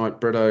last night,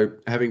 Bretto,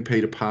 having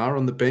Peter Parr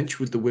on the bench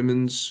with the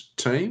women's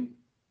team.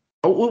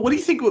 What do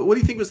you think? What do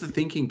you think was the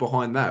thinking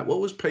behind that? What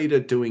was Peter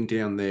doing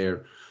down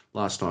there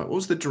last night? What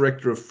was the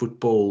director of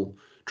football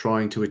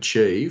trying to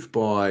achieve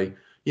by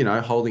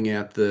holding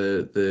out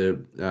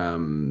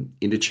the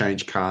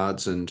interchange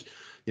cards and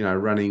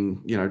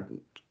running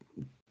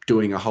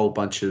doing a whole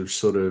bunch of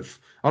sort of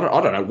I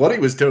don't know what he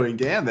was doing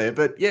down there,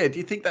 but yeah, do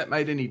you think that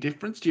made any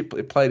difference? Do you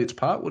it played its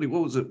part? What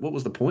was it? What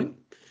was the point?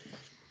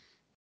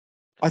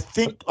 I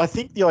think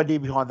the idea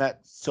behind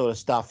that sort of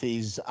stuff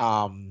is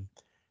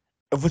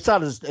for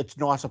starters, it's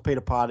nice of Peter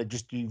Parr to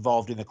just be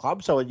involved in the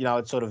club, so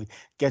it sort of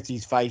gets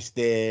his face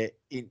there,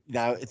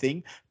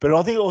 thing. But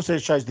I think it also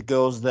shows the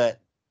girls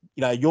that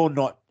you're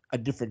not a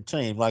different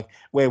team. Like,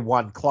 we're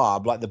one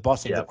club. Like, the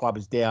boss of the club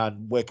is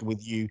down working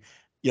with you,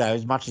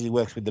 as much as he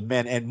works with the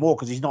men and more,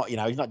 because he's not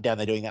down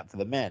there doing that for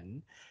the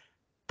men.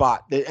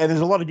 But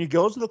there's a lot of new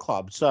girls in the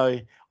club, so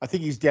I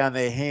think he's down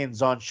there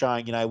hands on,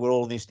 showing we're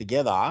all in this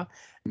together,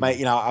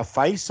 mate. A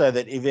face, so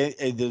that if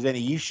there's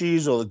any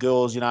issues, or the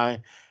girls are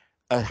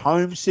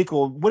homesick,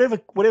 or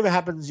whatever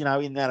happens,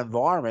 in that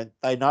environment,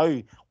 they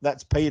know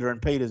that's Peter,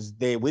 and Peter's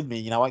there with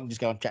me. I can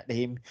just go and chat to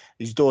him.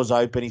 His door's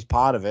open. He's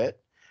part of it.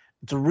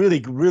 It's a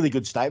really, really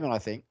good statement, I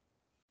think.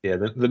 Yeah,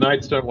 the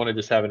Knights don't want to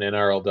just have an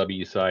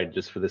NRLW side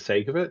just for the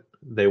sake of it.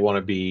 They want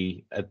to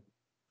be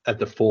at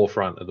the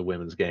forefront of the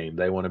women's game.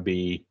 They want to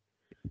be.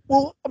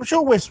 Well, I'm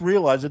sure West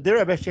realise that they're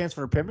our best chance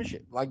for a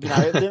premiership. Like,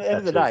 at the end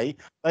of the day,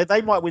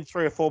 they might win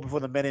 3 or 4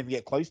 before the men even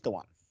get close to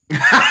one.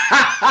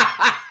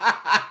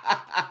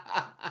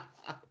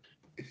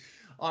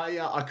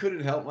 I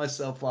couldn't help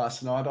myself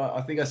last night.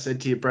 I think I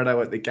said to you,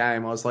 Bretto, at the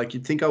game, I was like,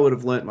 you'd think I would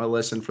have learnt my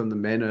lesson from the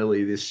men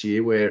earlier this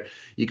year, where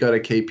you got to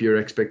keep your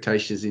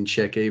expectations in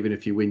check even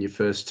if you win your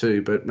first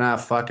 2. But nah,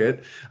 fuck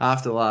it.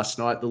 After last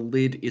night, the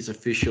lid is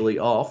officially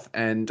off,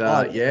 and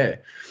yeah.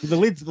 The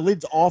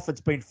lid's off.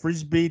 It's been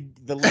frisbeed.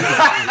 The lid.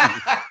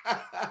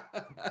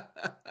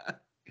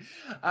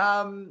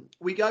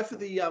 We go for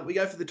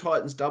the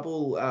Titans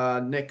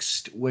double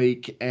next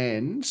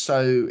weekend,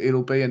 so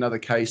it'll be another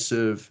case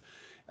of.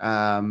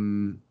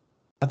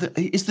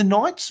 Is the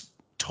Knights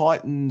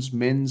Titans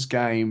men's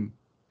game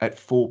at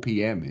 4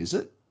 p.m. Is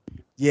it?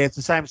 Yeah, it's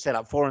the same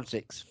setup, 4 and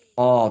 6.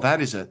 Oh,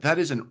 that is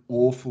an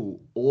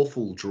awful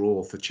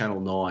draw for Channel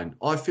 9.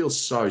 I feel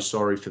so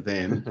sorry for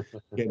them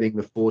getting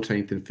the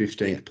 14th and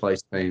 15th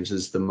place teams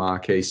as the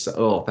marquee.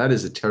 Oh, that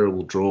is a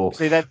terrible draw.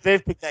 See, they've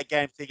picked that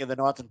game thinking the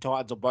Knights and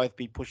Titans will both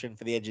be pushing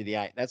for the edge of the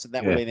 8.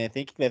 That will be their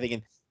thinking. They're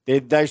thinking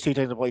those two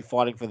teams will be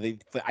fighting for the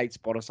 8th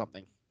spot or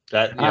something.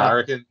 I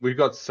reckon we've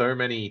got so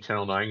many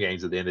Channel 9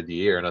 games at the end of the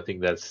year, and I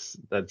think that's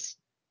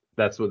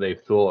what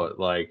they've thought.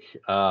 Like,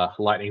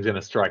 Lightning's going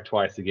to strike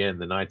twice again.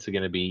 The Knights are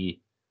going to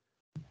be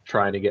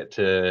trying to get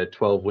to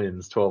 12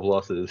 wins, 12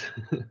 losses.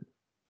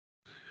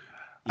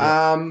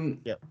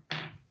 Yep.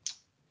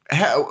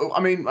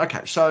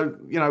 Okay, so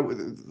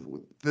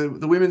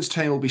the women's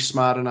team will be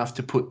smart enough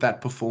to put that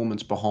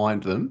performance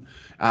behind them.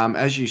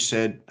 As you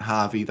said,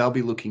 Harvey, they'll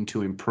be looking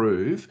to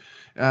improve.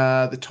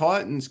 The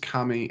Titans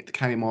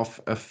came off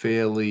a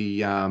fairly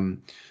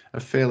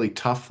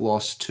tough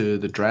loss to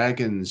the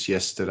Dragons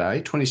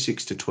yesterday,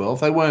 26-12.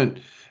 They weren't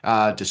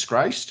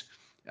disgraced.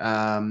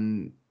 How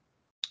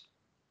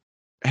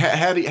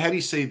do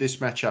you see this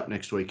matchup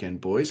next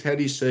weekend, boys? How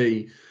do you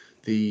see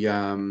the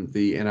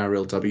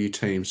NRLW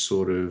team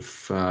sort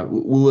of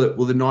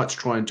will the Knights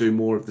try and do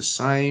more of the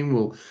same,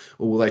 or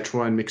will they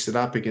try and mix it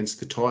up against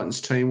the Titans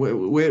team?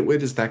 Where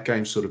does that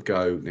game sort of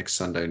go next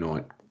Sunday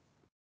night?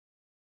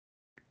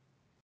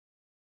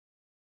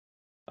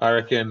 I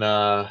reckon.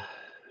 I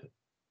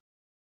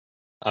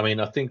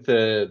think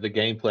the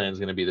game plan is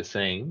going to be the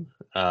same.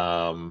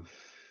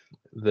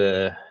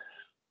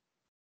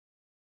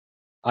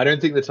 I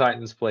don't think the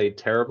Titans played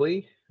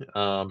terribly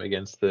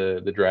against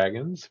the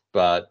Dragons,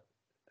 but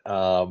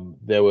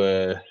there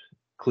were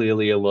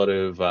clearly a lot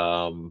of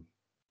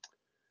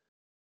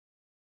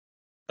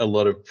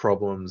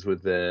problems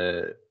with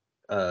the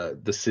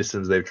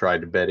systems they've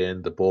tried to bet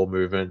in, the ball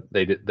movement.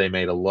 They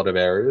made a lot of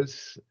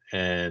errors,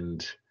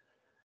 and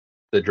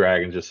the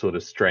Dragons just sort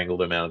of strangled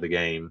them out of the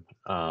game.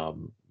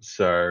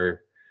 So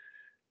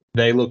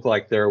they look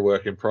like they're a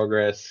work in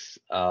progress.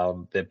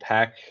 Their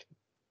pack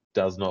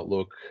does not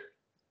look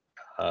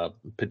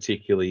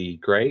particularly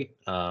great.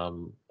 I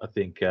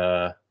think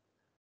the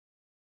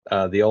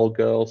old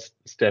girl,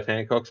 Steph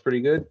Hancock's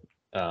pretty good,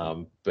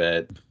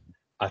 but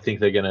I think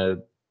they're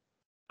gonna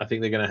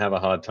have a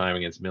hard time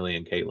against Millie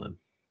and Caitlin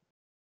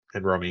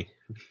and Romy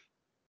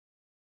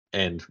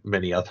and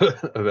many other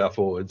of our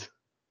forwards.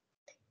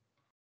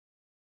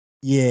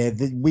 Yeah,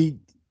 the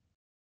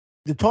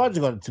Titans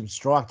have got some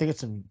strike. They got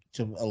some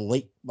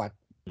elite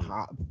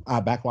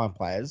backline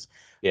players.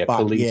 Yeah, but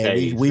Polite yeah,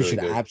 we really should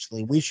good.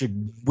 absolutely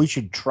we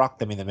should truck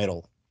them in the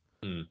middle.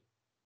 Hmm.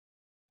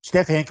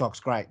 Steph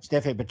Hancock's great,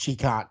 but she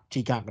can't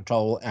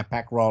control our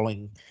pack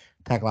rolling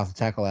tackle after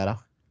tackle at her.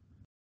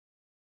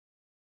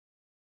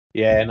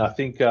 Yeah, and I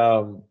think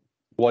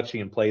watching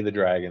him play the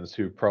Dragons,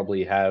 who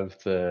probably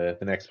have the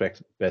next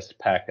best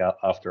pack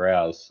after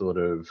ours, sort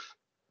of,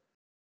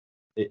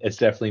 it's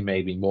definitely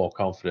made me more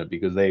confident,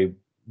 because they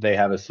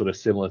have a sort of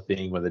similar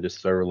thing where they're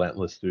just so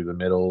relentless through the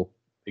middle,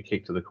 they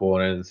kick to the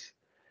corners,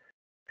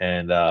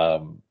 and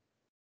the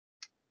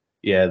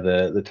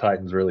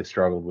Titans really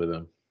struggled with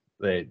them.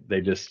 They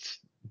just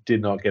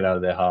did not get out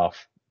of their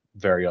half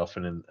very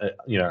often, and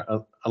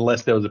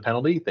unless there was a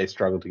penalty, they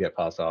struggled to get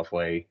past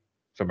halfway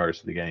for most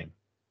of the game.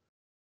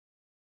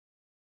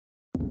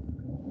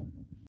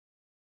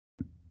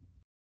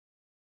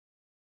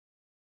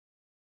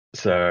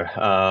 So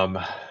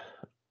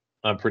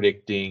I'm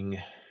predicting,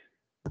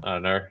 I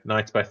don't know,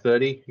 Knights by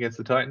 30 against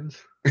the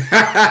Titans.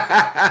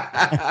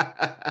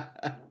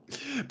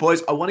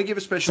 Boys, I want to give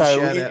a special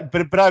shout out.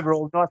 But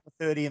overall, Knights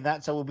by 30 in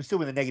that, so we'll be still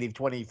with a negative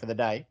 20 for the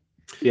day.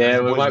 Yeah,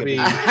 we might be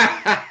in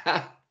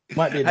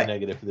the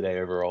negative for the day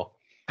overall.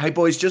 Hey,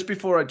 boys, just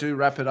before I do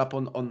wrap it up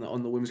on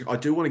the women's, I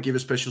do want to give a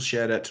special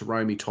shout out to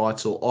Romy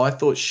Teitzel. I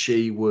thought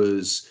she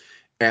was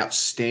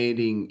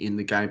outstanding in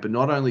the game, but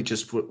not only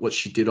just what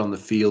she did on the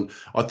field.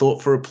 I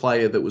thought for a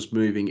player that was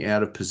moving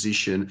out of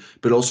position,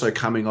 but also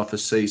coming off a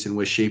season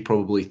where she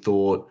probably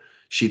thought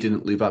she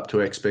didn't live up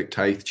to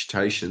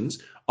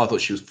expectations, I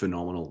thought she was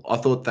phenomenal. I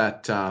thought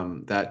that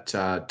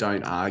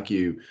don't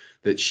argue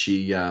that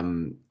she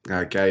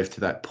gave to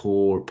that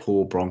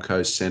poor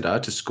Broncos centre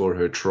to score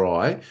her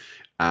try.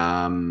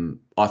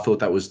 I thought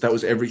that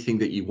was everything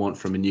that you want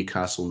from a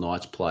Newcastle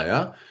Knights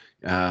player.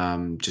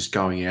 Just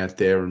going out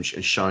there and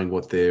showing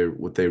what they're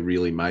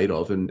really made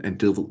of, and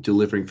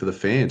delivering for the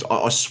fans.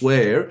 I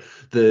swear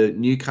the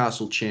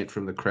Newcastle chant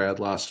from the crowd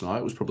last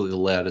night was probably the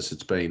loudest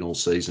it's been all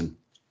season.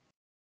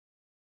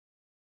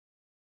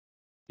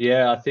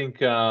 Yeah, I think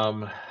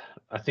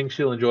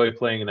she'll enjoy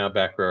playing in our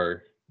back row.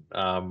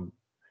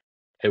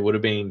 It would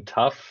have been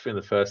tough in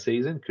the first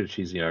season because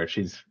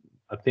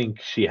I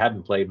think she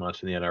hadn't played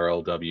much in the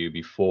NRLW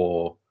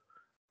before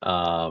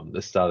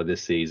the start of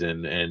this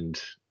season,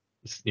 and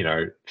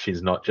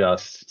she's not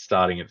just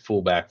starting at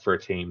fullback for a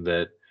team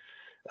that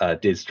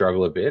did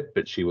struggle a bit,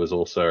 but she was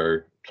also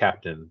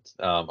captain.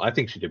 I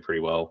think she did pretty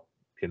well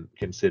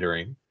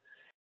considering.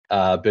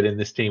 But in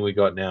this team we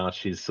got now,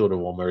 she's sort of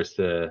almost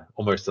a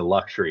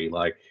luxury.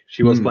 Like,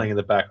 she was playing in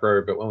the back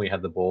row, but when we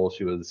had the ball,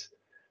 she was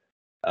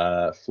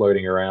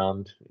floating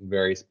around in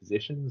various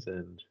positions,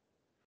 and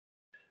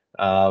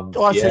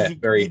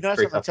very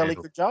tough to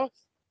handle.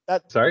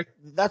 Sorry?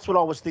 That's what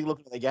I was thinking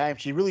looking at the game.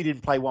 She really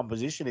didn't play one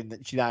position in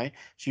that.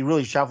 She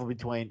really shuffled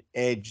between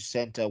edge,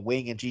 center,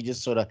 wing, and she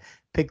just sort of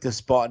picked the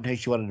spot and who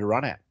she wanted to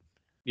run at.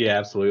 Yeah,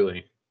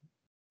 absolutely.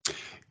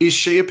 Is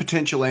she a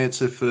potential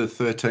answer for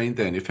 13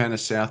 then? If Hannah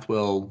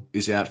Southwell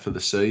is out for the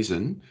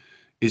season,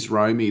 is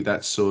Romy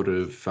that sort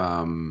of...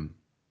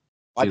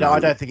 I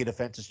don't think a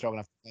defence is strong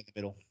enough to play in the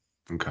middle.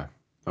 Okay.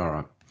 All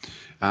right.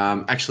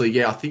 Actually,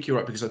 yeah, I think you're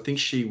right, because I think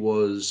she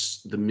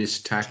was the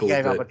missed tackle. She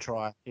gave up a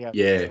try.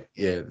 Yeah.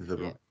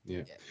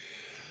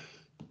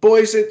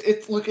 Boys, it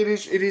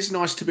is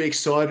nice to be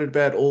excited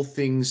about all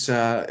things,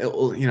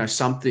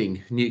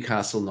 something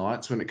Newcastle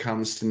Knights when it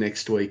comes to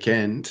next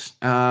weekend.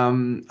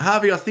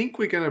 Harvey, I think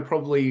we're going to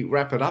probably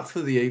wrap it up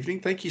for the evening.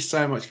 Thank you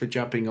so much for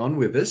jumping on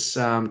with us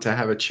to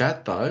have a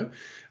chat, though.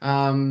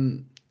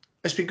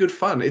 It's been good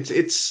fun.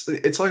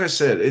 It's like I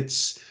said,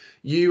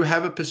 you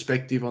have a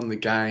perspective on the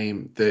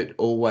game that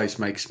always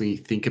makes me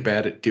think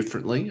about it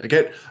differently. I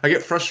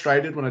get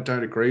frustrated when I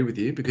don't agree with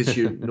you because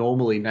you're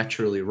normally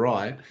naturally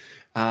right.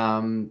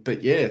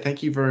 But yeah,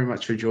 thank you very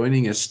much for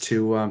joining us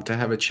to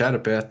have a chat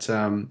about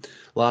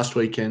last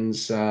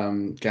weekend's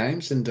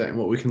games and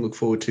what we can look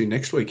forward to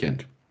next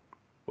weekend.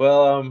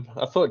 Well,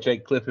 I thought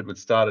Jake Clifford would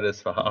start at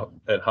us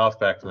at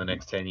halfback for the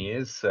next 10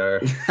 years, so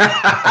I'm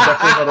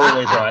definitely not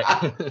always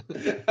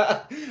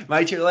right.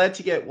 Mate, you're allowed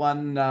to get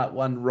one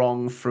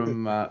wrong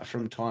from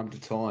time to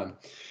time.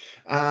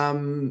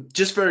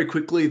 Just very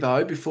quickly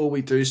though, before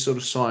we do sort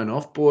of sign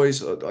off,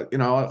 boys,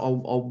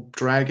 I'll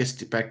drag us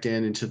back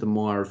down into the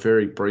mire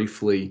very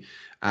briefly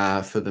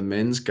for the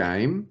men's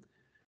game.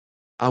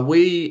 Are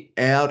we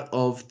out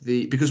of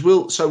because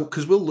we'll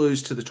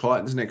lose to the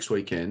Titans next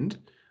weekend?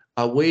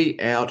 Are we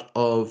out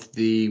of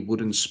the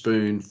wooden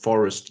spoon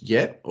forest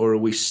yet, or are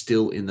we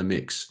still in the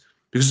mix?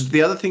 Because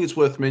the other thing it's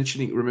worth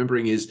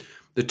remembering is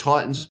the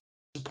Titans'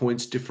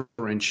 points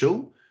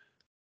differential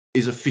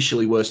is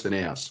officially worse than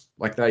ours.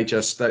 Like they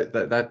just that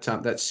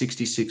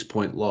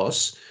 66-point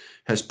loss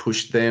has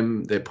pushed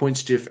them, their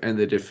points diff and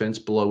their defense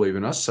below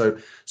even us.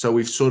 So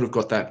we've sort of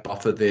got that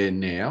buffer there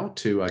now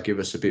to give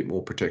us a bit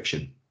more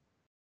protection.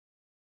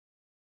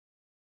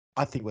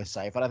 I think we're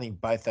safe. I don't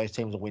think both those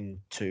teams will win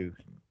 2.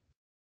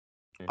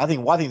 I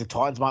think the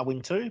Titans might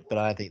win 2, but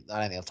I don't think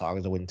the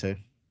Tigers will win 2.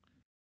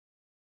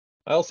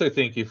 I also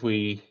think if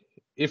we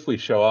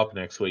show up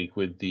next week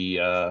with the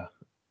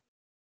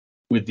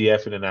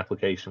effort and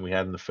application we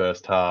had in the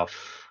first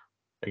half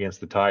against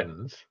the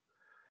Titans,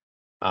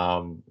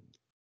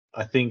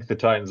 I think the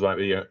Titans might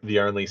be the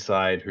only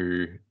side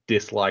who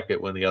dislike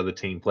it when the other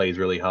team plays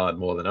really hard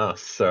more than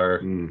us. So,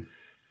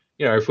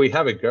 if we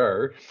have a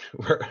go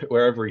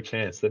where every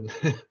chance, then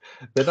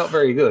they're not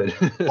very good.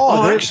 They're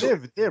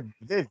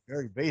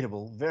very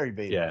beatable, very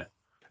beatable. Yeah.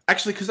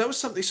 Actually, because that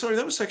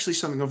was actually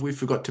something we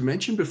forgot to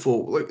mention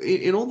before. Like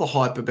in all the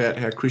hype about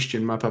how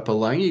Christian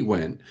Mapapalangi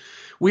went,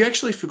 we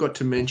actually forgot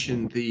to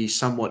mention the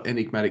somewhat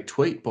enigmatic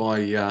tweet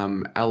by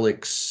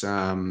Alex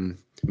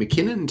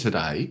McKinnon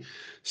today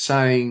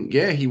saying,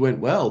 yeah, he went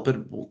well, but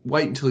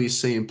wait until you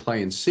see him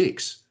play in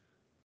 6.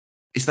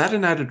 Is that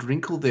an added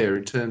wrinkle there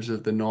in terms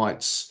of the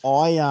Knights?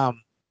 I've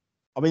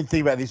been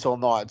thinking about this all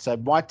night. So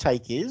my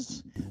take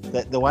is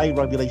that the way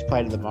rugby league's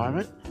played at the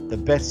moment, the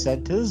best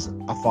centres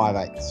are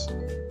 5/8.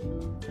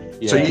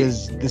 Yeah. So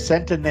because the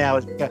centre now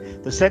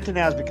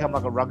has become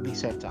like a rugby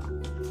centre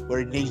where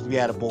it needs to be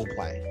out of ball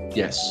play.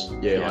 Yes.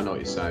 Yeah, I know what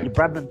you're saying. Your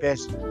Bradman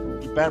Best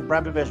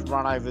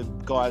run over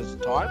guys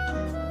type.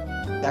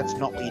 That's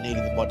not what you need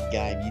in the modern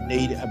game. You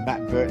need a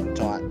Matt Burton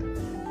type,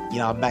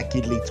 a Matt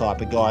Gidley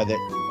type, a guy that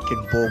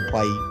can ball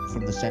play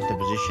from the centre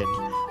position.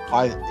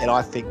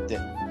 I think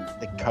that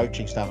the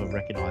coaching staff have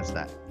recognised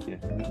that. Yeah.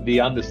 The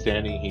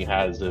understanding he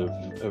has of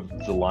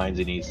the lines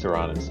he needs to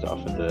run and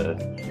stuff, and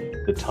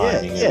the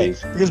timing of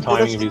his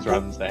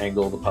runs, the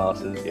angle, the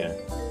passes, yeah.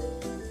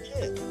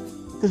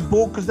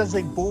 Because that's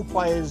like ball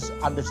players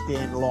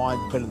understand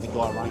lines better than the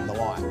guy running the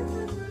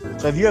line.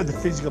 So if you have the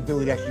physical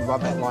ability to actually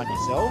run that line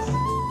yourself,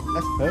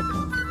 that's perfect.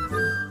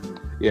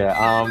 Yeah,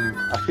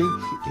 I think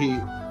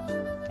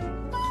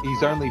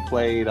he's only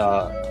played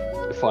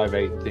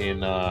 5/8 in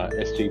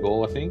SG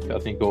ball. I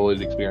think all his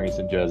experience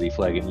in Jersey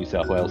Flag and New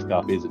South Wales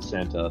Cup is at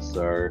centre.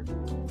 So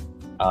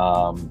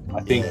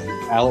I think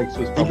Alex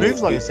was probably... He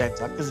moves like a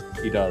centre.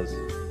 He does.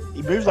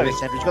 He moves like a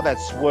centre. He's got that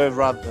swerve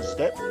rather than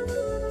step.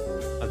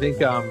 I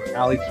think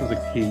Alex was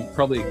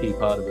probably a key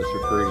part of us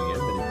recruiting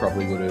him, and he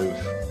probably would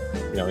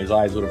have, his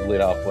eyes would have lit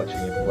up watching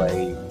him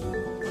play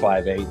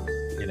 5/8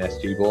 in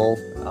SG ball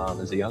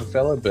as a young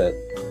fella, but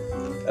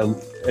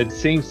it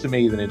seems to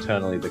me that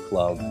internally the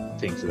club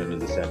thinks of him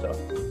as a centre.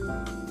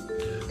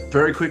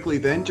 Very quickly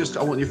then,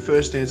 I want your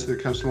first answer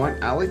that comes to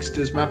mind. Alex,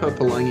 does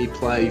Mapapalangi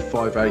play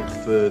 5/8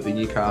 for the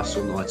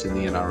Newcastle Knights in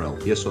the NRL?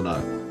 Yes or no?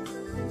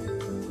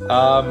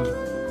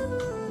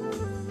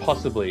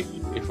 Possibly,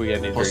 if we get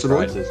an injury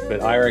crisis.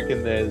 But I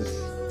reckon there's,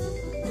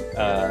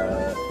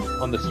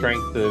 on the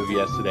strength of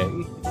yesterday,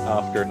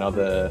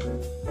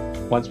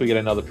 once we get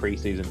another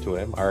preseason to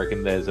him, I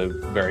reckon there's a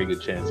very good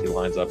chance he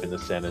lines up in the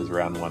centres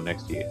round 1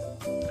 next year.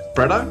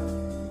 Bretto,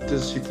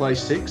 does he play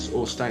 6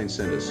 or stay in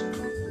centres?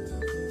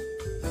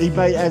 He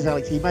may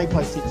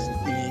play 6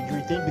 in the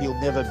injury thing, but he'll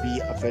never be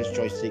a first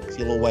choice 6.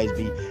 He'll always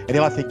be, and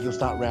I think he'll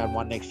start round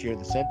 1 next year at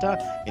the centre,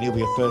 and he'll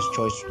be a first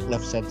choice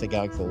left centre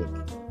going forward.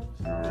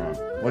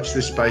 Watch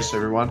this space,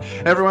 everyone.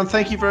 Everyone,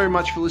 thank you very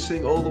much for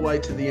listening all the way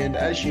to the end.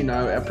 As you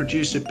know, our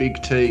producer,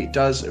 Big T,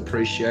 does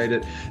appreciate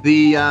it.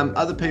 The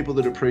other people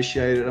that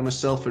appreciate it are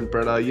myself and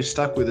Bretto. You've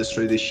stuck with us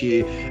through this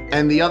year.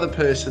 And the other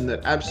person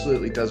that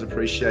absolutely does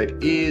appreciate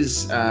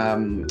is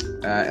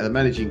the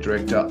Managing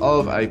Director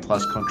of A+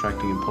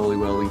 Contracting and Paulie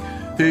Welding,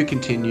 who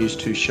continues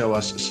to show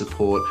us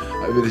support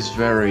over this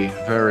very,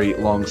 very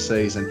long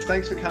season.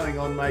 Thanks for coming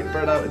on, mate.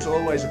 Bretto, it's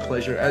always a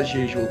pleasure, as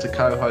usual, to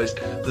co-host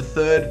the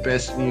 3rd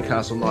best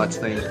Newcastle Knights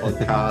themed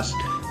podcast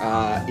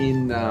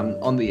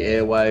on the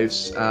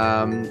airwaves.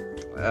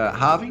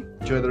 Harvey,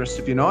 enjoy the rest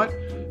of your night.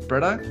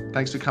 Bretto,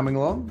 thanks for coming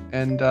along.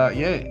 And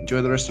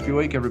enjoy the rest of your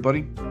week,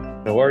 everybody.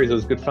 No worries, it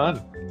was good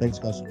fun. Thanks,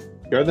 guys.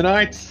 Go the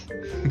Knights!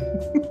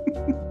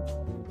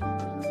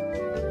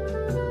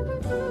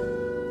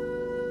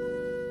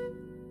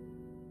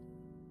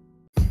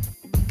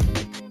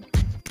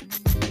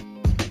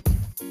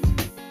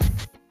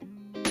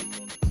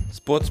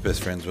 Sports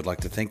Best Friends would like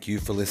to thank you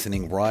for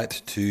listening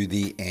right to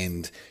the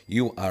end.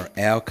 You are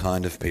our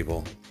kind of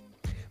people.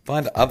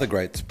 Find other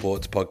great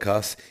sports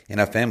podcasts in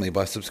our family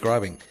by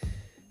subscribing.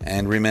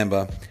 And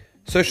remember,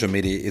 Social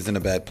media isn't a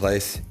bad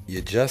place,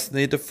 you just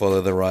need to follow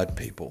the right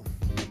people.